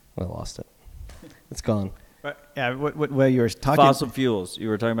 I lost it. It's gone. Yeah, what you were talking Fossil fuels. You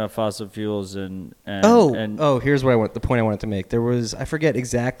were talking about fossil fuels and Here's what the point I wanted to make. There was, I forget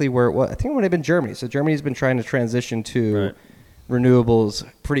exactly where it was. I think it would have been Germany. So Germany's been trying to transition to renewables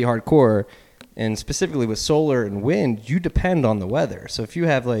pretty hardcore, and specifically with solar and wind, you depend on the weather. So if you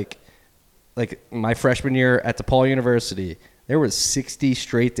have like my freshman year at DePaul University, there was 60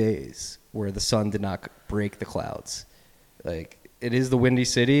 straight days where the sun did not break the clouds. Like, it is the Windy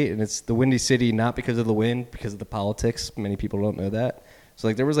City, and it's the Windy City not because of the wind, because of the politics. Many people don't know that. So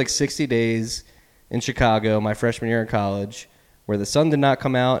like, there was like 60 days in Chicago, my freshman year in college, where the sun did not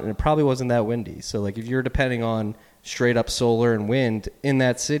come out, and it probably wasn't that windy. So like, if you're depending on straight up solar and wind in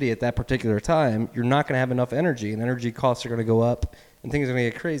that city at that particular time, you're not going to have enough energy, and energy costs are going to go up, and things are going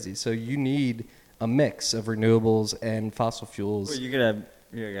to get crazy. So you need a mix of renewables and fossil fuels. Well, you're gonna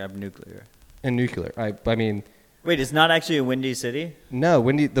have nuclear. And nuclear. I mean... Wait, it's not actually a windy city? No,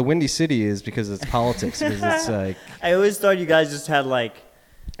 the Windy City is because it's politics. Because it's like... I always thought you guys just had like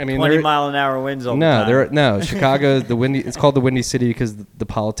 20-mile-an-hour winds all the time. No, Chicago, it's called the Windy City because the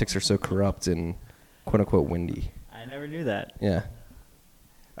politics are so corrupt and quote-unquote windy. I never knew that. Yeah.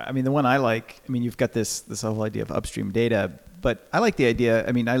 I mean, the one I like, I mean, you've got this whole idea of upstream data, but I like the idea,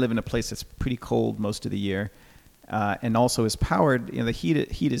 I mean, I live in a place that's pretty cold most of the year, and also is powered, the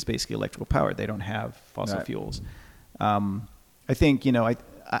heat is basically electrical powered. They don't have fossil fuels. I think,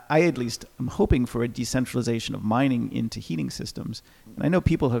 I at least am hoping for a decentralization of mining into heating systems. And I know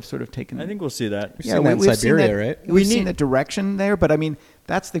people have sort of taken... I think we'll see that. We've seen that in Siberia, right? We've seen the direction there, but I mean,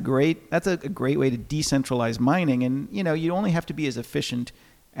 that's a great way to decentralize mining. And, you only have to be as efficient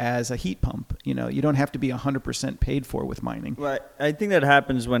as a heat pump. You don't have to be 100% paid for with mining. Well, I think that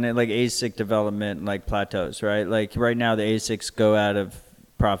happens when ASIC development plateaus, right? Like right now the ASICs go out of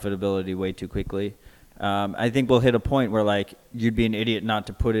profitability way too quickly. I think we'll hit a point where you'd be an idiot not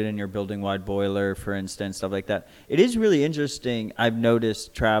to put it in your building-wide boiler, for instance, stuff like that. It is really interesting. I've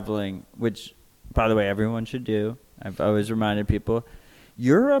noticed traveling, which, by the way, everyone should do. I've always reminded people.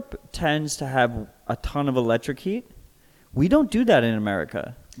 Europe tends to have a ton of electric heat. We don't do that in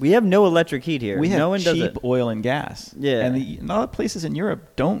America. We have no electric heat here. We have no one does cheap it. oil and gas. Yeah. And a lot of places in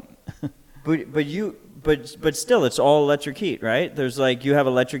Europe don't. But still, it's all electric heat, right? There's you have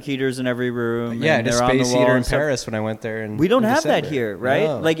electric heaters in every room. Yeah, and I did they're on the space wall heater in and stuff. Paris when I went there. We don't in have that December. here, right?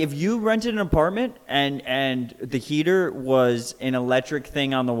 No. If you rented an apartment and the heater was an electric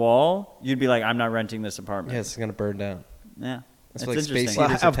thing on the wall, you'd be like, I'm not renting this apartment. Yeah, it's going to burn down. Yeah. That's That's like space interesting.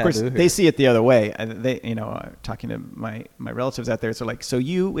 heaters. Well, of course, taboo here. they see it the other way. They, talking to my relatives out there, it's like, so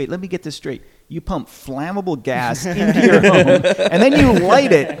wait, let me get this straight. You pump flammable gas into your home, and then you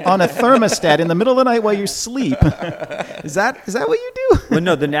light it on a thermostat in the middle of the night while you sleep. Is that what you do? Well,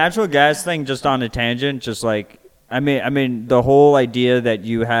 no, the natural gas thing, just on a tangent, I mean, the whole idea that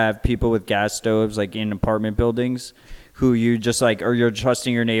you have people with gas stoves in apartment buildings who you just or you're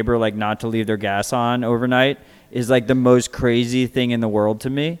trusting your neighbor not to leave their gas on overnight is the most crazy thing in the world to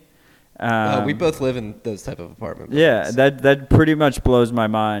me. We both live in those type of apartment Yeah, buildings. that pretty much blows my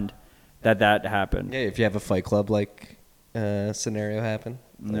mind that happened. Yeah, if you have a Fight Club scenario happen.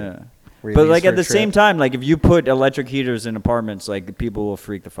 Yeah. where you But leave for at a the trip. same time, if you put electric heaters in apartments, people will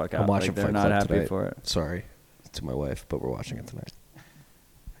freak the fuck out. I'm watching They're Fight not Club happy tonight. for it. Sorry to my wife, but we're watching it tonight.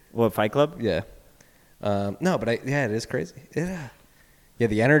 What, Fight Club? Yeah. No, but it is crazy. Yeah. Yeah,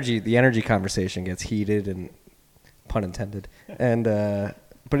 the energy conversation gets heated, and pun intended. And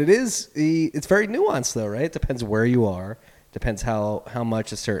but it's very nuanced though, right? It depends where you are. Depends how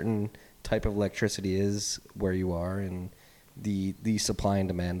much a certain type of electricity is where you are, and the supply and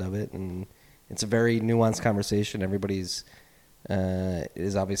demand of it. And it's a very nuanced conversation. Everybody's it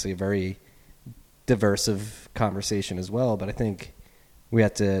is obviously a very diverse conversation as well, but I think we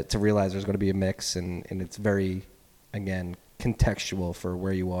have to realize there's going to be a mix, and it's very, again, contextual for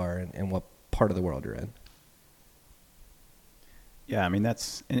where you are and what part of the world you're in. Yeah, I mean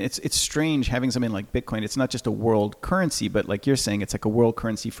it's strange having something like Bitcoin. It's not just a world currency, but like you're saying, it's like a world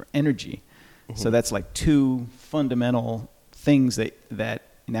currency for energy. Mm-hmm. So that's two fundamental things that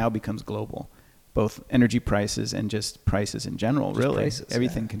now becomes global, both energy prices and just prices in general. Just really, prices,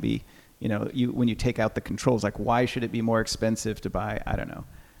 everything yeah. can be. When you take out the controls, why should it be more expensive to buy? I don't know.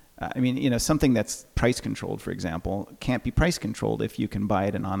 I mean, you know, something that's price controlled, for example, can't be price controlled if you can buy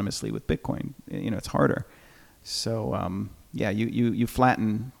it anonymously with Bitcoin. You know, it's harder. So yeah, you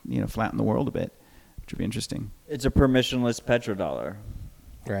flatten the world a bit, which would be interesting. It's a permissionless petrodollar.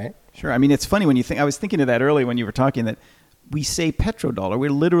 Right. Sure. I mean, it's funny when you think. I was thinking of that earlier when you were talking that we say petrodollar. We're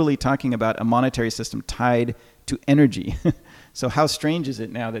literally talking about a monetary system tied to energy. So how strange is it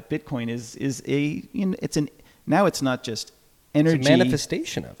now that Bitcoin is a, you know, now it's not just energy. It's a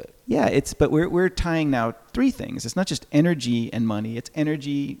manifestation of it. Yeah, but we're tying now three things. It's not just energy and money. It's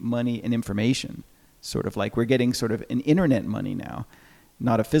energy, money, and information. Sort of like we're getting sort of an internet money now,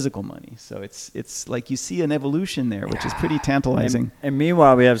 not a physical money. So it's like you see an evolution there, which is pretty tantalizing. And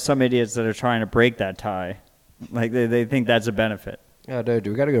meanwhile, we have some idiots that are trying to break that tie. Like they think that's a benefit. Oh, dude,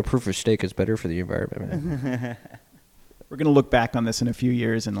 we got to go proof of stake is better for the environment, man. We're going to look back on this in a few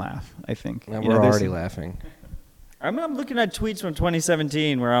years and laugh, I think. And You we're know, there's already some- laughing. I'm looking at tweets from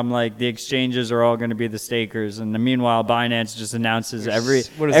 2017 where I'm like, the exchanges are all going to be the stakers, and meanwhile, Binance just announces every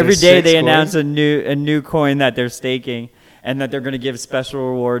what is every there, day they 6 announce coins? a new coin that they're staking, and that they're going to give special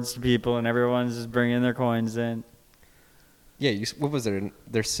rewards to people, and everyone's just bringing their coins in. Yeah, what was there?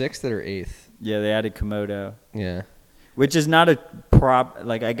 They're 6th or 8th? Yeah, they added Komodo, Yeah. which is not a prop.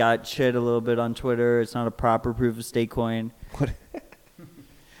 Like I got shit a little bit on Twitter. It's not a proper proof of stake coin,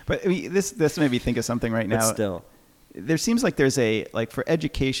 But I mean, this made me think of something right but now. still. There seems like there's for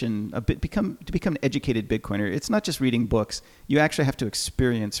education, to become an educated Bitcoiner, it's not just reading books. You actually have to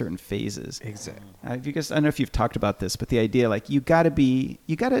experience certain phases. Exactly. I don't know if you've talked about this, but the idea, like, you gotta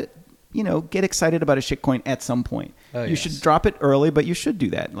get excited about a shitcoin at some point. Oh, you yes. should drop it early, but you should do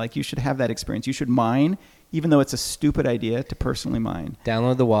that. Like, you should have that experience. You should mine, even though it's a stupid idea to personally mine.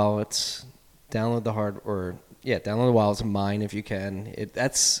 Download the wallets. Download the wallets. Mine if you can.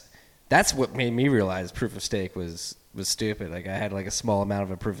 That's what made me realize proof of stake was stupid. Like I had like a small amount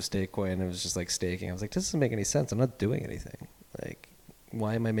of a proof of stake coin and it was just like staking. I was like, this doesn't make any sense. I'm not doing anything. Like,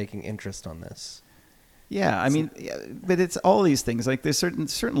 why am I making interest on this? Yeah, I mean, but it's all these things. Like, there's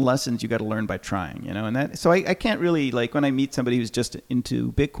certain lessons you got to learn by trying, you know. And that, so I can't really, like, when I meet somebody who's just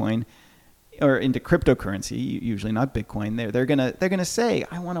into Bitcoin or into cryptocurrency, usually not Bitcoin, they're gonna say,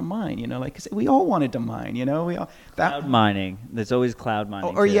 I want to mine, you know, like 'cause we all wanted to mine, you know, Cloud mining. There's always cloud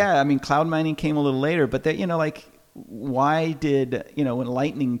mining. or too. yeah, I mean, cloud mining came a little later, but that, you know, like, why did, you know, when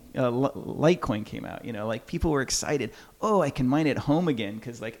Litecoin came out, you know, like people were excited. Oh, I can mine at home again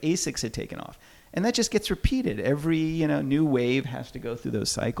because like ASICs had taken off. And that just gets repeated. Every, you know, new wave has to go through those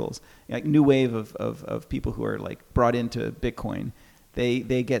cycles. Like new wave of people who are like brought into Bitcoin, they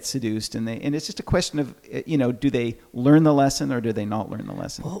get seduced and it's just a question of, you know, do they learn the lesson or do they not learn the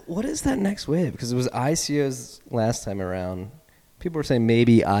lesson? Well, what is that next wave? Because it was ICOs last time around. People were saying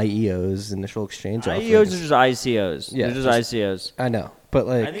maybe IEOs, initial exchange offerings. IEOs are just ICOs. Yeah, They're just ICOs. I know, but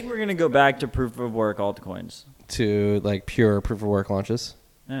like I think we're gonna go back to proof of work altcoins. to like pure proof of work launches.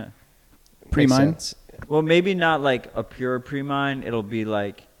 Yeah. Pre-mine? Makes sense. Well, maybe not like a pure pre-mine. It'll be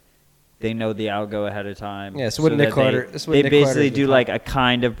like they know the algo ahead of time. Yeah, so what Nick that Carter- They, that's what they Nick basically Carter's do been like a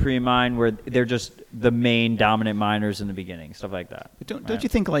kind of pre-mine where they're just the main dominant miners in the beginning, stuff like that. But don't Right. you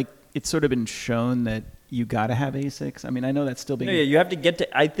think like it's sort of been shown that you got to have ASICs? I mean, I know that's still being. No, yeah, you have to get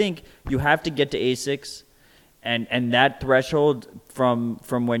to. I think you have to get to ASICs, and that threshold from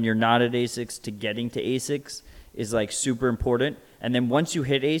when you're not at ASICs to getting to ASICs is like super important. And then once you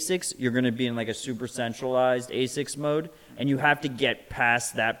hit ASICs, you're going to be in like a super centralized ASICs mode, and you have to get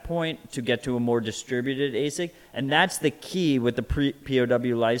past that point to get to a more distributed ASIC. And that's the key with the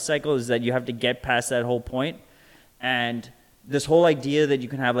POW lifecycle is that you have to get past that whole point. And this whole idea that you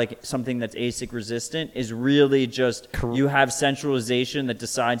can have like something that's ASIC resistant is really just you have centralization that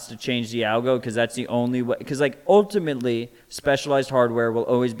decides to change the algo because that's the only way. Because like ultimately, specialized hardware will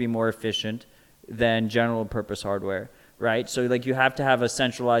always be more efficient than general purpose hardware, right? So like you have to have a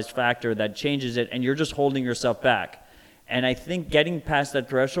centralized factor that changes it, and you're just holding yourself back. And I think getting past that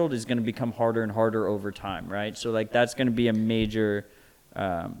threshold is going to become harder and harder over time, right? So like that's going to be a major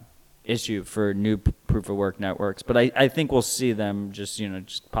issue for new proof of work networks. But I think we'll see them just, you know,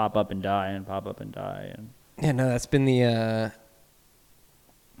 just pop up and die and pop up and die. And Yeah, no, that's been the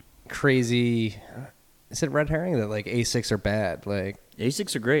crazy. Is it red herring that like ASICs are bad? Like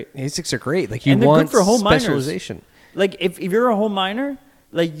ASICs are great. ASICs are great. Like you And they're want good for home miners. specialization. Like if you're a home miner,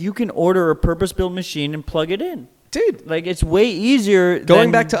 like you can order a purpose-built machine and plug it in. Dude, Like it's way easier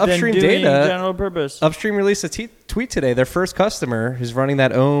Going back to than upstream doing data, general purpose. Upstream released a tweet today. Their first customer who's running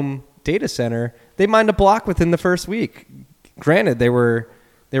that Ohm data center, they mined a block within the first week. Granted, they were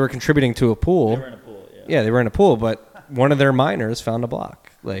contributing to a pool. They were in a pool, yeah. Yeah, they were in a pool, but one of their miners found a block.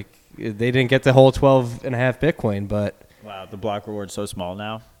 Like they didn't get the whole 12.5 Bitcoin, but Wow, the block reward's so small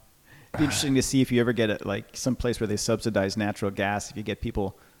now. be interesting to see if you ever get it, like some place where they subsidize natural gas. If you get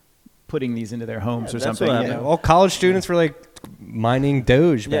people putting these into their homes or that's something. what You happened. know? All college students were like mining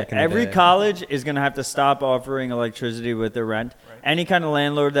Doge Yeah, back in the every day. college is going to have to stop offering electricity with their rent. Any kind of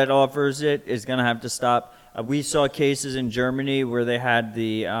landlord that offers it is going to have to stop. We saw cases in Germany where they had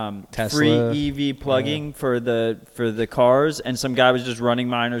the Tesla. free EV plugging for the cars, and some guy was just running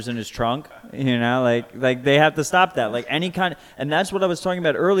miners in his trunk. You know, like they have to stop that. Like any kind, and that's what I was talking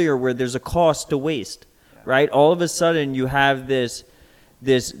about earlier, where there's a cost to waste, right? All of a sudden, you have this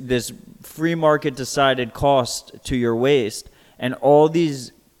free market decided cost to your waste, and all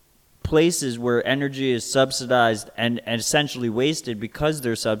these places where energy is subsidized and essentially wasted because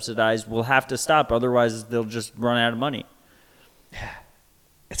they're subsidized will have to stop. Otherwise, they'll just run out of money.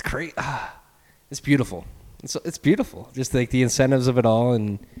 It's great. It's beautiful. It's beautiful. Just like the incentives of it all,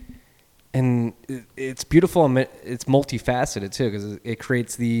 and it's beautiful. And it's multifaceted too, because it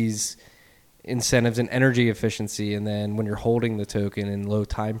creates these incentives and energy efficiency, and then when you're holding the token and low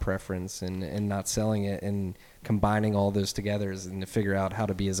time preference and not selling it and combining all those together and to figure out how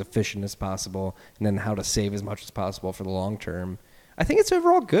to be as efficient as possible and then how to save as much as possible for the long term. I think it's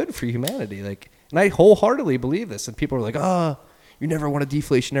overall good for humanity. Like, and I wholeheartedly believe this. And people are like, you never want a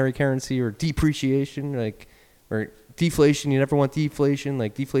deflationary currency or depreciation, like, or deflation. You never want deflation.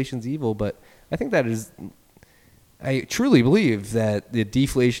 Like, deflation's evil. But I think I truly believe that the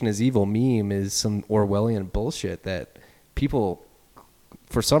deflation is evil meme is some Orwellian bullshit that people,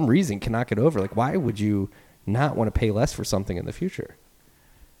 for some reason, cannot get over. Like, why would you not want to pay less for something in the future?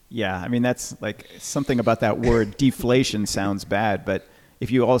 Yeah, I mean, that's like something about that word deflation sounds bad, but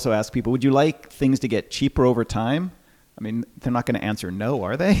if you also ask people, would you like things to get cheaper over time? I mean, they're not going to answer no,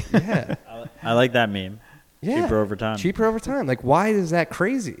 are they? Yeah. I like that meme. Yeah. Cheaper over time. Cheaper over time. Like, why is that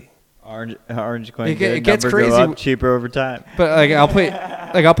crazy? Orange coin. It It gets number go crazy. up, cheaper over time. But like,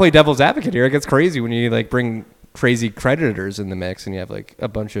 I'll play devil's advocate here. It gets crazy when you like bring crazy creditors in the mix, and you have like a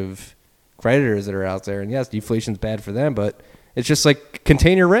bunch of creditors that are out there. And yes, deflation's bad for them, but it's just like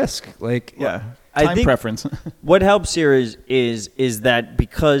contain your risk. Like, Yeah, I time think- preference. What helps here is that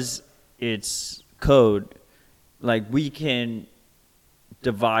because it's code, like we can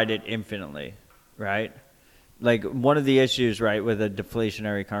divide it infinitely, right? Like one of the issues, right, with a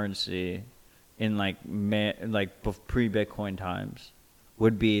deflationary currency in pre-Bitcoin times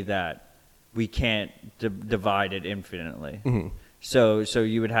would be that we can't divide it infinitely. Mm-hmm. So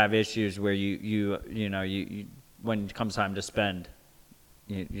you would have issues where you when it comes time to spend,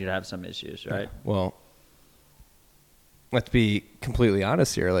 you'd have some issues, right? well, let's be completely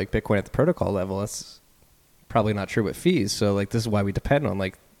honest here. Like Bitcoin at the protocol level, that's probably not true with fees. So like, this is why we depend on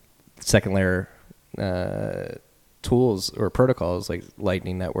like second layer tools or protocols like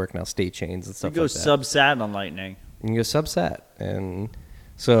Lightning Network, now state chains and You stuff go like that. subsat on Lightning. You can go subsat. And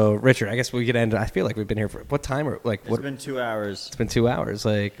so, Richard, I guess we could end. I feel like we've been here for what time? Or like, It's been 2 hours. It's been 2 hours.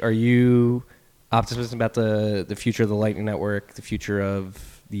 Like, are you optimistic about the future of the Lightning Network, the future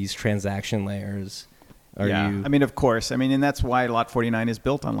of these transaction layers? Are yeah, you? I mean, of course. I mean, and that's why Lot 49 is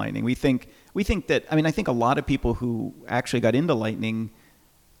built on Lightning. We think that. I mean, I think a lot of people who actually got into Lightning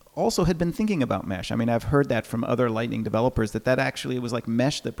also had been thinking about Mesh. I mean, I've heard that from other Lightning developers that actually was like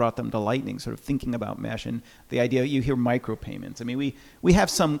Mesh that brought them to Lightning, sort of thinking about Mesh and the idea. You hear micropayments. I mean, we have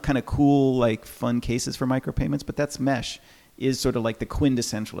some kind of cool, like, fun cases for micropayments, but that's Mesh is sort of like the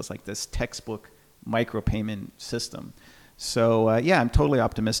quintessential. It's like this textbook micropayment system. So yeah, I'm totally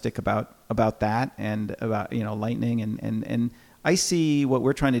optimistic about that and about Lightning and I see what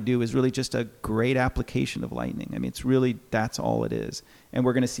we're trying to do is really just a great application of Lightning. I mean, it's really that's all it is, and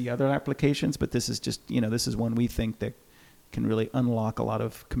we're going to see other applications, but this is just this is one we think that can really unlock a lot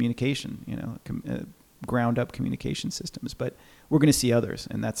of communication, ground up communication systems. But we're going to see others,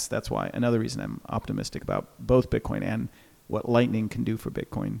 and that's why another reason I'm optimistic about both Bitcoin and what Lightning can do for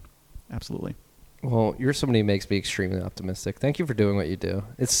Bitcoin. Absolutely. Well, you're somebody who makes me extremely optimistic. Thank you for doing what you do.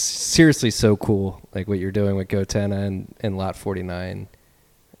 It's seriously so cool, like what you're doing with Gotenna and Lot 49.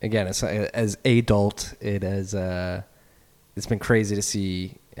 Again, as an adult, it's been crazy to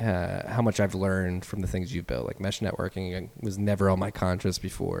see how much I've learned from the things you've built. Like mesh networking was never on my conscience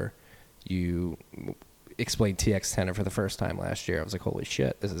before. You explained TX10 for the first time last year. I was like, holy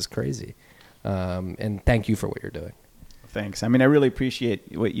shit, this is crazy. And thank you for what you're doing. Thanks. I mean, I really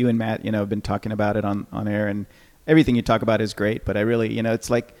appreciate what you and Matt, have been talking about it on air, and everything you talk about is great. But I really, it's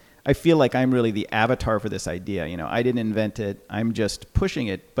like I feel like I'm really the avatar for this idea. I didn't invent it. I'm just pushing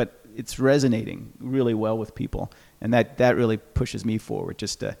it, but it's resonating really well with people, and that really pushes me forward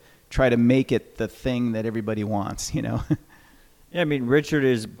just to try to make it the thing that everybody wants. Yeah, I mean, Richard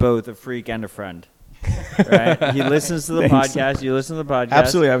is both a freak and a friend. right? He listens to the Thanks. podcast. You listen to the podcast.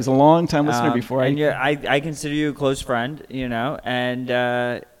 Absolutely. I was a long time listener before and I consider you a close friend, you know, and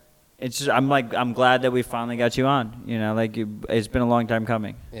it's just, I'm glad that we finally got you on, you know, like it's been a long time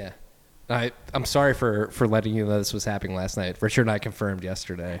coming. Yeah. I'm sorry for letting you know this was happening last night. Richard and I confirmed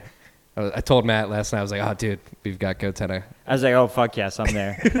yesterday. I told Matt last night, I was like, oh, dude, we've got GoTenna. I was like, oh, fuck yes, I'm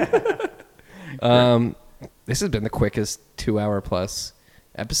there. This has been the quickest 2-hour plus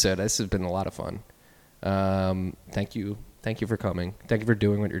episode. This has been a lot of fun. Thank you for coming. Thank you for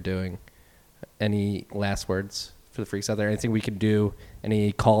doing what you're doing. Any last words for the freaks out there? Anything we can do?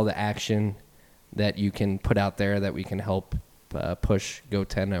 Any call to action that you can put out there that we can help push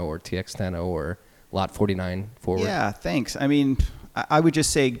GoTenna or TX10 or Lot 49 forward? Yeah, thanks. I mean, I would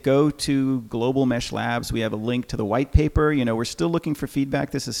just say go to Global Mesh Labs. We have a link to the white paper. You know, we're still looking for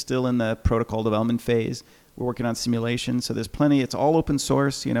feedback. This is still in the protocol development phase. We're working on simulation, so there's plenty. It's all open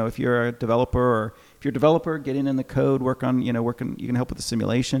source. You know, if you're a developer or if you're a developer, get in the code, work on, you can help with the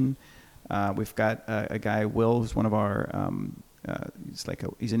simulation. We've got a guy, Will, who's one of our,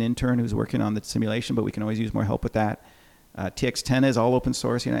 he's an intern who's working on the simulation, but we can always use more help with that. TX10 is all open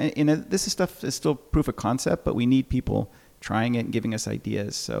source. You know, this is stuff is still proof of concept, but we need people trying it and giving us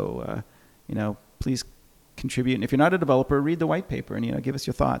ideas. So, please contribute. And if you're not a developer, read the white paper and, give us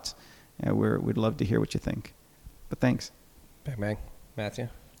your thoughts. We'd love to hear what you think. But thanks. Bang, bang. Matthew?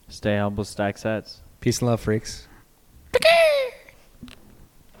 Stay humble, stack sets. Peace and love, freaks.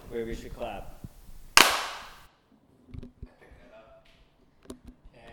 Where we should clap.